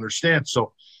that we understand.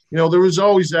 So, there was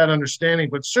always that understanding.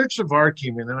 But Serge Savard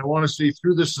came in, and I want to say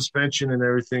through the suspension and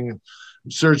everything, and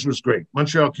Serge was great.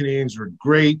 Montreal Canadiens were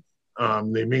great.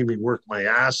 They made me work my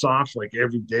ass off. Like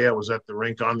every day I was at the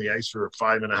rink on the ice for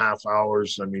 5.5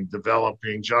 hours. I mean,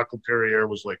 developing. Jacques Laperriere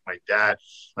was like my dad.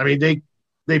 I mean,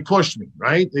 they pushed me,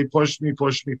 right? They pushed me,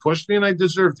 and I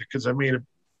deserved it because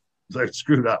I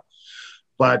screwed up.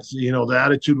 But, the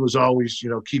attitude was always,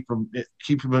 keep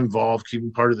them involved, keep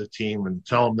them part of the team, and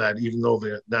tell them that even though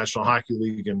the National Hockey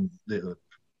League and the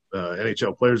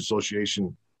NHL Players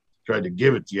Association tried to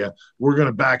give it to you, we're going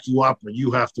to back you up, and you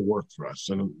have to work for us.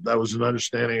 And that was an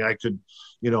understanding I could,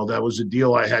 that was a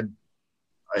deal I had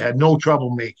no trouble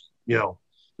making,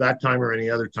 that time or any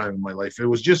other time in my life. If it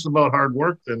was just about hard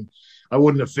work, then I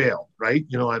wouldn't have failed, right?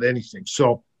 At anything.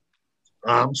 So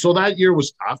that year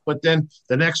was tough, but then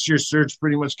the next year, Serge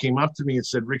pretty much came up to me and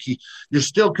said, Ricky, you're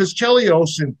still, because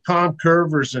Chelios and Tom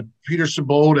Curvers and Peter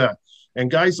Sabota and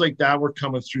guys like that were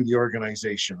coming through the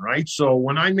organization, right? So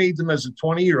when I made them as a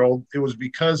 20-year-old, it was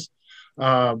because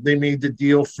they made the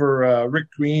deal for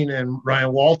Rick Green and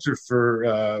Ryan Walter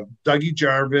for Dougie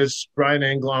Jarvis, Brian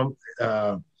Englund,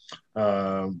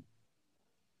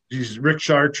 Rick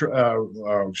Chartre,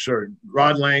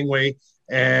 Rod Langway,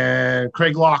 and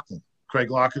Craig Laughlin. Craig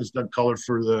Laughlin's done color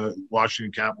for the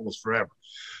Washington Capitals forever.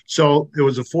 So it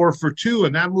was a 4-for-2,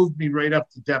 and that moved me right up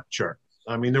the depth chart.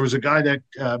 I mean, there was a guy that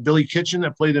Billy Kitchen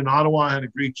that played in Ottawa, had a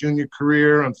great junior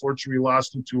career. Unfortunately, we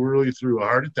lost him too early through a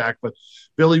heart attack. But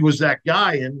Billy was that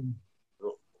guy, and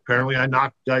apparently I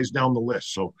knocked guys down the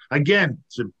list. So, again,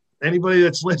 to anybody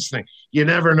that's listening, you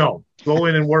never know. Go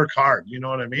in and work hard, you know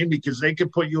what I mean? Because they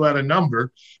could put you at a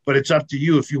number, but it's up to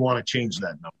you if you want to change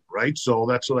that number, right? So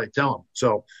that's what I tell them.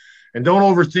 So, and don't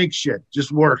overthink shit.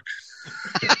 Just work.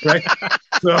 Right?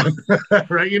 So,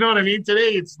 right? You know what I mean?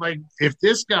 Today, it's like if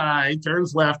this guy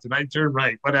turns left and I turn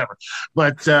right, whatever.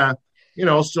 But, so,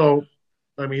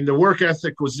 I mean, the work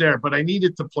ethic was there, but I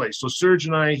needed to play. So Serge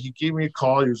and he gave me a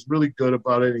call. He was really good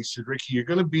about it. He said, Ricky, you're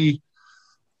going to be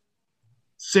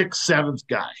 6th, 7th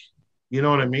guy. You know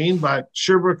what I mean? But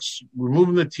we're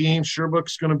moving the team.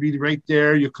 Sherbrooke's going to be right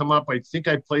there. You come up. I think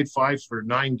I played 5 for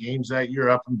 9 games that year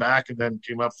up and back, and then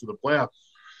came up for the playoff.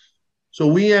 So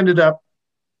we ended up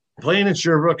playing in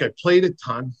Sherbrooke. I played a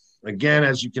ton. Again,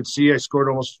 as you can see, I scored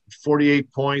almost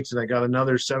 48 points, and I got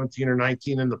another 17 or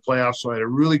 19 in the playoffs. So I had a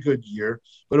really good year.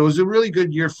 But it was a really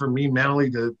good year for me mentally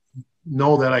to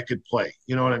know that I could play.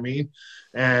 You know what I mean?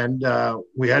 And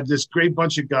we had this great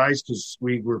bunch of guys because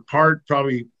we were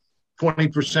probably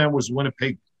 20% was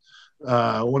Winnipeg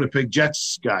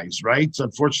Jets guys, right? So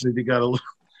unfortunately,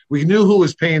 we knew who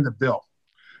was paying the bill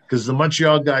because the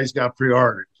Montreal guys got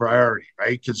priority,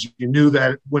 right? Because you knew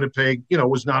that Winnipeg,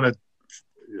 was not a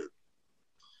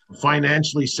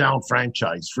financially sound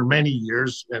franchise for many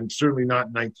years, and certainly not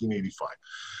in 1985.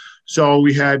 So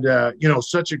we had,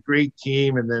 such a great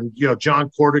team. And then, John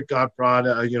Cordick got brought,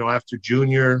 after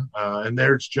junior. And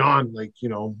there's John,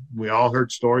 we all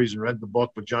heard stories and read the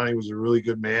book, but Johnny was a really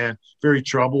good man, very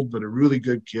troubled, but a really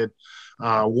good kid.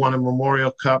 Won a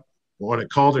Memorial Cup, won a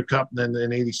Calder Cup, and then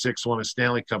in 86 won a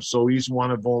Stanley Cup. So he's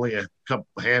one of only a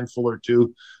handful or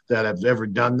two that have ever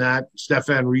done that.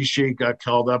 Stefan Richer got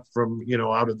called up from,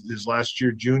 out of his last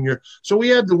year junior. So we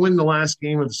had to win the last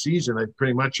game of the season,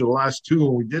 pretty much the last 2,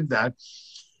 and we did that.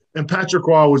 And Patrick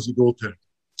Roy was the goaltender.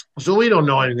 So we don't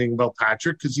know anything about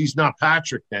Patrick because he's not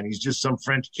Patrick then. He's just some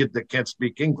French kid that can't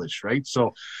speak English, right?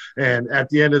 So, and at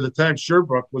the end of the time,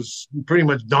 Sherbrooke was pretty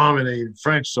much dominated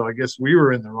French. So I guess we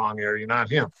were in the wrong area,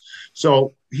 not him.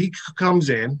 So he comes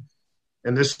in,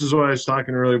 and this is what I was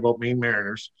talking earlier about Maine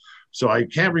Mariners. So I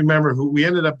can't remember who we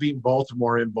ended up beating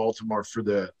Baltimore in Baltimore for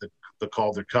the the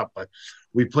Calder Cup, but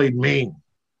we played Maine,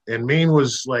 and Maine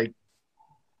was like,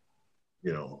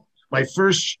 my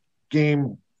first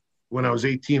game when I was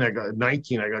 18, I got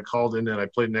 19, I got called in and I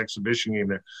played an exhibition game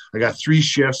there. I got 3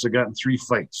 shifts. I got in 3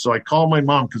 fights. So I called my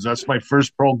mom because that's my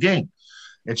first pro game.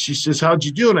 And she says, how'd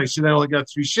you do? And I said, I only got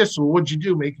 3 shifts. Well, what'd you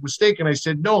do? Make a mistake? And I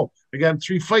said, no, I got in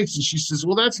 3 fights. And she says,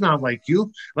 well, that's not like you.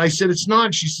 And I said, it's not.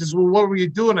 And she says, well, what were you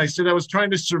doing? I said, I was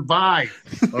trying to survive.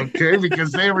 Okay.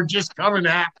 Because they were just coming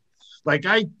at me. Like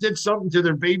I did something to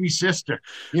their baby sister.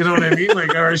 You know what I mean?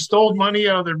 Like, or I stole money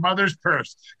out of their mother's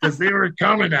purse because they were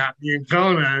coming at me.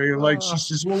 And like, she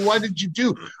says, well, what did you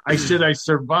do? I said, I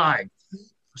survived.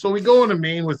 So we go into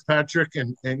Maine with Patrick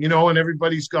and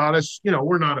everybody's got us,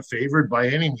 we're not a favorite by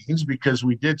any means because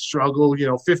we did struggle,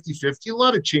 50-50, a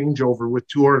lot of changeover with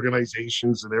 2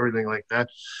 organizations and everything like that.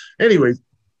 Anyway,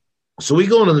 so we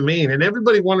go into the Maine and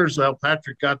everybody wonders how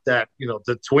Patrick got that,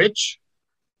 the twitch.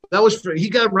 That was he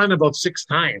got run about 6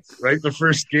 times, right? The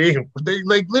first game. They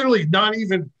like literally not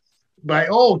even by,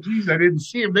 oh, geez, I didn't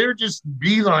see him. They were just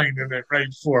beelining it right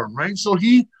for him, right? So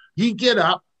he get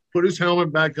up, put his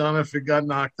helmet back on if it got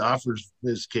knocked off,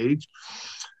 his cage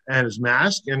and his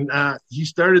mask. And he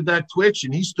started that twitch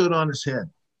and he stood on his head.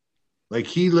 Like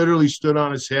he literally stood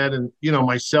on his head. And,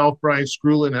 myself, Brian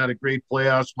Screwlin had a great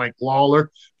playoffs. Mike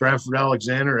Lawler, Bradford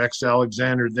Alexander,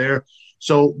 ex-Alexander there.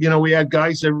 So, we had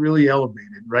guys that really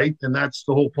elevated, right? And that's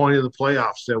the whole point of the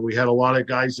playoffs, that we had a lot of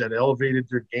guys that elevated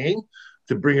their game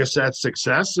to bring us that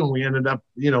success. And we ended up,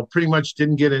 pretty much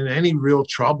didn't get in any real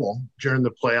trouble during the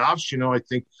playoffs. I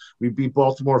think we beat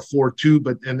Baltimore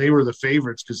 4-2, and they were the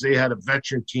favorites because they had a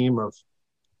veteran team of,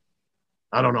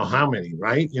 I don't know how many,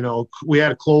 right? We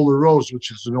had Claude LaRose,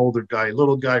 which is an older guy,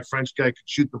 little guy, French guy, could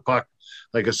shoot the puck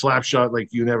like a slap shot like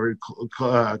you never,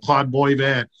 Claude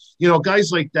Boivin,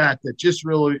 guys like that just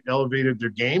really elevated their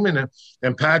game.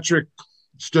 And Patrick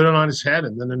stood on his head.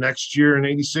 And then the next year in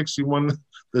 86, he won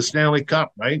the Stanley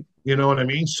Cup, right? You know what I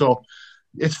mean? So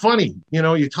it's funny,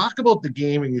 you talk about the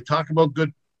game and you talk about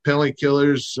good penalty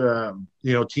killers,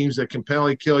 teams that can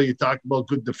penalty kill. You talk about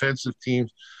good defensive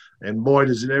teams. And boy,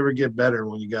 does it ever get better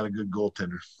when you got a good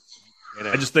goaltender. And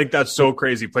I just think that's so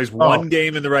crazy. Plays one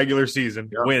game in the regular season,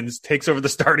 wins, takes over the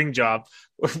starting job,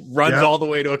 runs all the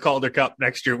way to a Calder Cup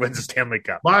next year, wins the Stanley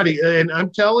Cup. And I'm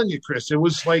telling you, Chris, it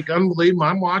was like unbelievable.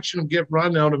 I'm watching him get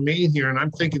run out of Maine here, and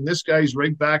I'm thinking this guy's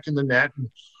right back in the net.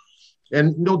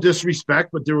 And no disrespect,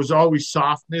 but there was always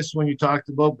softness when you talked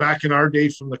about back in our day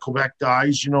from the Quebec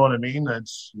guys, you know what I mean?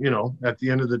 That's, at the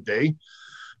end of the day.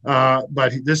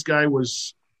 But this guy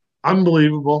was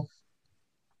unbelievable.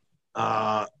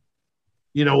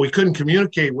 We couldn't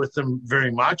communicate with them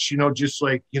very much, just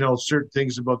like, certain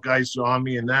things about guys on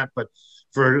me and that. But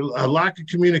for a lack of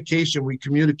communication, we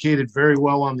communicated very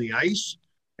well on the ice.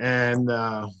 And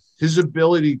his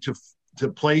ability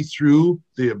to play through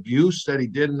the abuse that he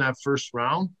did in that first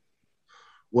round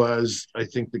was, I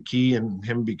think, the key in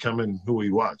him becoming who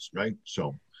he was, right?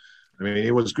 So,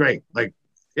 it was great.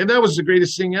 And that was the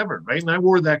greatest thing ever, right? And I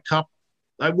wore that cup.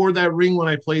 I wore that ring when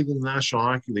I played in the National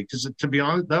Hockey League because, to be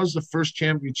honest, that was the first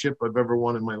championship I've ever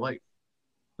won in my life.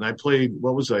 And I played,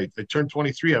 I turned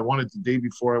 23. I won it the day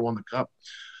before I won the cup.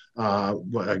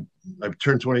 But I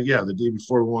turned 20, the day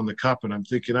before we won the cup. And I'm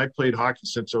thinking I played hockey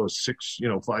since I was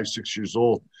 5, 6 years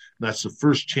old. And that's the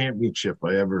first championship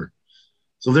I ever.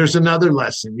 So there's another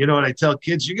lesson. And I tell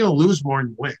kids, you're going to lose more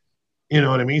than win. You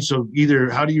know what I mean? So either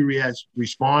how do you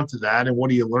respond to that and what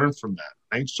do you learn from that,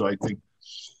 right? So I think,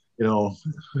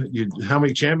 how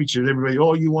many championships? Everybody,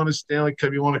 you won a Stanley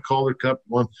Cup, you won a Calder Cup.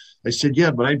 One, I said,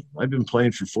 yeah, but I've been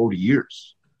playing for 40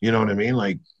 years. You know what I mean?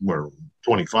 Like we're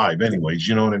 25 anyways,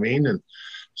 you know what I mean? And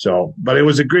so, but it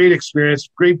was a great experience,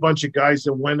 great bunch of guys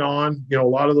that went on, a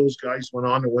lot of those guys went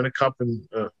on to win a cup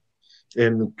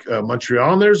in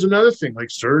Montreal. And there's another thing, like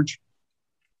Serge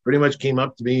pretty much came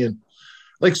up to me and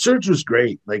Serge was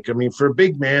great. For a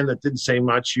big man that didn't say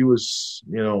much, he was,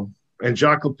 and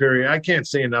Jacques Laperriere, I can't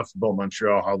say enough about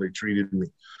Montreal, how they treated me.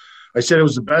 I said it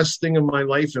was the best thing in my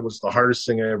life. It was the hardest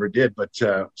thing I ever did. But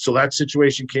so that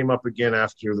situation came up again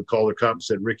after the Calder Cup and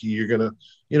said, Ricky, you're going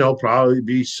to, probably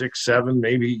be 6, 7,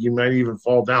 maybe you might even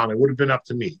fall down. It would have been up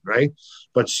to me, right?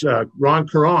 But Ron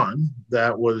Caron,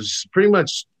 that was pretty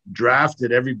much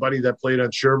drafted everybody that played on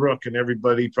Sherbrooke and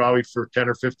everybody probably for 10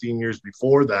 or 15 years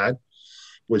before that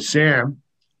with Sam,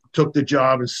 took the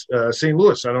job in St.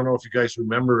 Louis. I don't know if you guys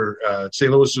remember,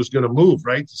 St. Louis was going to move,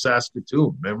 right, to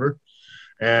Saskatoon, remember?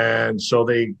 And so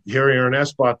Harry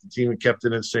Ernest bought the team and kept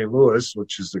it in St. Louis,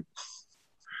 which is the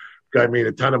guy made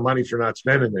a ton of money for not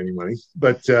spending any money.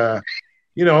 But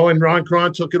and Ron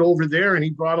Cron took it over there, and he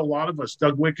brought a lot of us.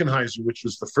 Doug Wickenheiser, which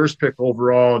was the first pick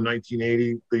overall in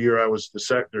 1980, the year I was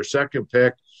their second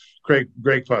pick. Greg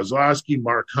Kozlowski,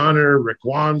 Mark Hunter, Rick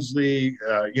Wansley.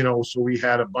 So we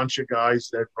had a bunch of guys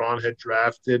that Ron had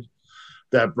drafted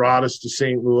that brought us to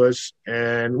St. Louis.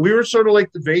 And we were sort of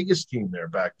like the Vegas team there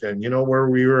back then, where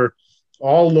we were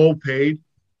all low paid,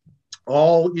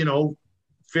 all, 5th,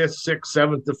 6th,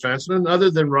 7th defenseman, other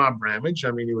than Rob Ramage.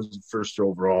 I mean, he was the first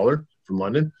overaller from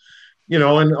London, and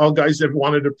all guys that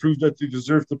wanted to prove that they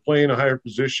deserved to play in a higher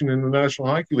position in the National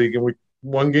Hockey League. And we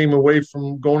one game away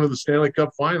from going to the Stanley Cup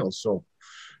Finals. So,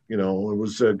 it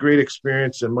was a great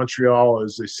experience in Montreal.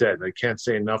 As I said, I can't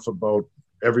say enough about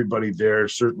everybody there,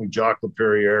 certainly Jacques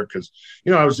Laperriere, because,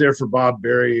 I was there for Bob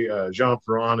Barry, Jean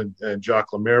Perron, and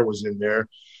Jacques Lemaire was in there.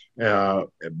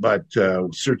 But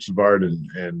Serge Savard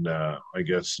and I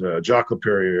guess Jacques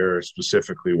Laperriere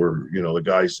specifically were, the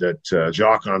guys that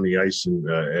Jacques on the ice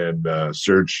and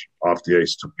Serge off the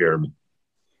ice took care of me.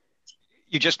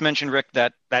 You just mentioned, Rick,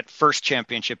 that first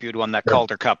championship you'd won, that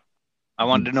Calder Cup. I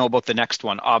wanted to know about the next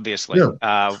one, obviously.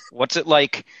 Yeah. What's it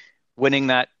like winning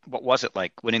that? What was it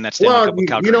like winning that Stanley Cup with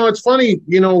Calgary? It's funny,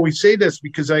 we say this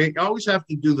because I always have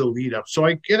to do the lead up. So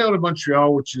I get out of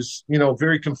Montreal, which is,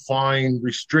 very confined,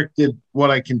 restricted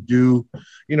what I can do,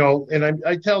 and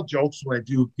I tell jokes when I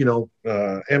do,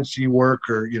 MC work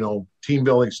or, team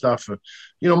building stuff.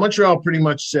 Montreal pretty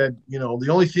much said, the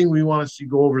only thing we want to see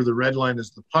go over the red line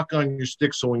is the puck on your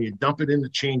stick. So when you dump it in the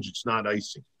change, it's not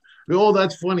icing. Oh,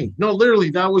 that's funny. No,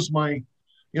 literally, that was my,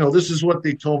 this is what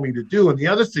they told me to do. And the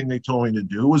other thing they told me to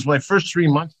do was my first 3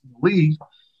 months in the league,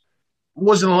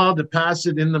 wasn't allowed to pass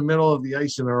it in the middle of the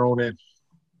ice in our own end.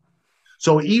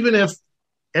 So even if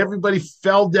everybody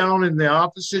fell down in the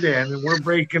opposite end and we're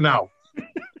breaking out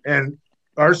and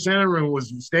our centerman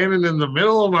was standing in the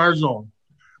middle of our zone,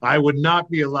 I would not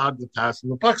be allowed to pass him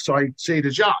the puck. So I say to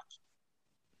Jacques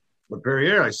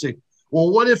Laperriere, I say,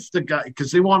 well, what if the guy,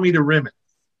 because they want me to rim it.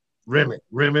 And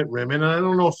I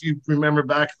don't know if you remember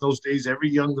back in those days, every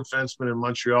young defenseman in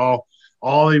Montreal,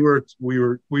 we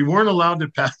weren't allowed to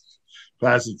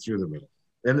pass it through the middle.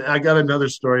 And I got another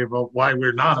story about why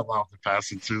we're not allowed to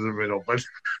pass it through the middle. But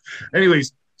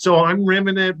anyways, so I'm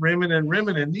rimming it.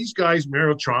 And these guys,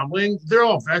 Mario Tremblay, they're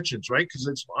all veterans, right?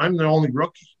 Because I'm the only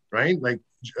rookie, right? Like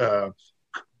Guy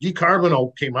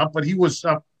Carbonneau came up, but he was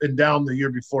up and down the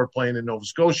year before playing in Nova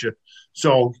Scotia.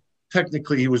 So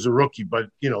technically he was a rookie, but,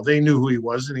 they knew who he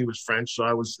was, and he was French. So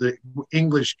I was the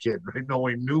English kid, right? No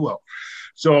one knew him.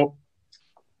 So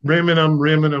rimming him.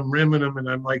 And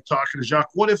I'm like talking to Jacques,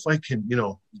 what if I can,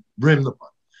 rim the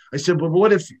puck? I said, but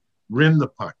what if you rim the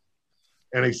puck?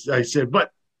 And I said,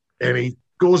 and he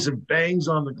goes and bangs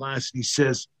on the glass. And he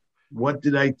says, what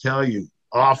did I tell you?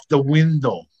 Off the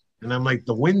window. And I'm like,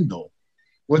 the window?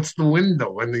 What's the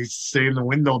window? And he's saying the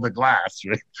window of the glass,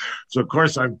 right? So, of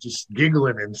course, I'm just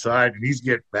giggling inside, and he's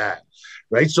getting mad,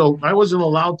 right? So I wasn't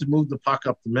allowed to move the puck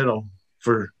up the middle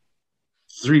for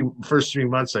first 3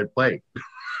 months I played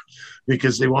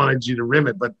because they wanted you to rim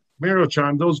it. But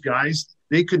Marotron, those guys,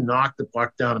 they could knock the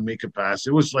puck down and make a pass.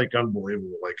 It was, like,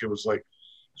 unbelievable. Like, it was like,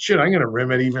 shit, I'm going to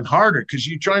rim it even harder because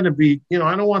you're trying to be,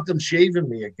 I don't want them shaving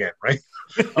me again, right?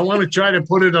 I want to try to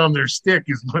put it on their stick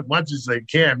as much as they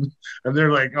can. And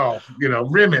they're like, oh,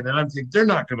 rim it. And I'm thinking, they're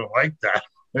not going to like that,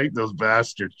 right? Those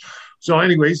bastards. So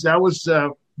anyways, that was,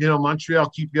 Montreal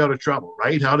keep you out of trouble,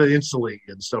 right? How to insulate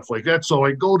you and stuff like that. So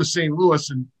I go to St. Louis,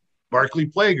 and Barclay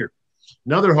Plager,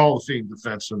 another Hall of Fame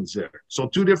defenseman's there. So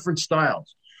two different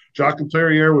styles. Jacques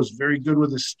Laperriere was very good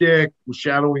with a stick, was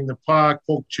shadowing the puck,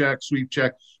 poke check, sweep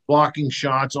check, blocking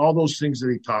shots, all those things that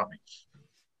he taught me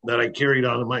that I carried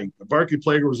on to Mike. Barclay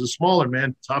Plager was a smaller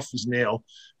man, tough as nail,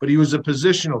 but he was a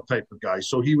positional type of guy.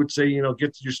 So he would say,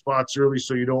 get to your spots early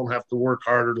so you don't have to work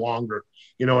harder, longer.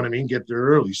 You know what I mean? Get there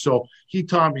early. So he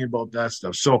taught me about that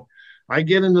stuff. So I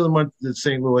get into the month at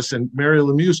St. Louis, and Mario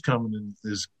Lemieux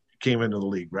came into the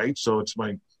league, right? So it's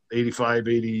my 85,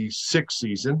 86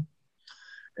 season.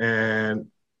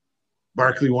 And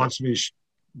Barclay wants me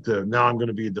now I'm going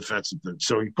to be a defensive.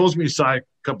 So he pulls me aside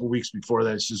a couple of weeks before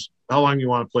that. He says, how long do you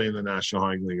want to play in the National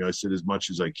Hockey League? I said, as much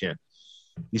as I can.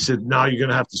 He said, now you're going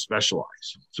to have to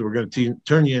specialize. So we're going to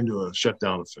turn you into a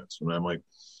shutdown offense. And I'm like,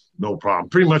 no problem.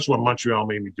 Pretty much what Montreal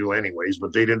made me do anyways,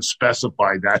 but they didn't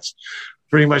specify that.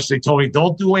 Pretty much they told me,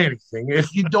 don't do anything.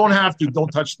 If you don't have to,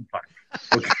 don't touch the puck.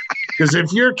 Okay? Because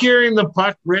if you're carrying the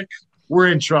puck, Rick, we're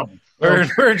in trouble. We're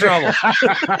in trouble.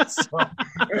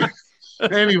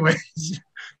 Anyways,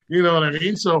 you know what I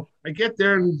mean? So I get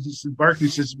there, and Barclay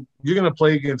says, you're going to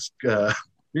play against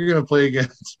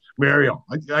Mario.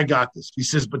 I got this. He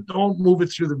says, but don't move it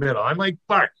through the middle. I'm like,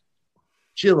 Bart,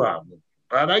 chill out.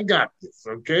 but I got this,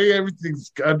 okay?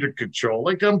 Everything's under control.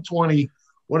 Like I'm 20.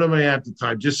 What am I at the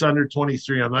time? Just under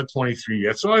 23. I'm not 23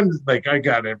 yet. So I'm like, I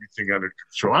got everything under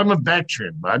control. I'm a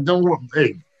veteran, but don't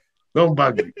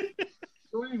bug me.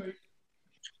 So anyway,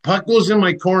 puck goes in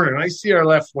my corner, and I see our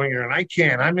left winger, and I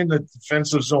can't. I'm in the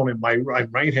defensive zone. I'm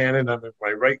right-handed. I'm at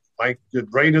my right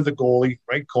of the goalie,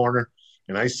 right corner,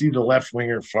 and I see the left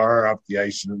winger far up the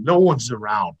ice, and no one's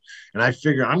around. And I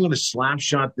figure I'm going to slap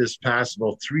shot this pass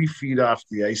about 3 feet off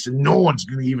the ice, and no one's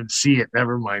going to even see it.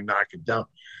 Never mind, knock it down.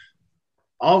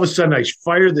 All of a sudden, I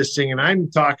fire this thing, and I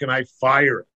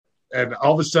fire it. And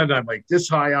all of a sudden, I'm like this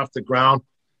high off the ground.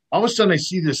 All of a sudden, I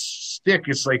see this stick.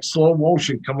 It's like slow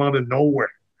motion come out of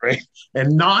nowhere, right?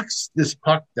 And knocks this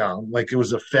puck down like it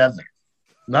was a feather.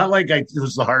 Not like it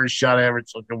was the hardest shot I ever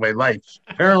took in my life.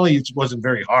 Apparently, it wasn't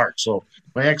very hard. So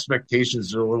my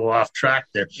expectations are a little off track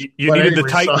there. You needed the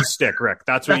Titan stick, Rick.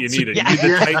 That's what you needed. You needed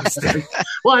the Titan stick.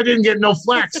 Well, I didn't get no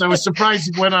flex. I was surprised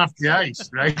it went off the ice,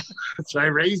 right? So I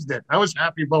raised it. I was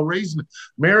happy about raising it.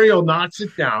 Mario knocks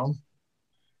it down,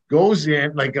 goes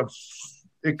in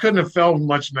it couldn't have felt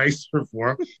much nicer for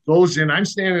him. Goes in. I'm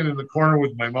standing in the corner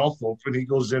with my mouth open. He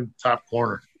goes in top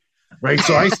corner. Right,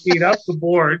 so I skate up the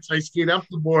boards.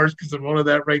 Because I'm out of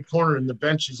that right corner, and the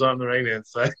bench is on the right-hand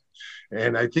side.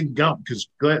 And I think Gump, because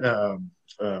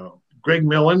Greg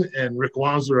Millen and Rick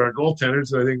Wansler are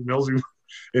goaltenders. I think Millsy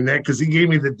in that because he gave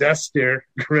me the death stare,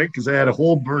 right? Because I had a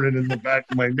hole burning in the back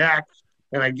of my neck.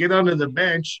 And I get onto the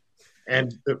bench,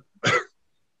 and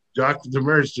Dr.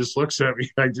 Demers just looks at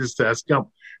me. I just ask Gump,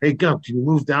 hey, Gump, can you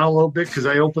move down a little bit? Because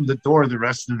I opened the door the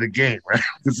rest of the game, right?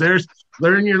 Because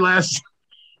learn your lesson.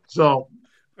 So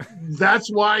that's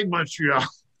why Montreal,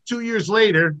 2 years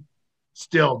later,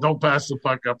 still don't pass the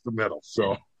puck up the middle.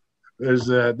 So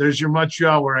there's your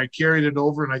Montreal where I carried it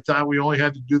over, and I thought we only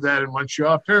had to do that in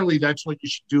Montreal. Apparently, that's what you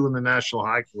should do in the National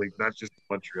Hockey League, not just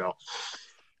Montreal.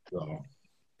 So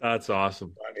that's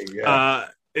awesome. Funny, yeah.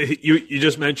 You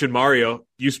just mentioned Mario.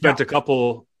 You spent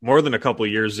more than a couple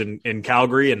of years in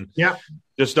Calgary, and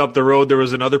just up the road there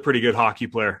was another pretty good hockey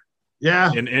player.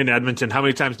 Yeah, in Edmonton. How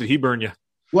many times did he burn you?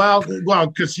 Well,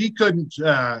 because he couldn't.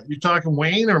 You're talking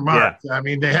Wayne or Mark? Yeah. I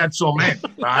mean, they had so many.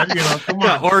 Right? Come on.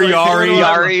 Yeah, or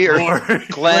Yari or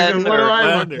Glenn. What do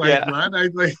I look like, Glenn? I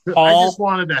just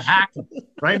wanted to hack him,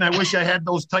 right? And I wish I had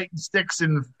those Titan sticks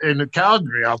in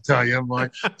Calgary. I'll tell you. I'm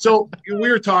like, so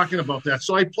we were talking about that.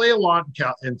 So I play a lot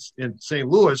in St.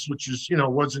 Louis, which is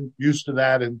wasn't used to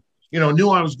that, and knew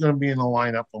I was going to be in the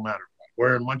lineup no matter what.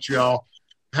 Where in Montreal.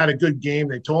 Had a good game.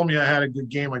 They told me I had a good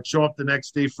game. I'd show up the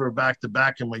next day for a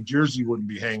back-to-back, and my jersey wouldn't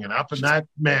be hanging up, and that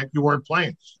meant you weren't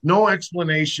playing. No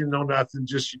explanation, no nothing.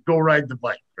 Just go ride the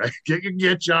bike, right?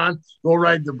 Get John, go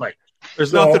ride the bike.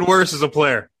 There's nothing worse as a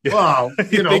player. Well,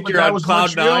 but that was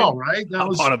Montreal, right? That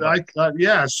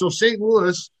was So St.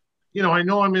 Louis, I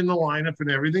know I'm in the lineup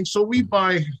and everything. So we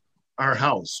buy our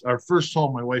house, our first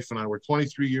home. My wife and I were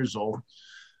 23 years old.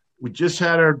 We just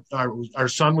had our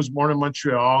son was born in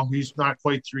Montreal. He's not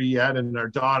quite 3 yet, and our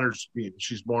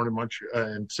she's born in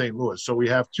Montreal in St. Louis. So we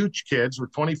have 2 kids. We're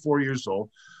 24 years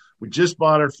old. We just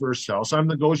bought our first house. I'm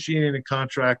negotiating a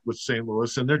contract with St.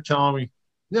 Louis, and they're telling me,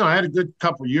 I had a good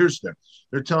couple of years there.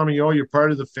 They're telling me, you're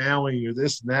part of the family, you're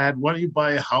this and that. Why don't you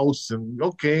buy a house? And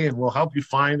okay, and we'll help you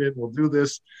find it. We'll do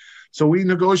this. So we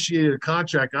negotiated a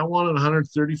contract. I wanted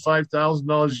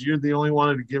 $135,000 a year. They only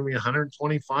wanted to give me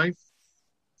 $125,000.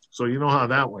 So you know how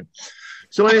that went.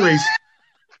 So anyways,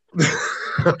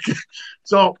 okay.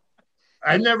 So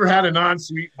I never had an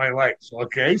ensuite in my life.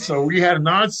 Okay. So we had an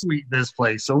ensuite in this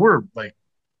place. So we're like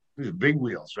big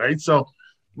wheels, right? So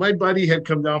my buddy had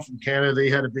come down from Canada. They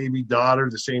had a baby daughter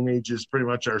the same age as pretty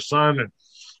much our son. And,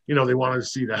 they wanted to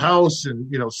see the house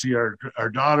and, see our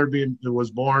daughter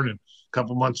was born and a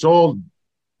couple months old.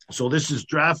 So this is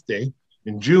draft day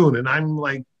in June. And I'm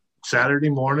like, Saturday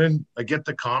morning, I get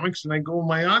the comics and I go in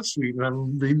my ensuite and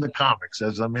I'm reading the comics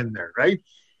as I'm in there, right?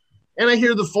 And I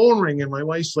hear the phone ring and my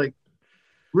wife's like,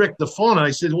 Rick, the phone. And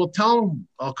I said, well, tell him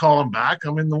I'll call him back.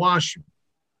 I'm in the washroom.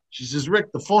 She says,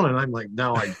 Rick, the phone. And I'm like,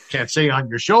 no, I can't say on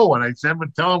your show what I said,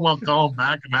 but tell him I'll call him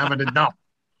back. I'm having a dump.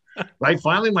 Right?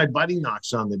 Finally, my buddy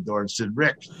knocks on the door and said,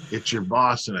 Rick, it's your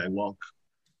boss. And I woke.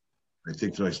 I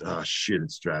think to myself, oh, shit,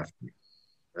 it's draft week,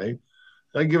 right?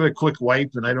 I give it a quick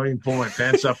wipe, and I don't even pull my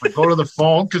pants up. I go to the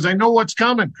phone because I know what's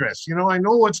coming, Chris. I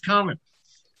know what's coming.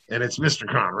 And it's Mr.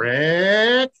 Cron.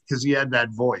 Rick, because he had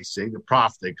that voice, the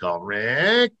prof they call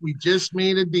Rick, we just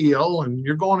made a deal, and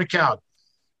you're going to Cal.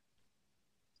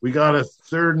 We got a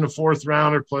third and a fourth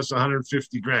rounder plus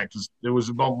 $150,000 because it was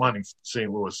about money for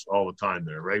St. Louis all the time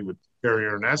there, right? With Perry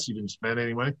Ernest, he didn't spend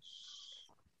any money.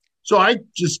 So I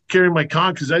just carried my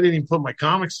because I didn't even put my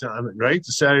comics on it, right?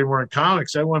 The Saturday morning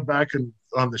comics. I went back and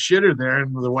on the shitter there,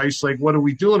 and the wife's like, "What are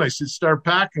we doing?" I said, "Start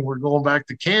packing. We're going back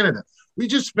to Canada." We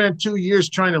just spent 2 years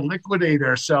trying to liquidate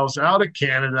ourselves out of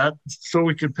Canada so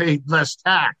we could pay less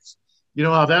tax. You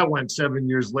know how that went 7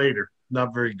 years later.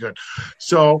 Not very good.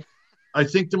 So I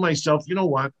think to myself, you know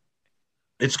what?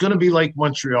 It's going to be like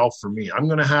Montreal for me. I'm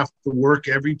going to have to work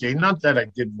every day. Not that I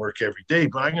didn't work every day,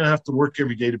 but I'm going to have to work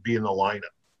every day to be in the lineup.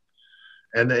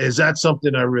 And is that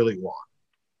something I really want?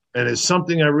 And is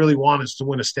something I really want is to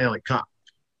win a Stanley Cup.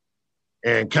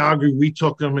 And Calgary, we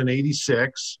took them in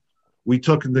 86. We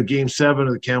took them to Game 7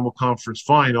 of the Campbell Conference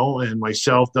Final. And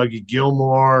myself, Dougie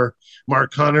Gilmore,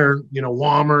 Mark Hunter,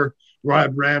 Wammer,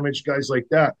 Rod Ramage, guys like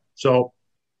that. So,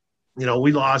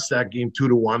 we lost that game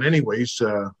 2-1 anyways.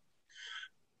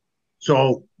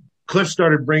 So Cliff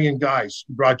started bringing guys.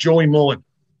 He brought Joey Mullen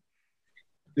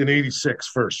in 86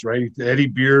 first, right? Eddie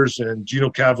Beers and Gino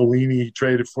Cavallini he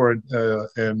traded for, and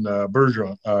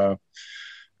Bergeron.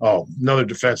 Another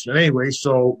defenseman. Anyway,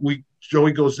 so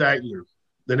Joey goes that year.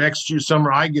 The next year,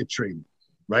 summer, I get traded,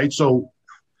 right? So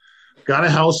got a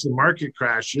house, the market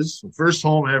crashes. The first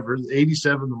home ever,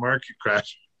 87, the market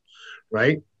crashed,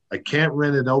 right? I can't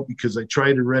rent it out because I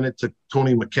tried to rent it to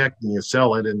Tony McKechnie and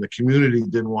sell it, and the community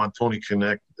didn't want Tony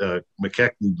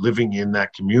McKechnie living in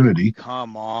that community.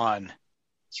 Come on.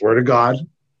 Swear to God.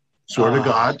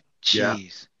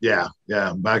 Jeez. Yeah.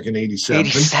 Back in 87.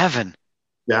 87.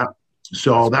 Yeah.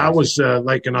 So that was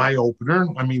like an eye-opener.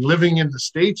 I mean, living in the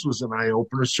States was an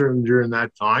eye-opener, certainly during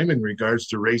that time in regards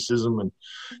to racism and,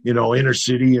 inner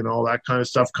city and all that kind of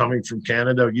stuff coming from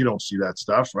Canada. You don't see that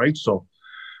stuff, right? So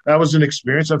that was an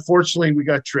experience. Unfortunately, we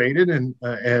got traded, and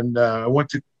I went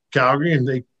to Calgary, and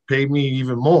they paid me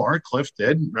even more. Cliff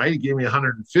did, right? He gave me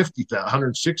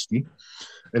 $160,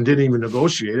 and didn't even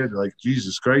negotiate it. Like,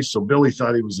 Jesus Christ! So Billy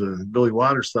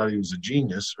Waters thought he was a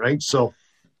genius, right? So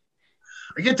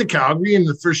I get to Calgary, and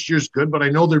the first year's good, but I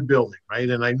know they're building, right?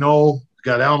 And I know you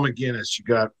got Al McGinnis, you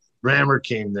got Rammer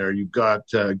came there, you got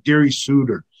Gary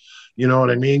Suter. You know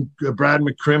what I mean? Brad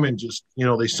McCrimmon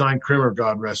they signed Crimmer,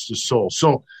 God rest his soul.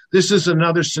 So this is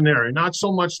another scenario, not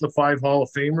so much the 5 Hall of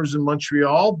Famers in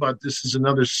Montreal, but this is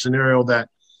another scenario that,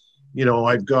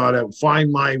 I've got to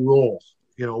find my role.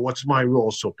 What's my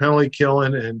role? So penalty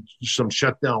killing and some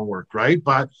shutdown work, right?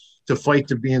 But to fight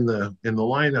to be in the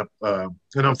lineup.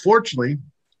 And unfortunately,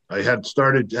 I had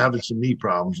started having some knee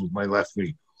problems with my left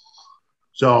knee.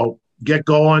 So get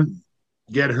going,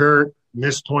 get hurt,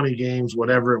 missed 20 games,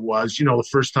 whatever it was. The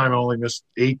first time I only missed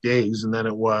 8 days, and then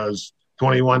it was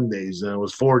 21 days, then it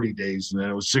was 40 days, and then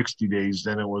it was 60 days.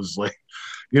 Then it was like,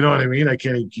 you know what I mean? I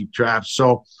can't even keep track.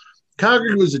 So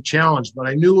Calgary was a challenge, but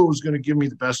I knew it was going to give me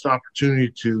the best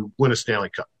opportunity to win a Stanley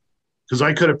Cup. Because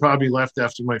I could have probably left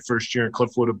after my first year, and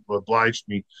Cliff would have obliged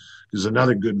me. He's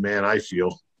another good man, I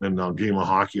feel, in the game of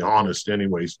hockey, honest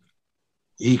anyways.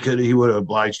 He would have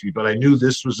obliged me. But I knew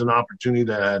this was an opportunity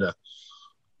that I had to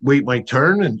wait my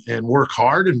turn and work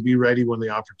hard and be ready when the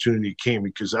opportunity came,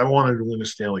 because I wanted to win a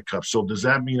Stanley Cup. So does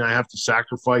that mean I have to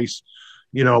sacrifice,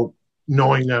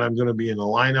 knowing that I'm going to be in the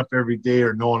lineup every day,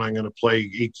 or knowing I'm going to play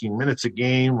 18 minutes a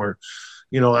game, or,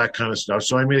 that kind of stuff.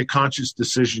 So I made a conscious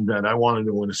decision that I wanted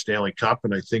to win a Stanley Cup.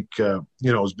 And I think, it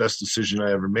was the best decision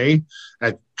I ever made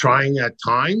at trying at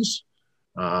times.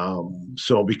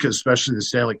 Because especially the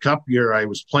Stanley Cup year, I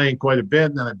was playing quite a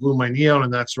bit, and then I blew my knee out,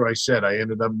 and that's where I said I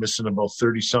ended up missing about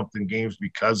 30-something games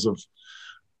because of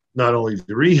not only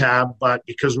the rehab, but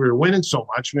because we were winning so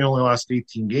much. We only lost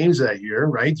 18 games that year,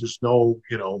 right? There's no,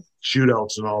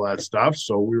 shootouts and all that stuff.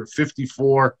 So we were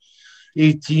 54,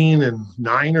 18, and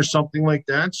 9 or something like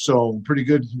that. So pretty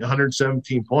good,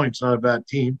 117 points, not a bad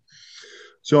team.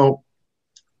 So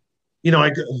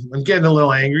I'm getting a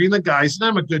little angry. And the guys, and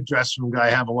I'm a good dressing room guy, I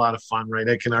have a lot of fun, right?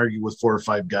 I can argue with 4 or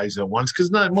 5 guys at once,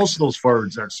 because not most of those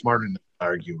forwards aren't smart enough to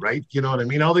argue, right? You know what I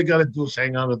mean? All they got to do is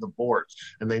hang on to the boards,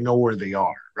 and they know where they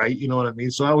are, right? You know what I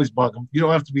mean? So I always bug them. You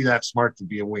don't have to be that smart to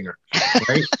be a winger,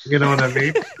 right? You know what I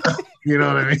mean? You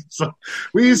know what I mean? So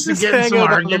we used to get in some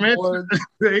arguments.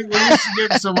 We used to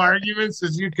get in some arguments,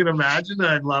 as you can imagine. And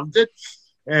I loved it.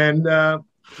 And, so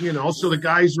the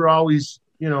guys were always,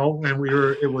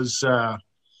 it was,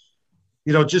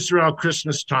 just around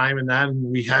Christmas time and that,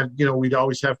 and we had, we'd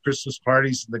always have Christmas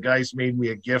parties, and the guys made me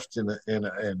a gift, and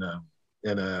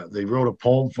they wrote a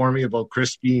poem for me about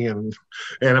Crispy and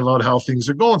about how things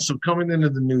are going. So coming into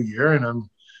the new year, and I'm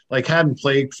hadn't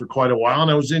played for quite a while,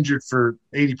 and I was injured for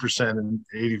 80% and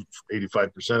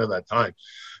 85% of that time,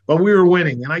 but we were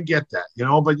winning, and I get that,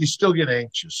 but you still get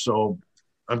anxious. So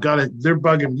they're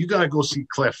bugging me. You got to go see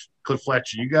Cliff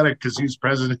Fletcher. You got to, because he's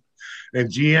president and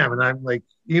GM. And I'm like,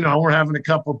 we're having a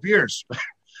couple beers.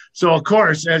 So, of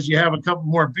course, as you have a couple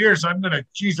more beers, I'm going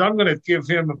to give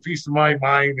him a piece of my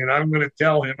mind, and I'm going to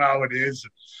tell him how it is.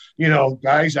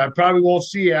 Guys, I probably won't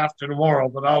see you after tomorrow,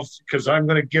 but because I'm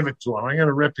going to give it to him. I'm going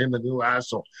to rip him a new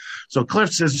asshole. So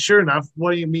Cliff says, sure enough,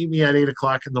 why don't you meet me at 8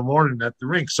 o'clock in the morning at the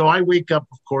rink? So I wake up,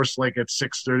 of course, like at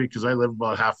 6:30, because I live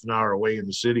about half an hour away in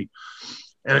the city.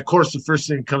 And, of course, the first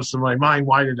thing that comes to my mind,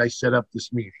 why did I set up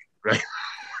this meeting, right?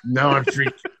 Now I'm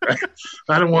freaking, right?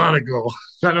 I don't want to go.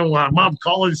 Mom,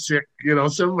 call in sick.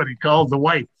 Somebody call the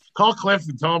wife. Call Cliff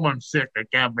and tell him I'm sick. I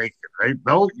can't make it, right?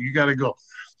 No, you got to go.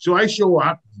 So I show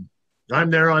up. I'm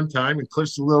there on time, and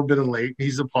Cliff's a little bit late.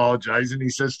 He's apologizing. He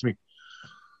says to me,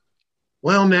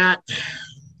 well, Nat,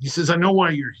 he says, I know why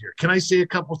you're here. Can I say a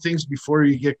couple things before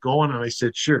you get going? And I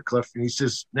said, sure, Cliff. And he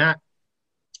says, Nat,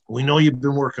 we know you've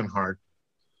been working hard.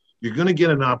 You're going to get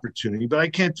an opportunity, but I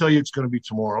can't tell you it's going to be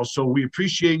tomorrow. So we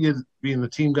appreciate you being the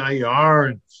team guy you are,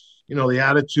 and, the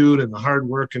attitude and the hard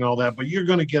work and all that, but you're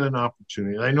going to get an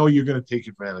opportunity. And I know you're going to take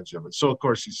advantage of it. So, of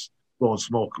course, he's blowing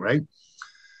smoke, right?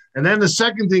 And then the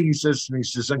second thing he says to me, he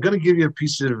says, I'm going to give you a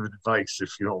piece of advice,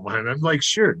 if you don't mind. I'm like,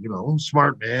 sure,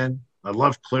 smart man. I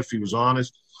love Cliff. He was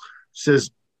honest. He says,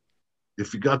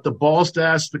 if you got the balls to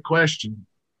ask the question,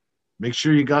 make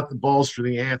sure you got the balls for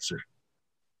the answer.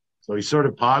 So he sort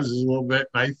of pauses a little bit,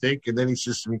 and I think, and then he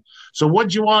says to me, so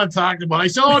what'd you want to talk about? I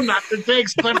said, oh, nothing.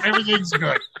 Thanks, Cliff. Everything's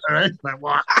good. All right. I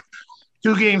walk.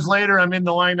 2 games later, I'm in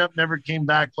the lineup, never came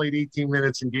back, played 18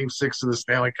 minutes in Game 6 of the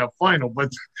Stanley Cup Final.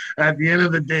 But at the end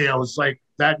of the day, I was like,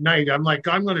 that night, I'm like,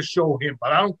 I'm going to show him,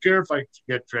 but I don't care if I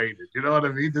get traded. You know what I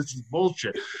mean? This is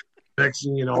bullshit. Next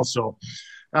thing you know, so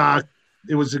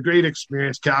it was a great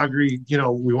experience. Calgary,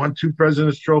 we won 2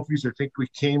 President's Trophies. I think we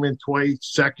came in twice,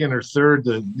 second or third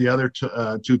the other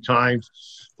 2 times.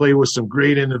 Played with some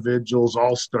great individuals,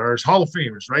 all-stars, Hall of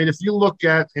Famers, right? If you look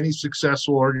at any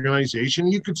successful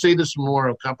organization, you could say this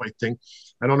Memorial Cup, I think.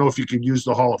 I don't know if you could use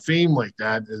the Hall of Fame like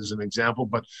that as an example,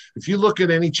 but if you look at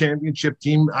any championship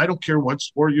team, I don't care what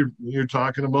sport you're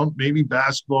talking about, maybe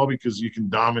basketball because you can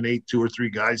dominate, 2 or 3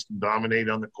 guys can dominate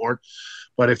on the court.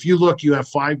 But if you look, you have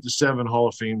 5 to 7 Hall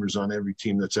of Famers on every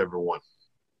team that's ever won,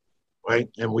 right?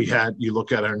 And you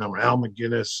look at our number, Al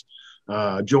McGinnis,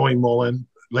 Joey Mullen,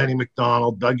 Lenny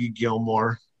McDonald, Dougie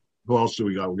Gilmore. Who else do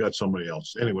we got? We got somebody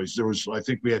else. Anyways, I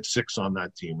think we had 6 on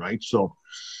that team, right? So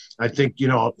I think, in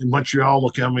Montreal,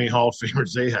 look how many Hall of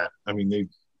Famers they had. I mean, they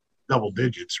double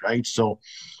digits, right? So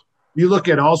you look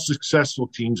at all successful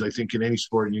teams, I think, in any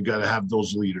sport, you got to have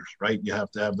those leaders, right? You have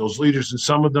to have those leaders, and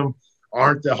some of them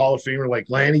aren't the Hall of Famer like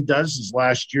Lanny does. His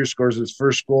last year scores his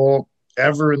first goal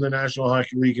ever in the National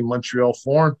Hockey League in Montreal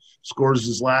Forum, scores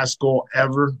his last goal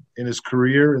ever in his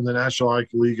career in the National Hockey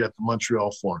League at the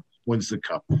Montreal Forum, wins the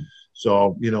cup.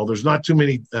 So, there's not too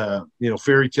many,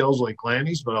 fairy tales like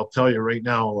Lanny's, but I'll tell you right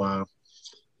now,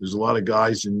 there's a lot of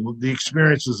guys, and the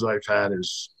experiences I've had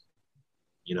is,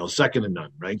 second to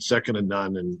none, right? Second to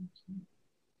none. And,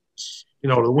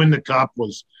 to win the cup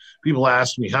was, people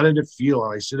asked me, how did it feel?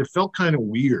 And I said, it felt kind of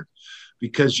weird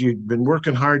because you've been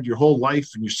working hard your whole life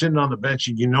and you're sitting on the bench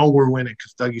and we're winning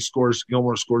because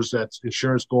Gilmore scores that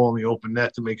insurance goal in the open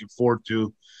net to make it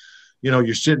 4-2.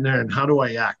 You're sitting there and how do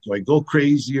I act? Do I go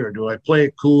crazy or do I play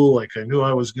it cool like I knew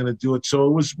I was going to do it? So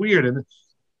it was weird.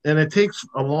 And it takes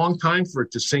a long time for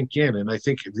it to sink in. And I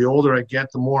think the older I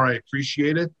get, the more I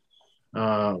appreciate it,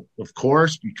 of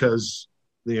course, because,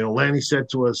 Lanny said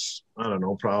to us, I don't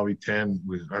know, probably 10,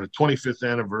 our 25th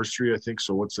anniversary, I think.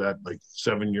 So what's that, like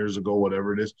 7 years ago,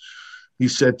 whatever it is. He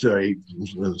said 8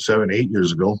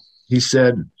 years ago, he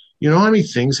said, how many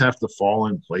things have to fall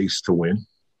in place to win?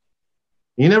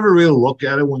 You never really look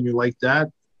at it when you're like that.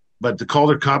 But the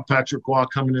Calder Cup, Patrick Roy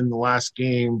coming in the last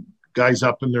game, guys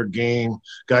up in their game,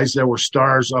 guys that were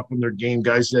stars up in their game,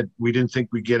 guys that we didn't think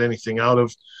we'd get anything out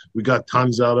of. We got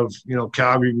tons out of,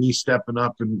 Calgary, me stepping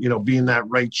up and, being that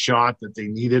right shot that they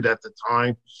needed at the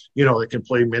time, that can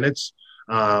play minutes.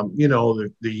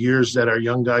 The years that our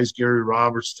young guys, Gary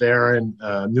Roberts, Theron,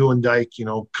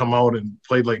 Neuendijk, come out and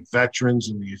played like veterans,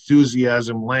 and the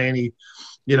enthusiasm, Lanny,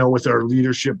 with our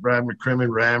leadership, Brad McCrimmon,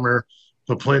 Rammer,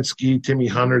 Poplinski, Timmy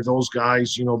Hunter, those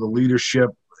guys, the leadership,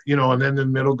 and then the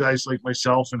middle guys like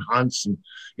myself and Hunts and,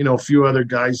 a few other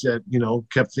guys that,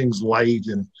 kept things light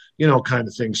and, kind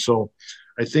of thing. So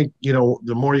I think,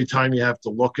 the more time you have to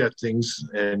look at things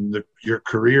and your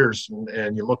careers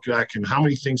and you look back and how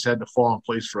many things had to fall in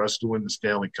place for us to win the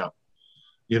Stanley Cup.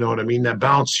 You know what I mean? That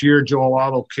bounce here, Joel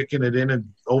Otto kicking it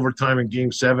in overtime in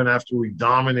Game 7 after we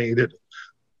dominated,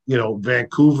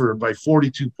 Vancouver by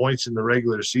 42 points in the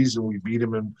regular season. We beat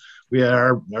them, and we had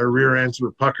our rear ends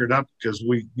were puckered up because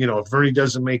if Vernie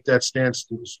doesn't make that Stan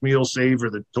Smeal save or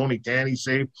the Tony Tanny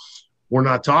save, we're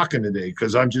not talking today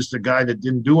because I'm just a guy that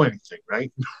didn't do anything,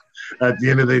 right? At the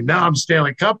end of the day, now I'm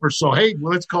Stanley Cupper, so hey,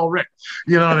 well, let's call Rick.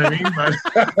 You know what I mean?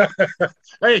 But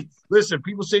hey, listen,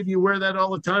 people say, do you wear that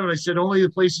all the time? And I said, only the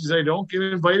places I don't get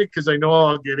invited because I know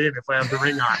I'll get in if I have the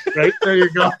ring on. Right? There you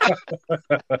go.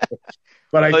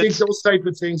 But I think those type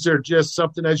of things are just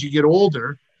something as you get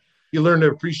older, you learn to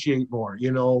appreciate more,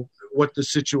 what the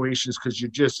situation is because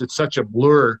it's such a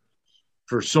blur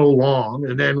for so long.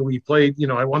 And then we played,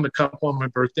 I won the cup on my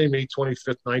birthday, May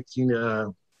 25th,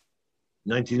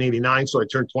 1989, so I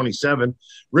turned 27.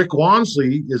 Rick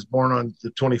Wansley is born on the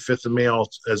 25th of May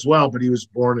as well, but he was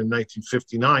born in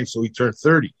 1959, so he turned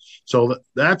 30. So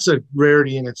that's a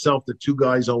rarity in itself that two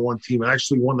guys on one team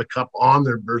actually won the cup on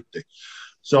their birthday.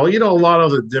 So, a lot of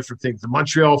the different things. The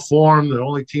Montreal formed, the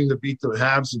only team to beat the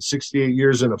Habs in 68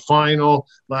 years in a final.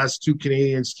 Last two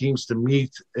Canadiens teams to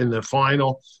meet in the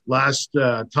final. Last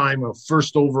time a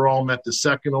first overall met the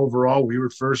second overall. We were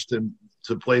first to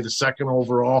play the second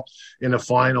overall in a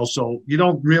final. So you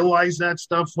don't realize that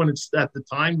stuff when it's at the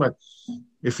time. But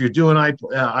if you're doing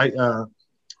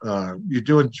you're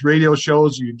doing radio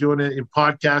shows, you're doing it in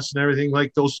podcasts and everything,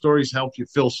 like those stories help you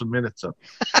fill some minutes up.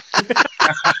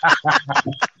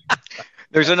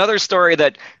 There's another story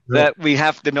that we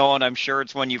have to know, and I'm sure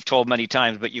it's one you've told many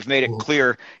times, but you've made it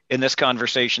clear in this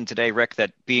conversation today, Rick,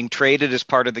 that being traded is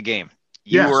part of the game.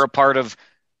 You were a part of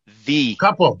the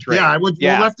couple. trade. Yeah, I would.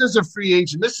 Yeah. Well, left as a free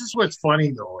agent. This is what's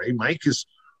funny, though, Mike, is,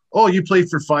 you played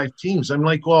for 5 teams. I'm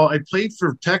like, well, I played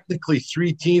for technically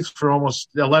 3 teams for almost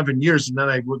 11 years, and then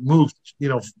I moved,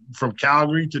 from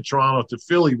Calgary to Toronto to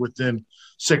Philly within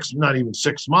not even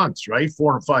 6 months, right?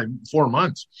 4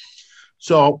 months.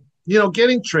 So,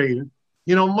 getting traded,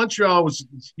 Montreal was,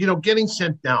 getting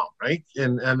sent down, right?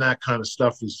 And that kind of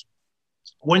stuff is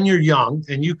when you're young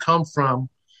and you come from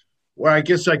where I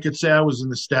guess I could say I was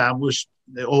an established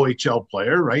OHL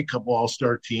player, right? Couple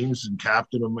all-star teams and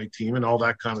captain of my team and all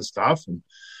that kind of stuff.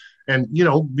 And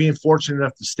being fortunate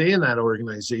enough to stay in that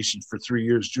organization for 3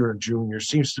 years during junior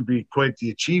seems to be quite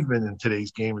the achievement in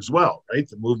today's game as well, right?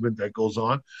 The movement that goes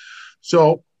on.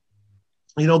 So,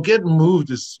 getting moved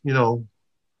is, and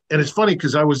it's funny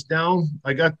because I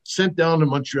got sent down to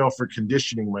Montreal for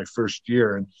conditioning my first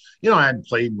year. And, I hadn't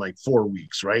played in like 4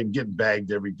 weeks, right? And getting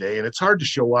bagged every day. And it's hard to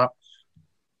show up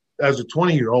as a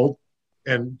 20-year-old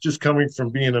and just coming from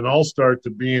being an all-star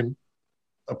to being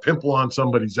a pimple on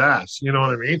somebody's ass. You know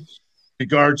what I mean? In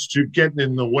regards to getting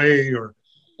in the way or,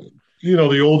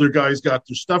 the older guys got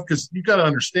their stuff. Because you got to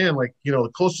understand, like,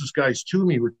 the closest guys to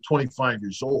me were 25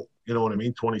 years old. You know what I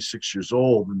mean? 26 years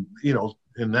old and,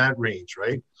 in that range,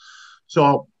 right?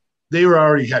 So they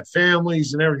already had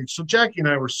families and everything. So Jackie and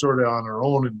I were sort of on our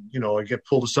own. And, I get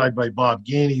pulled aside by Bob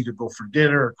Gainey to go for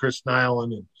dinner, or Chris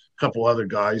Nyland and a couple other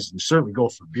guys, and certainly go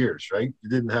for beers, right? You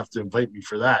didn't have to invite me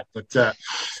for that.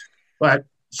 But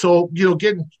so,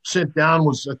 getting sent down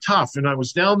was tough. And I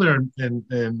was down there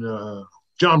and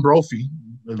John Brophy,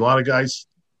 a lot of guys,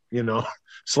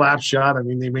 slap shot. I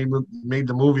mean, they made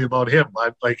the movie about him.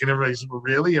 And everybody's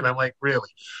really? And I'm like, really?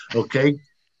 Okay.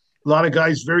 A lot of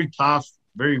guys, very tough,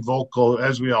 very vocal,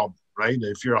 as we all, right?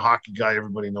 If you're a hockey guy,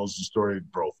 everybody knows the story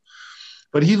of Brophy.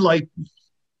 But he liked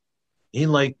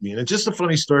me. And it's just a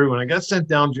funny story. When I got sent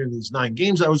down during these 9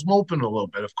 games, I was moping a little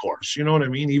bit, of course. You know what I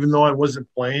mean? Even though I wasn't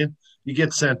playing, you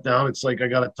get sent down. It's like I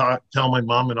got to tell my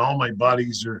mom and all my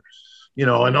buddies or,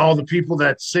 and all the people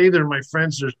that say they're my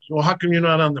friends are, well, how come you're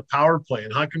not on the power play?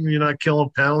 And how come you're not killing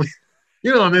penalties?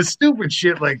 And this stupid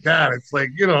shit like that. It's like,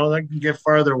 I can get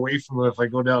farther away from it if I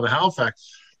go down to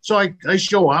Halifax. So I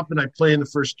show up and I play in the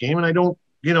first game and I don't,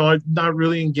 I'm not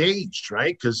really engaged,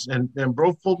 right? And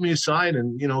Bro pulled me aside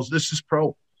and, this is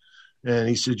pro. And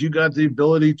he said, you got the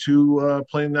ability to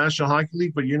play in the National Hockey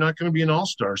League, but you're not going to be an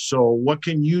all-star. So what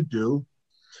can you do?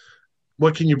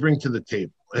 What can you bring to the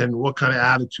table? And what kind of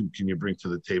attitude can you bring to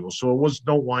the table? So it was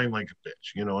don't whine like a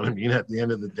bitch. You know what I mean? At the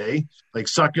end of the day, like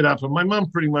suck it up. And my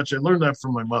mom pretty much, I learned that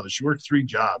from my mother. She worked 3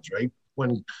 jobs, right?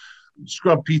 When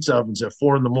scrub pizza ovens at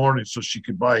 4 a.m. so she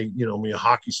could buy, me a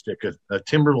hockey stick, a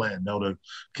Timberland out of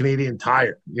Canadian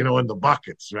Tire, in the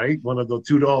buckets, right? One of the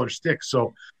 $2 sticks.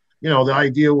 So, the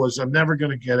idea was I'm never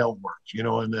going to get outworked,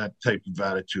 in that type of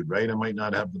attitude, right? I might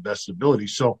not have the best ability.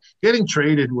 So getting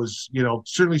traded was,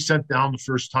 certainly sent down the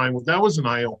first time. That was an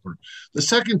eye-opener. The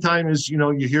second time is,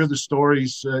 you hear the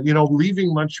stories,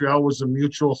 leaving Montreal was a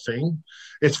mutual thing.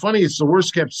 It's funny. It's the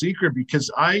worst kept secret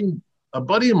because a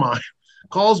buddy of mine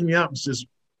calls me up and says,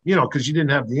 because you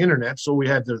didn't have the internet, so we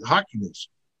had the hockey news.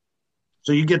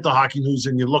 So you get the hockey news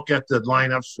and you look at the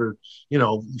lineups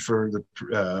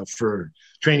for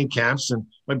training camps. And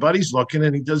my buddy's looking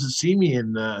and he doesn't see me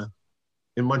in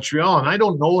Montreal. And I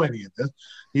don't know any of this.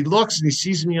 He looks and he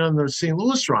sees me on the St.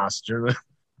 Louis roster. And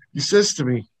he says to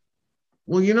me,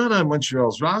 well, you're not on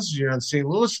Montreal's roster. You're on St.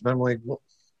 Louis. And I'm like, well,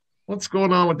 what's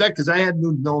going on with that? Because I had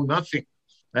known nothing.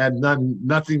 I had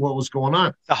nothing what was going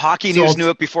on. The hockey news knew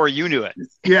it before you knew it.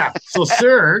 Yeah. So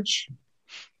Serge,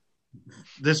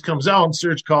 this comes out and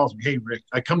Serge calls me, hey, Rick,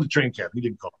 I come to training camp. He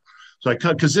didn't call. So I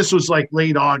come because this was like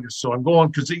late August. So I'm going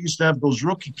because they used to have those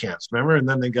rookie camps, remember? And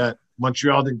then they got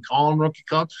Montreal didn't call them rookie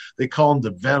camps. They call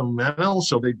them developmental.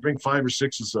 So they bring 5 or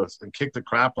 6 of us and kick the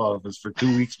crap out of us for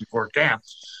 2 weeks before camp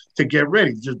to get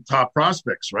ready, just top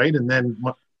prospects, right? And then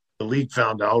the league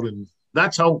found out, and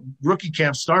that's how rookie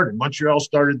camp started. Montreal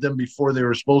started them before they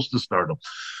were supposed to start them.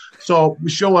 So we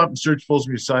show up and Serge pulls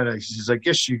me aside and he says, I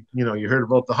guess you heard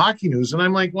about the hockey news. And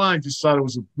I'm like, well, I just thought it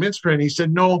was a misprint. He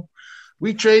said, no,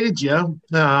 we traded you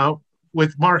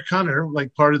with Mark Hunter,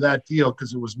 like part of that deal,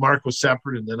 because Mark was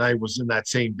separate and then I was in that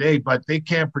same day, but they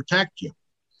can't protect you.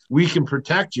 We can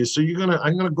protect you. So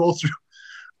I'm going to go through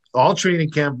all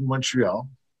training camp in Montreal,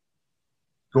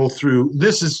 go through.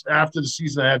 This is after the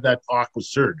season I had that talk with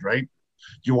Serge, right?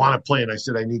 Do you want to play? And I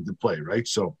said, I need to play, right?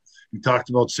 So we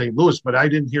talked about St. Louis, but I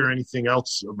didn't hear anything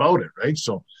else about it, right?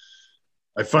 So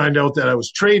I find out that I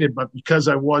was traded, but because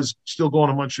I was still going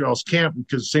to Montreal's camp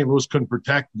because St. Louis couldn't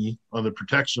protect me on the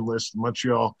protection list,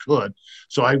 Montreal could.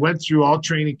 So I went through all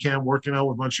training camp, working out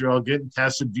with Montreal, getting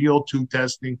tested, VO2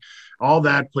 testing, all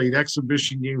that, played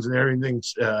exhibition games and everything.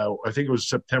 I think it was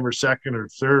September 2nd or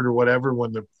 3rd or whatever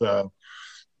when the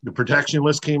protection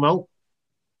list came out.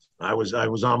 I was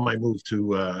on my move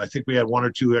to I think we had 1 or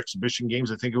 2 exhibition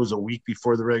games. I think it was a week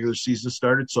before the regular season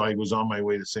started, so I was on my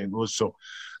way to St. Louis. So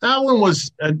that one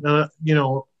was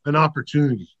an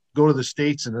opportunity. Go to the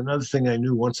States, and another thing I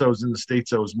knew once I was in the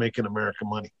States, I was making American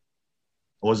money.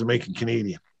 I wasn't making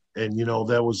Canadian, and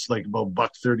that was like about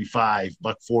 $1.35,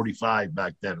 $1.45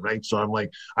 back then, right? So I'm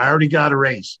like, I already got a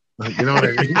raise. You know what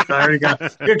I mean? I already got.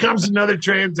 Here comes another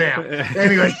Trans Am.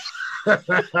 Anyway.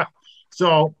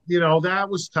 So, that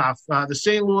was tough. The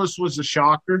St. Louis was a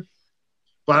shocker,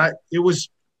 but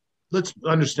let's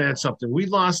understand something. We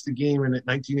lost the game in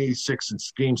 1986 in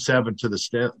Game 7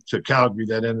 to Calgary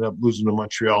that ended up losing to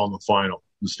Montreal in the final,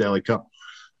 the Stanley Cup.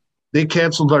 They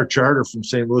canceled our charter from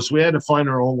St. Louis. We had to find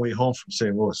our own way home from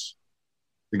St. Louis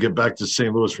to get back to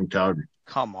St. Louis from Calgary.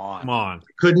 Come on.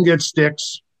 We couldn't get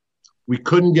sticks. We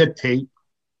couldn't get tape.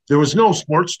 There was no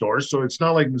sports stores, so it's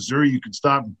not like Missouri. You can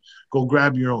stop and go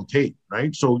grab your own tape,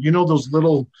 right? So, those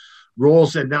little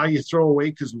rolls that now you throw away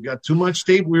because we got too much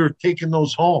tape, we were taking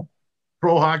those home,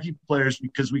 pro hockey players,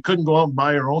 because we couldn't go out and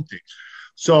buy our own tape.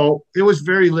 So it was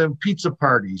very little. Pizza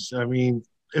parties. I mean,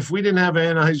 if we didn't have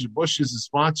Anheuser-Busch as a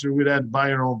sponsor, we'd have to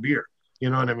buy our own beer.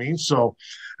 You know what I mean? So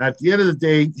at the end of the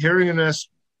day, Harry and S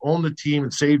owned the team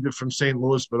and saved it from St.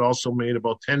 Louis, but also made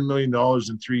about $10 million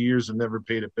in 3 years and never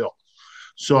paid a bill.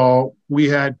 So we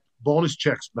had bonus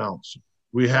checks bounced.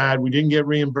 We didn't get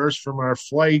reimbursed from our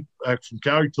flight back from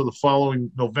Calgary till the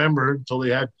following November until they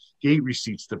had gate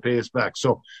receipts to pay us back.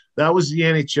 So that was the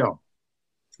NHL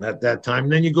at that time.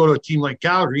 And then you go to a team like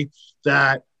Calgary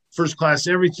that first class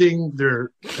everything,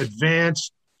 their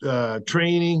advanced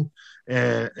training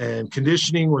and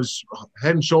conditioning was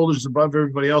head and shoulders above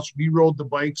everybody else. We rode the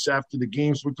bikes after the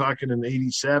games. We're talking in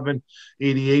 87,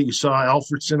 88. You saw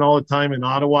Alfredson all the time in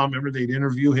Ottawa. Remember, they'd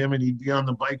interview him and he'd be on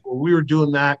the bike. Well, we were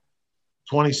doing that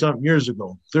 20-something years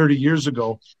ago, 30 years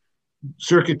ago,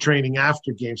 circuit training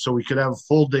after games so we could have a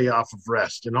full day off of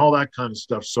rest and all that kind of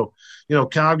stuff. So,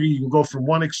 Calgary, you can go from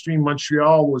one extreme.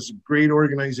 Montreal was a great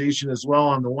organization as well.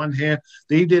 On the one hand,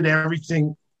 they did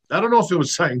everything. I don't know if it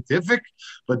was scientific,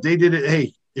 but they did it.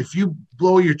 Hey, if you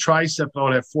blow your tricep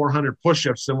out at 400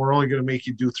 push-ups, then we're only going to make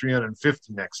you do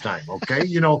 350 next time, okay?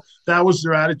 That was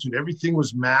their attitude. Everything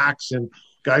was max, and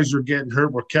guys were getting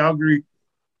hurt. Where Calgary,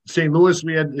 St. Louis,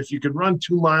 if you could run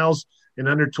 2 miles in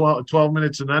under 12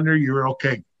 minutes and under, you were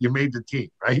okay. You made the team,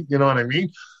 right? You know what I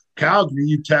mean? Calgary,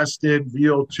 you tested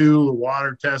VO2, the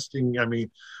water testing. I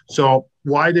mean, so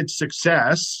why did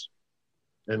success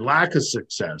and lack of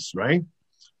success, right?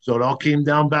 So it all came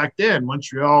down back then.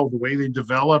 Montreal, the way they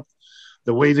developed,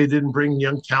 the way they didn't bring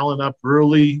young talent up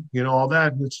early, all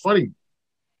that. And it's funny.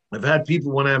 I've had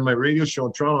people when I have my radio show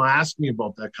in Toronto ask me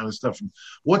about that kind of stuff. And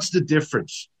what's the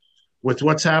difference with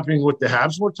what's happening with the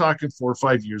Habs? We're talking 4 or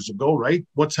 5 years ago, right?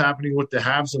 What's happening with the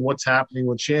Habs and what's happening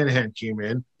when Shanahan came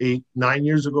in 8, 9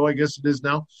 years ago, I guess it is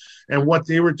now, and what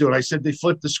they were doing. I said they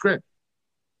flipped the script.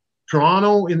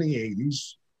 Toronto in the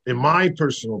 80s, in my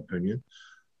personal opinion,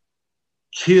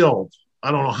 killed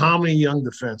I don't know how many young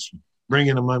defensemen,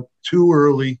 bringing them up too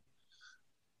early,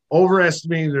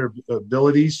 overestimating their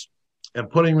abilities, and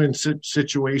putting them in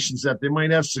situations that they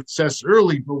might have success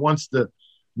early, but once the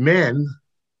men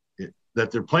that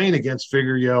they're playing against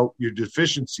figure out your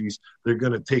deficiencies, they're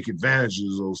going to take advantage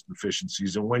of those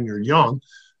deficiencies. And when you're young,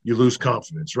 you lose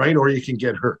confidence, right? Or you can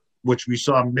get hurt, which we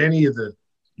saw many of the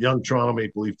young Toronto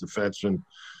Maple Leaf defensemen,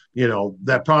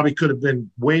 that probably could have been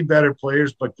way better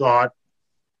players, but got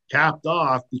capped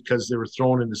off because they were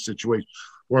thrown into situations.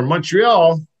 Where in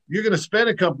Montreal, you're going to spend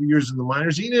a couple of years in the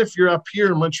minors. Even if you're up here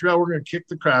in Montreal, we're going to kick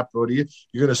the crap out of you.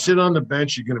 You're going to sit on the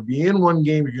bench. You're going to be in one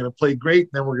game. You're going to play great.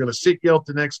 Then we're going to sit you out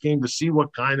the next game to see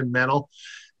what kind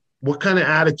of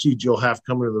attitude you'll have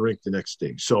coming to the rink the next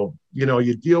day. So,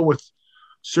 you deal with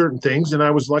certain things. And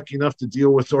I was lucky enough to deal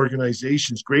with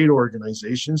organizations, great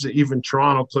organizations. Even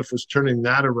Toronto, Cliff was turning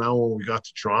that around when we got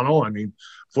to Toronto. I mean,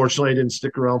 fortunately, I didn't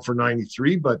stick around for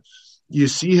 93, but you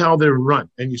see how they're run,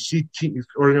 and you see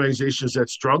organizations that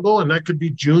struggle, and that could be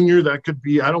junior, that could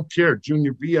be, I don't care,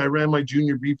 junior B. I ran my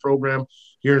junior B program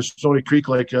here in Stony Creek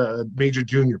like a major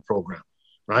junior program,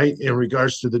 right, in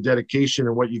regards to the dedication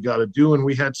and what you got to do, and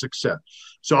we had success.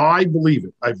 So I believe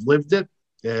it. I've lived it,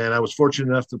 and I was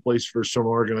fortunate enough to play for some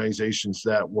organizations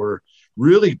that were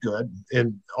really good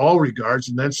in all regards,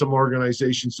 and then some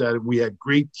organizations that we had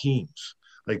great teams.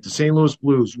 Like the St. Louis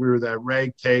Blues, we were that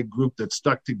ragtag group that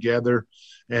stuck together,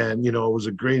 and, it was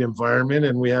a great environment,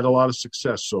 and we had a lot of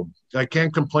success. So I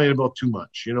can't complain about too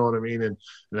much, you know what I mean? And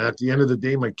at the end of the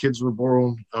day, my kids were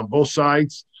born on both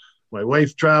sides. My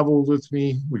wife traveled with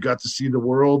me. We got to see the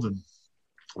world, and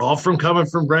all coming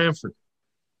from Brantford,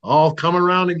 all come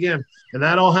around again. And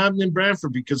that all happened in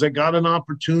Brantford because I got an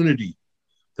opportunity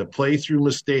to play through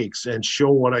mistakes and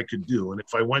show what I could do. And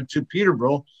if I went to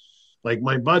Peterborough, like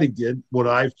my buddy did, would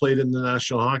I have played in the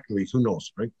National Hockey League? Who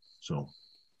knows, right? So,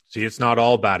 see, it's not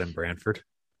all bad in Brantford.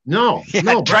 No. Too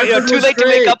late to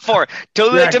make up for. Too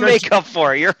late to make up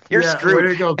for. You're screwed.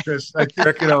 There you go, Chris. I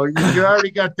think, you already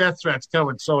got death threats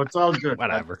coming, so it's all good.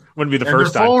 Whatever. Wouldn't be the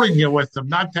first time. They're phoning you with them,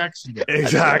 not texting you.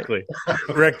 Exactly.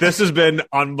 Rick, this has been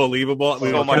unbelievable.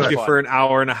 We will keep you for an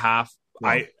hour and a half.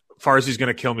 Yeah. Farsi's going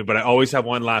to kill me, but I always have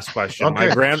one last question.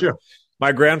 Okay, sure.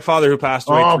 My grandfather, who passed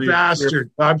away. Oh, bastard!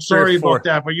 I'm sorry about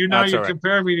that, but you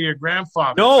compare me to your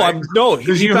grandfather. No, right?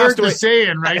 Because you heard the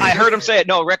saying, right? I heard him say it.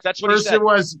 No, Rick, that's what he said.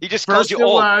 He just called you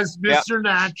old. First it was Mr.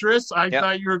 Nattress. I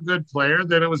thought you were a good player.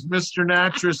 Then it was Mr.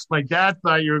 Nattress. My dad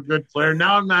thought you were a good player.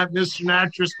 Now I'm not Mr.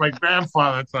 Nattress. My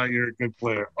grandfather thought you were a good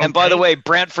player. Okay? And by the way,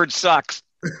 Brantford sucks.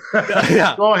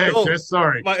 Go ahead, Chris.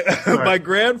 Sorry. My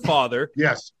grandfather.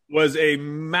 Yes. Was a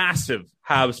massive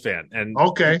Habs fan, and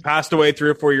he passed away 3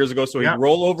 or 4 years ago. So he'd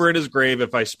roll over in his grave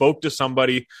if I spoke to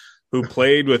somebody who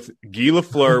played with Guy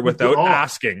Lafleur without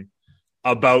asking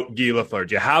about Guy Lafleur.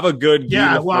 Do you have a good Guy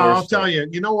Lafleur well, I'll tell you.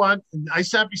 You know what? I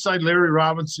sat beside Larry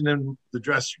Robinson in the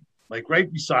dressing room, like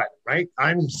right beside him, right?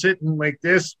 I'm sitting like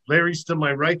this. Larry's to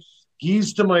my right.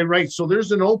 Guy's to my right. So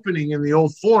there's an opening in the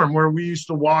old Forum where we used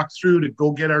to walk through to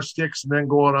go get our sticks and then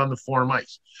go out on the Forum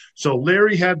ice. So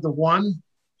Larry had the one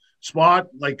spot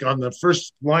like on the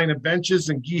first line of benches,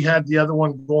 and Guy had the other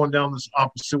one going down this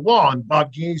opposite wall, and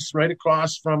Bob Guy's right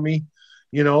across from me.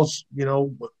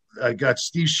 I got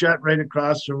Steve Shutt right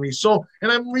across from me. So,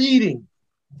 and I'm reading,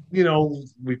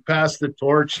 we passed the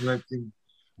torch, and I think,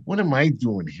 what am I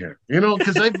doing here?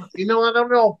 Because I don't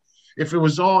know if it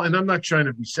was all, and I'm not trying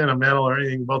to be sentimental or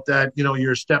anything about that.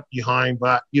 You're a step behind,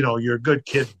 but you're a good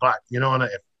kid, but and I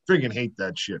friggin' hate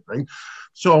that shit, right?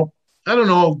 So I don't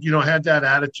know, I had that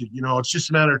attitude, it's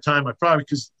just a matter of time.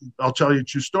 Because I'll tell you a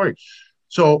true story.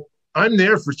 So I'm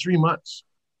there for 3 months,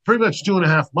 pretty much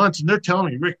 2.5 months. And they're telling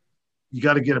me, Rick, you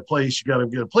got to get a place.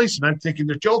 And I'm thinking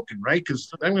they're joking, right?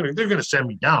 Because they're going to send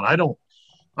me down.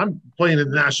 I'm playing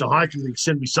in the National Hockey League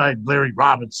sitting beside Larry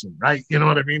Robinson, right? You know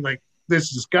what I mean? Like,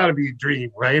 this has got to be a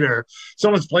dream, right? Or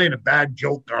someone's playing a bad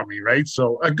joke on me, right?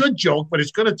 So a good joke, but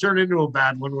it's going to turn into a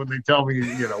bad one when they tell me,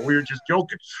 we were just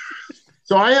joking.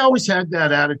 So I always had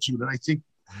that attitude, and I think,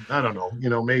 I don't know,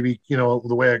 maybe,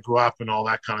 the way I grew up and all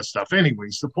that kind of stuff.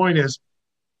 Anyways, the point is,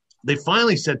 they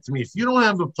finally said to me, if you don't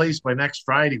have a place by next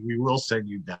Friday, we will send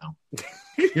you down.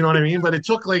 You know what I mean? But it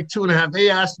took like 2.5. They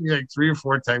asked me like 3 or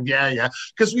 4 times. Yeah.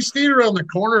 Because we stayed around the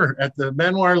corner at the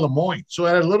Manoir Lemoyne. So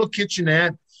I had a little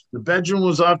kitchenette. The bedroom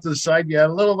was off to the side. You had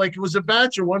a little, like it was a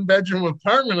bachelor, 1-bedroom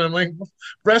apartment. I'm like,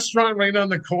 restaurant right on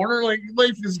the corner. Like,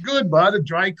 life is good, bud. The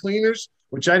dry cleaners,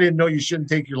 which I didn't know you shouldn't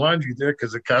take your laundry there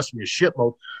because it cost me a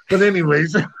shitload. But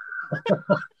anyways, so Guy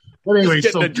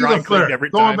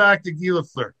Lafleur, going back to Guy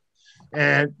Lafleur.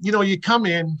 And, you come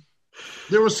in,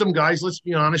 there were some guys, let's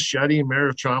be honest, Shuddy and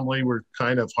Meredith Trombley were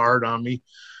kind of hard on me.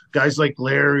 guys like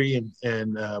Larry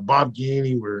and Bob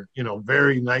Gainey were,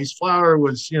 very nice. Flower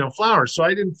was, Flower. So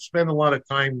I didn't spend a lot of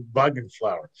time bugging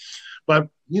Flower. But,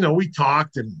 we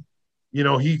talked and,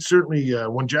 he certainly,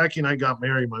 when Jackie and I got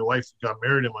married, my wife got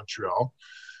married in Montreal,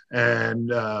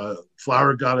 and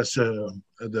Flower got us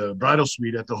the bridal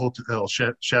suite at the Hotel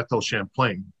Chateau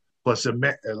Champlain, plus a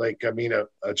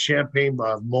champagne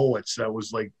of Mott's that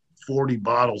was like 40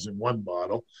 bottles in one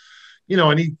bottle,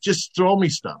 and he just throw me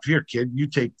stuff. Here, kid, you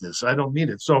take this. I don't need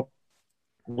it. So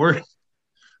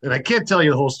and I can't tell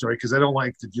you the whole story because I don't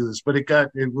like to do this, but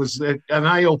it was an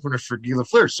eye opener for Guy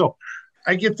Lafleur. So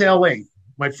I get to LA,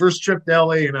 my first trip to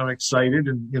LA, and I'm excited,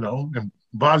 and and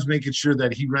Bob's making sure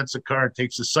that he rents a car and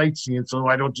takes a sightseeing, so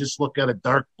I don't just look at a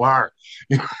dark bar.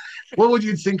 What would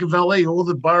you think of LA? Oh,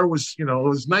 the bar was, it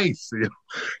was nice. You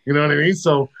know what I mean?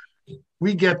 So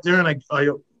we get there, and I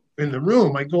go in the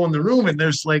room, and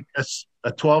there's like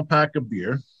a 12-pack of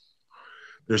beer.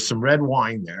 There's some red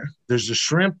wine there. There's a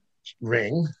shrimp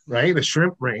ring, right? A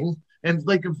shrimp ring, and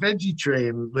like a veggie tray,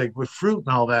 and like with fruit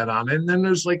and all that on it. And then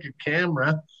there's like a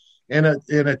camera and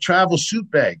a travel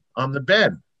suit bag on the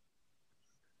bed.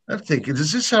 I'm thinking,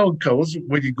 is this how it goes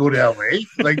when you go to LA?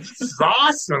 Like, this is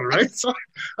awesome, right? So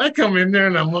I come in there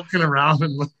and I'm looking around,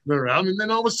 and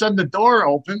then all of a sudden the door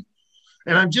opened,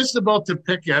 and I'm just about to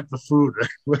pick at the food.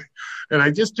 Right? And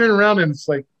I just turn around, and it's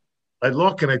like, I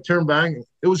look and I turn back, and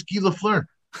it was Guy Lafleur.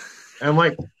 And I'm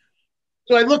like,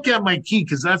 so I look at my key,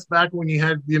 because that's back when you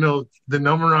had, the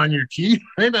number on your key.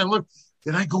 Right? I look,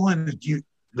 did I go into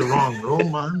the wrong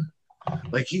room, man?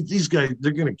 Like, these guys,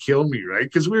 they're going to kill me, right?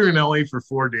 Because we were in LA for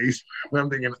 4 days. And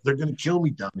I'm thinking, they're going to kill me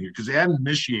down here because they hadn't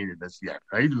initiated us yet,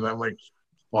 right? And I'm like,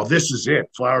 well, this is it.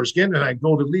 Flower's getting it. I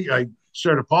go to leave. I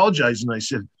start apologizing. I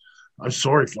said, I'm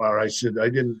sorry, Flower. I said, I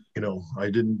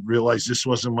didn't realize this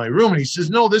wasn't my room. And he says,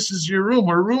 no, this is your room.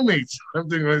 We're roommates. I'm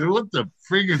thinking, what the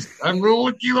frig is, I'm rooming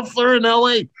with Guy Lafleur in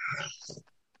LA.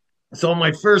 So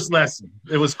my first lesson,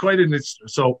 it was quite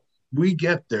so we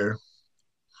get there,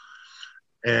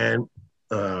 and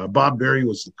Bob Berry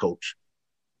was the coach,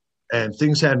 and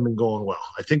things hadn't been going well.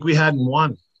 I think we hadn't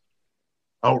won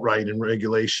outright in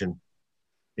regulation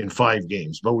in 5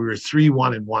 games, but we were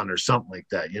 3-1-1 or something like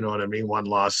that. You know what I mean? 1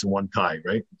 loss and 1 tie,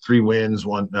 right? 3 wins,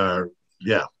 1.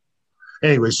 Yeah.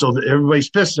 Anyway, so everybody's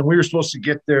pissed, and we were supposed to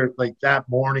get there like that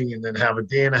morning and then have a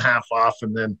day and a half off,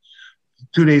 and then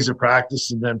 2 days of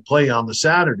practice, and then play on the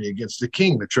Saturday against the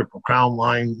King, the Triple Crown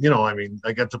line.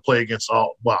 I got to play against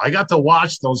I got to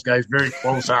watch those guys very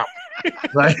close up,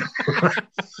 right?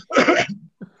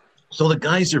 So the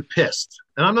guys are pissed.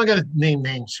 And I'm not going to name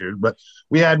names here, but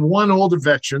we had one older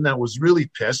veteran that was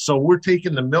really pissed. So we're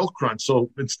taking the milk run.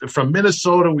 So it's from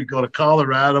Minnesota, we go to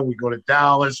Colorado, we go to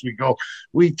Dallas,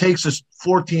 it takes us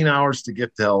 14 hours to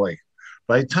get to LA.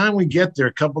 By the time we get there,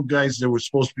 a couple guys, there was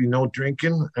supposed to be no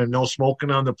drinking and no smoking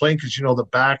on the plane because, the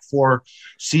back 4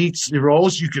 seats, the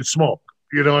rows, you could smoke.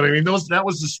 You know what I mean? That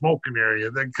was the smoking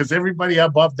area because everybody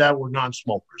above that were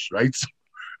non-smokers, right? So,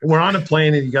 and we're on a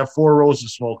plane, and you got 4 rows of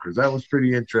smokers. That was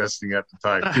pretty interesting at the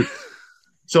time, too.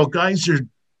 So guys are,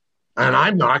 and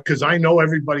I'm not, because I know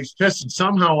everybody's pissed, and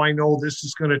somehow I know this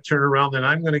is going to turn around, and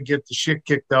I'm going to get the shit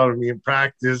kicked out of me in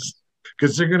practice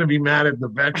because they're going to be mad at the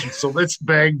veterans. So let's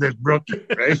bag the rookie,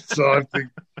 right? So I think,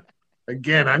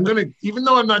 again, I'm going to, even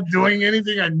though I'm not doing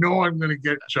anything, I know I'm going to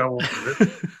get in trouble for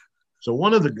it. So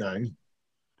one of the guys,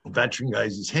 veteran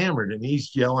guys, is hammered, and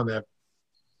he's yelling at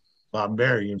Bob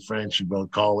Berry in French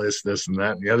about call this, and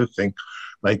that, and the other thing.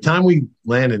 By the time we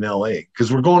land in LA,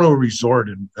 because we're going to a resort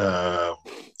in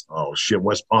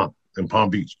West Palm, in Palm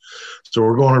Beach. So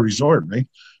we're going to a resort, right?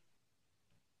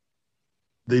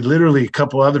 They literally, a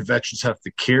couple other veterans have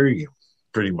to carry him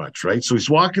pretty much, right? So he's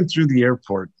walking through the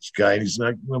airport, this guy, and he's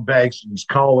not bags, and he's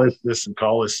call this and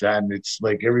call this that, and it's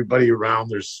like everybody around,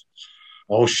 there's,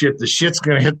 oh shit, the shit's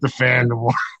gonna hit the fan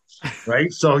tomorrow,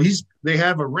 right? So they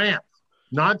have a ramp.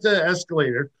 Not the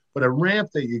escalator, but a ramp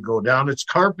that you go down. It's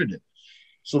carpeted.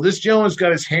 So this gentleman's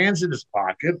got his hands in his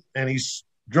pocket, and he's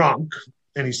drunk,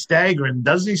 and he's staggering.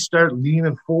 Doesn't he start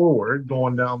leaning forward,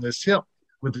 going down this hill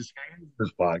with his hands in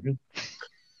his pocket?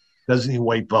 Doesn't he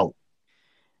wipe out?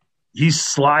 He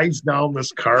slides down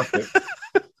this carpet.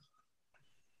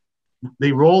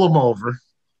 They roll him over.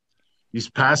 He's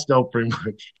passed out pretty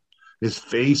much. His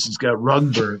face, he's got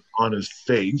rug burn on his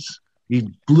face. He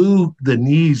blew the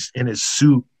knees in his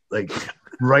suit, like,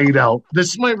 right out.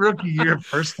 This is my rookie year,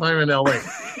 first time in LA.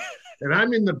 And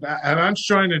I'm in the back, and I'm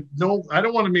trying to I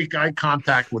don't want to make eye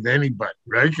contact with anybody,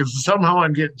 right? Because somehow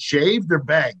I'm getting shaved or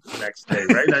bagged the next day,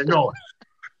 right? I know it.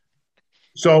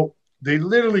 So they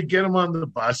literally get him on the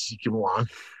bus. He came along.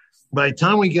 By the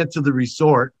time we get to the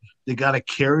resort, they got to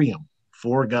carry him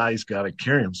 4 guys got to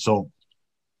carry him. So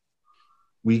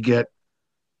we get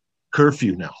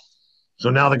curfew now. So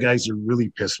now the guys are really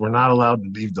pissed. We're not allowed to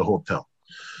leave the hotel.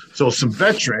 So some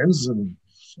veterans, and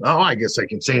I guess I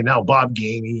can say now, Bob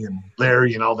Gainey and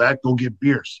Larry and all that, go get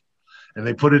beers. And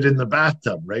they put it in the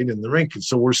bathtub, right, in the rink. And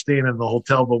so we're staying in the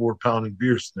hotel, but we're pounding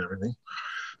beers and everything.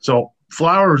 So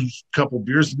Flowers, a couple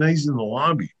beers, and he's in the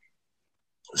lobby.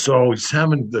 So he's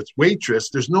having the waitress.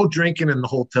 There's no drinking in the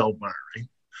hotel bar, right?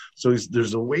 So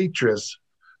there's a waitress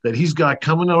that he's got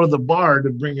coming out of the bar to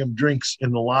bring him drinks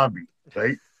in the lobby,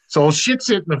 right? So shit's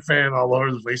hitting the fan all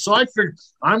over the place. So I figured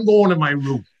I'm going to my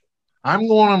room. I'm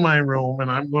going to my room,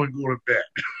 and I'm going to go to bed,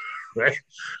 right?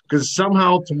 Because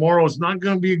somehow tomorrow is not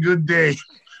going to be a good day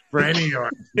for any of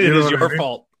us. It is your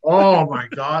fault. Oh, my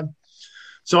God.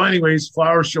 So anyways,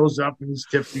 Flower shows up, and he's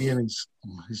tipsy, and he's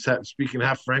speaking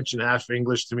half French and half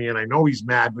English to me, and I know he's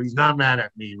mad, but he's not mad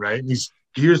at me, right? And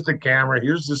here's the camera,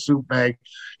 here's the soup bag,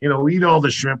 eat all the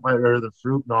shrimp or the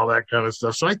fruit and all that kind of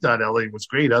stuff. So I thought LA was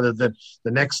great, other than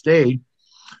the next day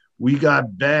we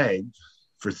got bagged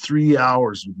for 3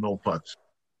 hours with no pucks.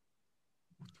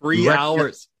 3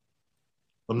 hours.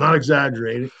 I'm not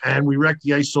exaggerating. And we wrecked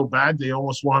the ice so bad they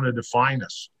almost wanted to fine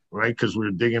us, right? Because we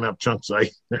were digging up chunks of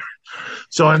ice there.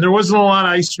 So, and there wasn't a lot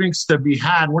of ice rinks to be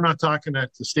had. We're not talking at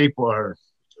the Staple or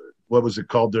what was it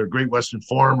called there? Great Western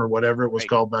Forum or whatever it was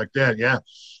called back then. Yeah.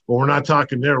 Well, we're not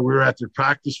talking there. We were at their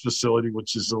practice facility,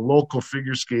 which is a local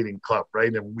figure skating club,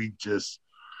 right? And we just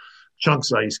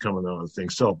chunks of ice coming out of the thing.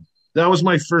 So that was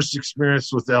my first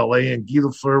experience with LA. And Guy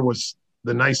Lafleur was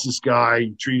the nicest guy.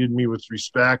 He treated me with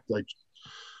respect, like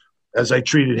as I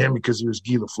treated him because he was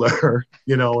Guy Lafleur,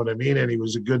 you know what I mean? And he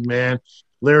was a good man.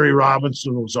 Larry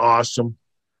Robinson was awesome.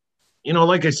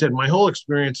 Like I said, my whole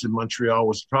experience in Montreal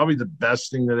was probably the best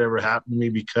thing that ever happened to me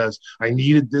because I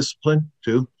needed discipline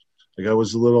too. Like I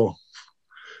was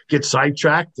get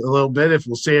sidetracked a little bit, if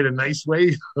we'll say it a nice way,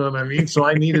 you know what I mean? So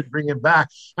I needed to bring it back.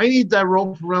 I need that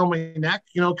rope around my neck,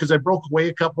 because I broke away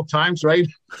a couple times, right?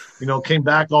 Came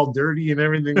back all dirty and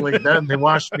everything like that, and they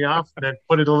washed me off and then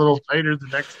put it a little tighter the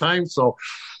next time. So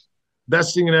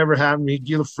best thing that ever happened to me,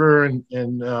 Guy Lafleur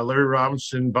and Larry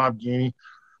Robinson, Bob Gainey.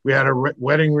 We had a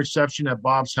wedding reception at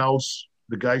Bob's house.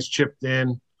 The guys chipped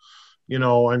in. It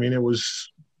was,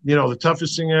 the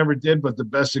toughest thing I ever did, but the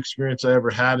best experience I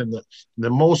ever had and the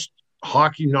most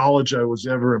hockey knowledge I was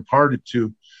ever imparted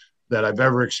to that I've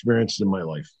ever experienced in my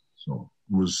life. So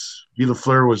it was, Guy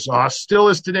Lafleur was awesome, still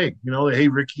is today. Hey,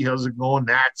 Ricky, how's it going?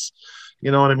 Nats. You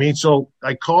know what I mean? So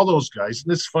I call those guys,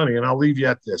 and it's funny, and I'll leave you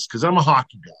at this because I'm a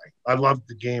hockey guy. I loved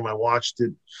the game. I watched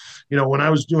it. When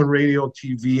I was doing radio,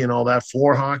 TV, and all that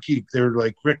for hockey, they were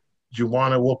like, Rick, do you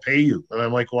want to? We'll pay you. And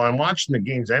I'm like, well, I'm watching the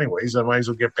games anyways. I might as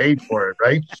well get paid for it,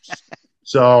 right?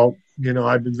 So,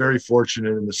 I've been very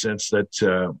fortunate in the sense that,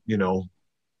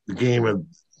 the game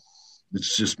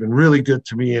it's just been really good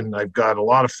to me, and I've got a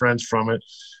lot of friends from it.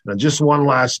 And just one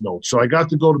last note. So I got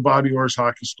to go to Bobby Orr's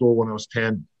hockey school when I was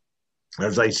 10.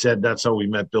 As I said, that's how we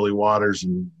met Billy Waters,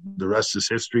 and the rest is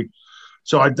history.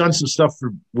 So I've done some stuff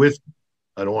with,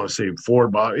 I don't want to say for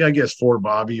Bobby, I guess for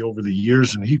Bobby over the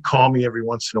years, and he'd call me every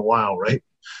once in a while, right?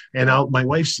 And my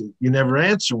wife said, you never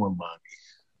answer when Bobby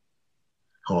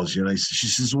calls you. And she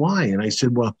says, why? And I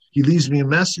said, well, he leaves me a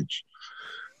message.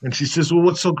 And she says, well,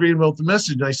 what's so great about the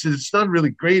message? And I said, it's not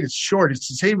really great. It's short. It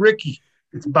says, hey, Ricky,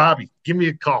 it's Bobby. Give me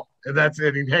a call. And that's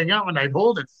it. He'd hang out and I'd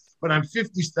hold it. But I'm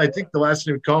 50. I think the last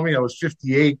time he called me, I was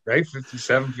 58, right?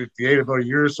 57, 58, about a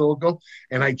year or so ago.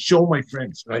 And I'd show my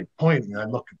friends, and I'd point, and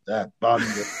I'd look at that. Bobby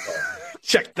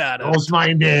check that out. Knows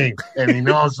my name, and he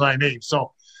knows my name.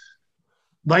 So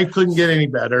life couldn't get any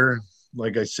better.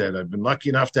 Like I said, I've been lucky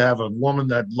enough to have a woman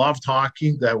that loved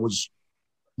hockey, that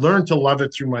learned to love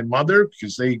it through my mother,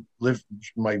 because they lived,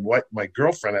 my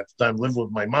girlfriend at the time lived with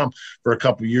my mom for a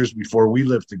couple of years before we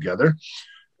lived together.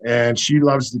 And she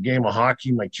loves the game of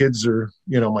hockey. My kids are,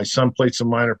 my son played some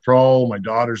minor pro. My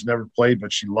daughter's never played,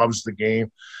 but she loves the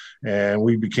game. And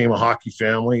we became a hockey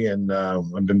family. And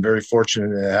I've been very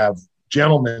fortunate to have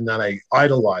gentlemen that I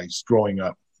idolized growing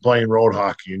up, playing road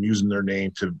hockey and using their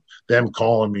name, to them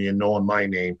calling me and knowing my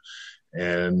name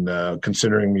and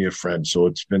considering me a friend. So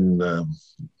it's been,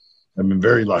 I've been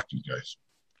very lucky, guys.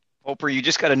 Hoper, you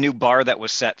just got a new bar that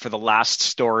was set for the last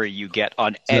story you get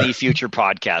on any future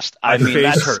podcast. I mean,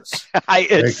 that hurts.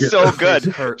 It's so good.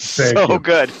 It hurts. So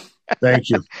good.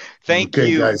 Thank you. Thank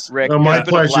you, guys. Rick. My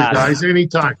pleasure, guys.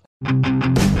 Anytime.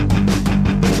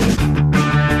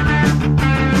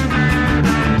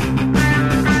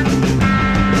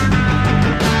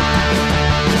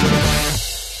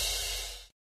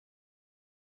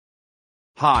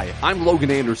 Hi, I'm Logan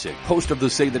Anderson, host of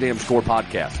the Say the Damn Score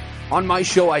podcast. On my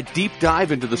show, I deep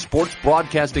dive into the sports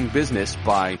broadcasting business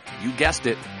by, you guessed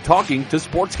it, talking to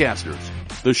sportscasters.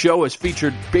 The show has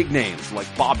featured big names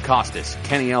like Bob Costas,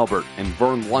 Kenny Albert, and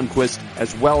Vern Lundquist,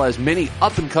 as well as many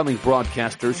up-and-coming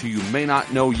broadcasters who you may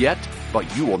not know yet,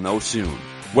 but you will know soon.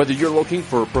 Whether you're looking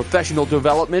for professional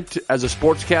development as a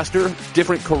sportscaster,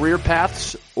 different career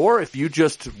paths, or if you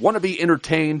just want to be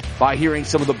entertained by hearing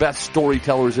some of the best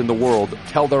storytellers in the world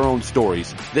tell their own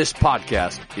stories, this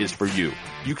podcast is for you.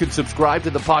 You can subscribe to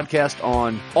the podcast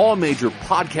on all major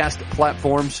podcast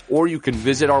platforms, or you can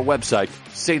visit our website,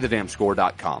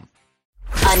 saythedamnscore.com.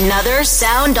 Another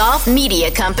Sound Off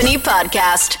Media Company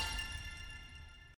podcast.